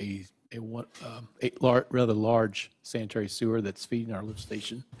out a rather large sanitary sewer that's feeding our lift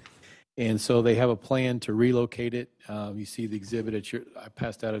station. And so they have a plan to relocate it. You see the exhibit I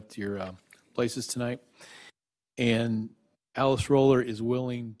passed out at your places tonight. And Alice Roller is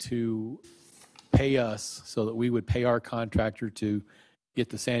willing to pay us so that we would pay our contractor to get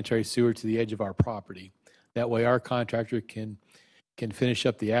the sanitary sewer to the edge of our property. That way our contractor can finish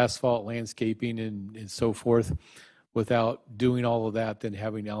up the asphalt, landscaping, and so forth without doing all of that, then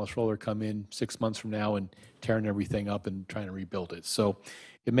having Alice Roller come in 6 months from now and tearing everything up and trying to rebuild it. So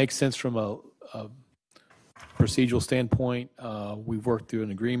it makes sense from a procedural standpoint. We've worked through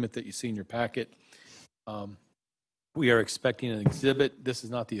an agreement that you see in your packet. We are expecting an exhibit. This is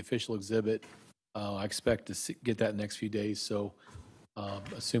not the official exhibit. I expect to get that in the next few days. So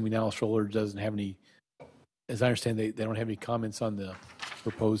assuming Alice Roller doesn't have any, as I understand, they don't have any comments on the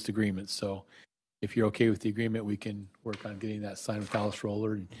proposed agreement. So if you're okay with the agreement, we can work on getting that signed with Alice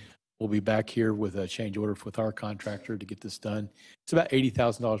Roller. And we'll be back here with a change order with our contractor to get this done. It's about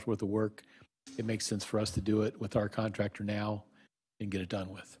 $80,000 worth of work. It makes sense for us to do it with our contractor now and get it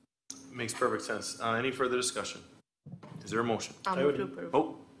done with. Makes perfect sense. Any further discussion? Is there a motion? I'll move to approve.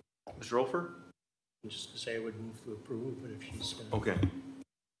 Oh, Mr. Rolfer? I'm just going to say I would move to approve, but if she's going to. Okay.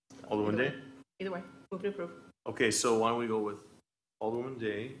 Alderman Day? Either way, move to approve. Okay, so why don't we go with Alderman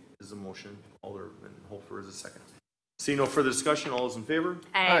Day is the motion, Alderman Holfer is the second. See no further discussion, all those in favor?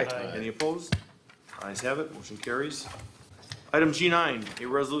 Aye. Any opposed? Ayes have it, motion carries. Item G9, a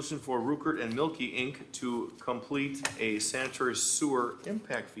resolution for Rukert and Milky Inc. to complete a sanitary sewer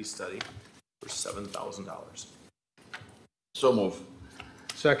impact fee study for $7,000. So move.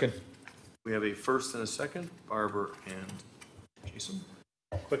 Second. We have a first and a second, Barbara and Jason.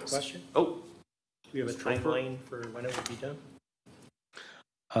 Quick question. Oh. Do you have a timeline for when it would be done?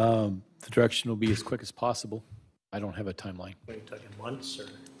 The direction will be as quick as possible. I don't have a timeline. Are you talking months or?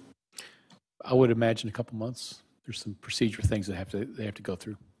 I would imagine a couple months. There's some procedure things that they have to go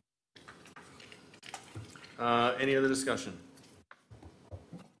through. Any other discussion?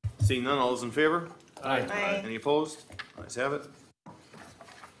 Seeing none, all those in favor? Aye. Any opposed? Ayes have it.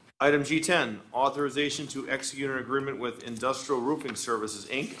 Item G10, authorization to execute an agreement with Industrial Roofing Services,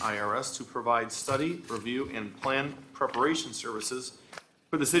 Inc., IRS, to provide study, review, and plan preparation services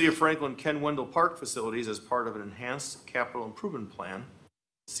for the City of Franklin Ken Wendell Park facilities as part of an enhanced capital improvement plan,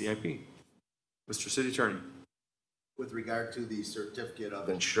 CIP. Mr. City Attorney. With regard to the certificate of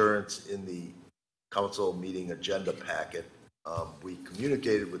insurance in the council meeting agenda packet, we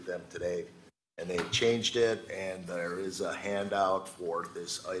communicated with them today and they changed it, and there is a handout for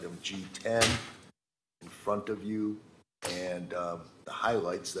this item G10 in front of you, and the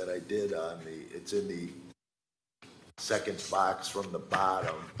highlights that I did it's in the second box from the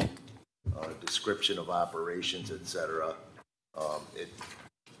bottom, description of operations, etc. It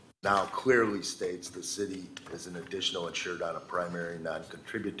now clearly states the city is an additional insured on a primary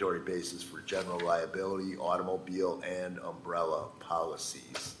non-contributory basis for general liability, automobile, and umbrella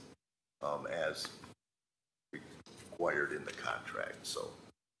policies as required in the contract. So,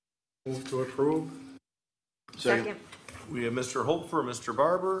 move to approve. Second. We have Mr. Holfer, Mr.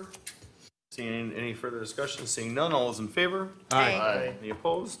 Barber. Seeing any further discussion, seeing none, all those in favor? Aye. Any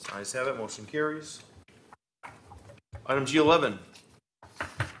opposed? Ayes have it, motion carries. Item G11,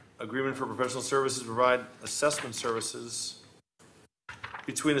 agreement for professional services to provide assessment services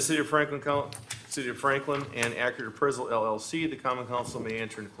between the City of Franklin and Accurate Appraisal LLC. The Common Council may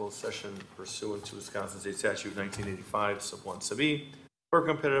enter into closed session pursuant to Wisconsin State Statute 1985, sub 1 sub E, for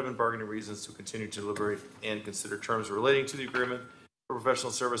competitive and bargaining reasons to continue to deliberate and consider terms relating to the agreement for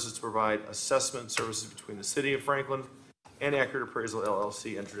professional services to provide assessment services between the City of Franklin and Accurate Appraisal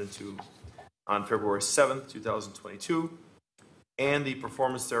LLC entered into on February 7th, 2022, and the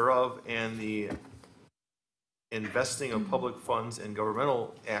performance thereof and the investing of public funds and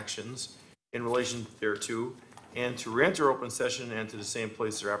governmental actions in relation thereto, and to re-enter open session and to the same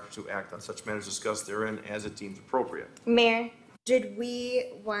place thereafter to act on such matters discussed therein as it deems appropriate. Mayor, did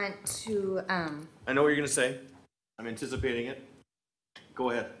we want to, I know what you're going to say. I'm anticipating it.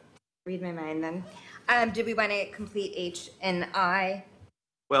 Go ahead. read my mind then. Do we want to complete H and I?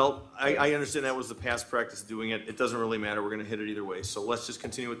 Well, I understand that was the past practice of doing it. It doesn't really matter. We're going to hit it either way. So let's just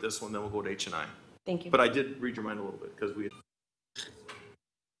continue with this one, then we'll go to H and I. Thank you. But I did read your mind a little bit because we.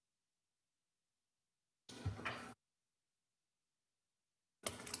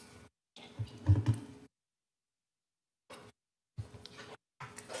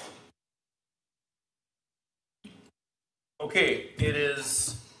 Okay, it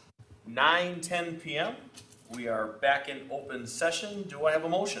is 9:10 p.m. We are back in open session. Do I have a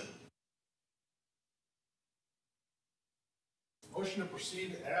motion? Motion to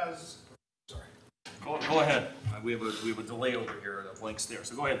proceed as, sorry. Go ahead. We have a delay over here, a blank stare,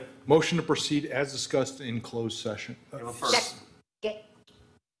 so go ahead. Motion to proceed as discussed in closed session. You have a first. Get.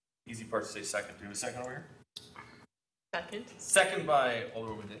 Easy part to say second. Do you have a second over here? Second. Second by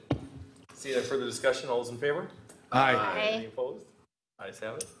Alderwoman Day. See any further discussion? All those in favor? Aye. Any opposed? Ayes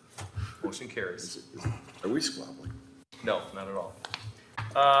have it. Motion carries. Are we squabbling? No, not at all.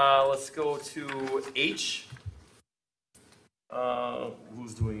 Let's go to H.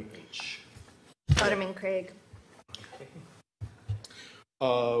 Who's doing H? Alderman Craig.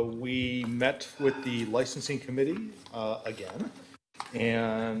 We met with the licensing committee again,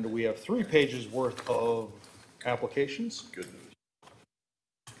 and we have 3 pages worth of applications. Good news.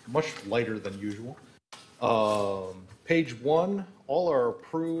 Much lighter than usual. Page 1, all are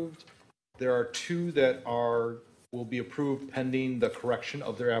approved. There are 2 that will be approved pending the correction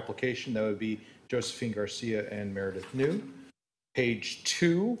of their application. That would be Josephine Garcia and Meredith New. Page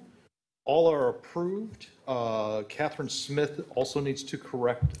 2, all are approved. Catherine Smith also needs to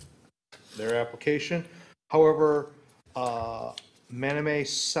correct their application. However, Maname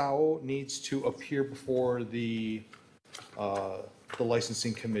Sao needs to appear before the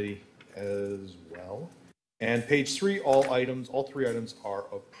licensing committee as well. And page 3, all 3 items are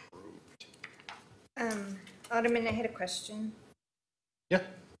approved. Alderman, I had a question. Yeah.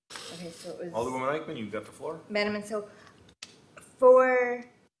 Okay, so it was. Alderwoman Eichman, you've got the floor. Madam, and so for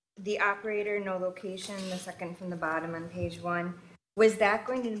the operator, no location, the second from the bottom on page 1, was that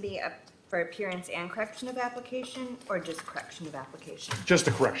going to be up for appearance and correction of application, or just correction of application? Just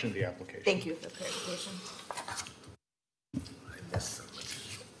a correction of the application. Thank you for clarification. I missed something.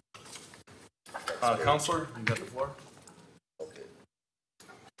 Counselor, you got the floor. Okay.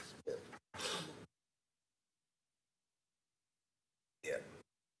 Yeah.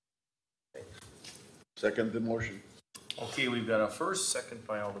 Second the motion. Okay, we've got a first, second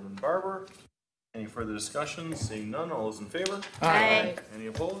by Alderman Barber. Any further discussion? Seeing none, all those in favor? Aye. Any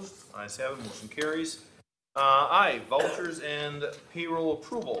opposed? Ayes have it, motion carries. I, vouchers and payroll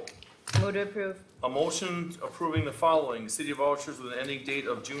approval. Move to approve. A motion approving the following: city vouchers with an ending date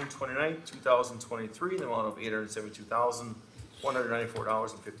of June 29th, 2023, in the amount of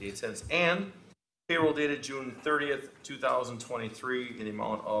 $872,194.58, and payroll dated June 30th, 2023, in the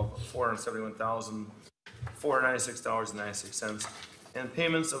amount of $471,496.96, and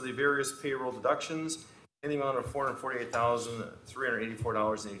payments of the various payroll deductions in the amount of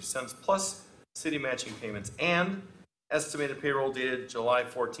 $448,384.80, plus city matching payments, and estimated payroll dated July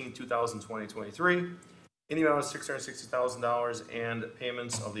 14, 2023, in the amount of $660,000, and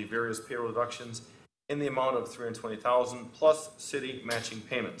payments of the various payroll deductions in the amount of $320,000, plus city matching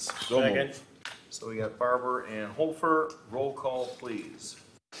payments. So moved. So we got Barber and Holfer. Roll call, please.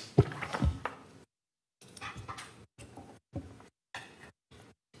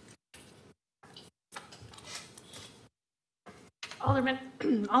 Alderman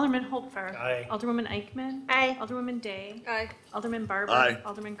Holfer. Aye. Alderwoman Eichman. Aye. Alderwoman Day. Aye. Alderman Barber. Aye.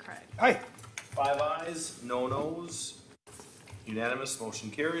 Alderman Craig. Aye. 5 ayes, no nos. Unanimous,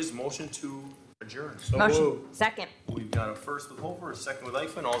 motion carries. Motion to adjourn. Motion. Second. We've got a first with Holfer, a second with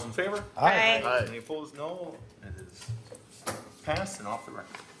Eichman. All's in favor? Aye. Aye. Any opposed? No. It is passed and off the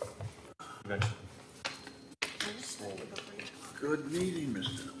record. Eventually. Slowly. Good meeting,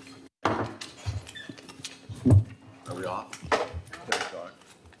 Mr. Are we off?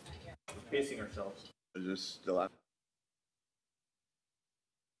 Pacing ourselves. Is this still on?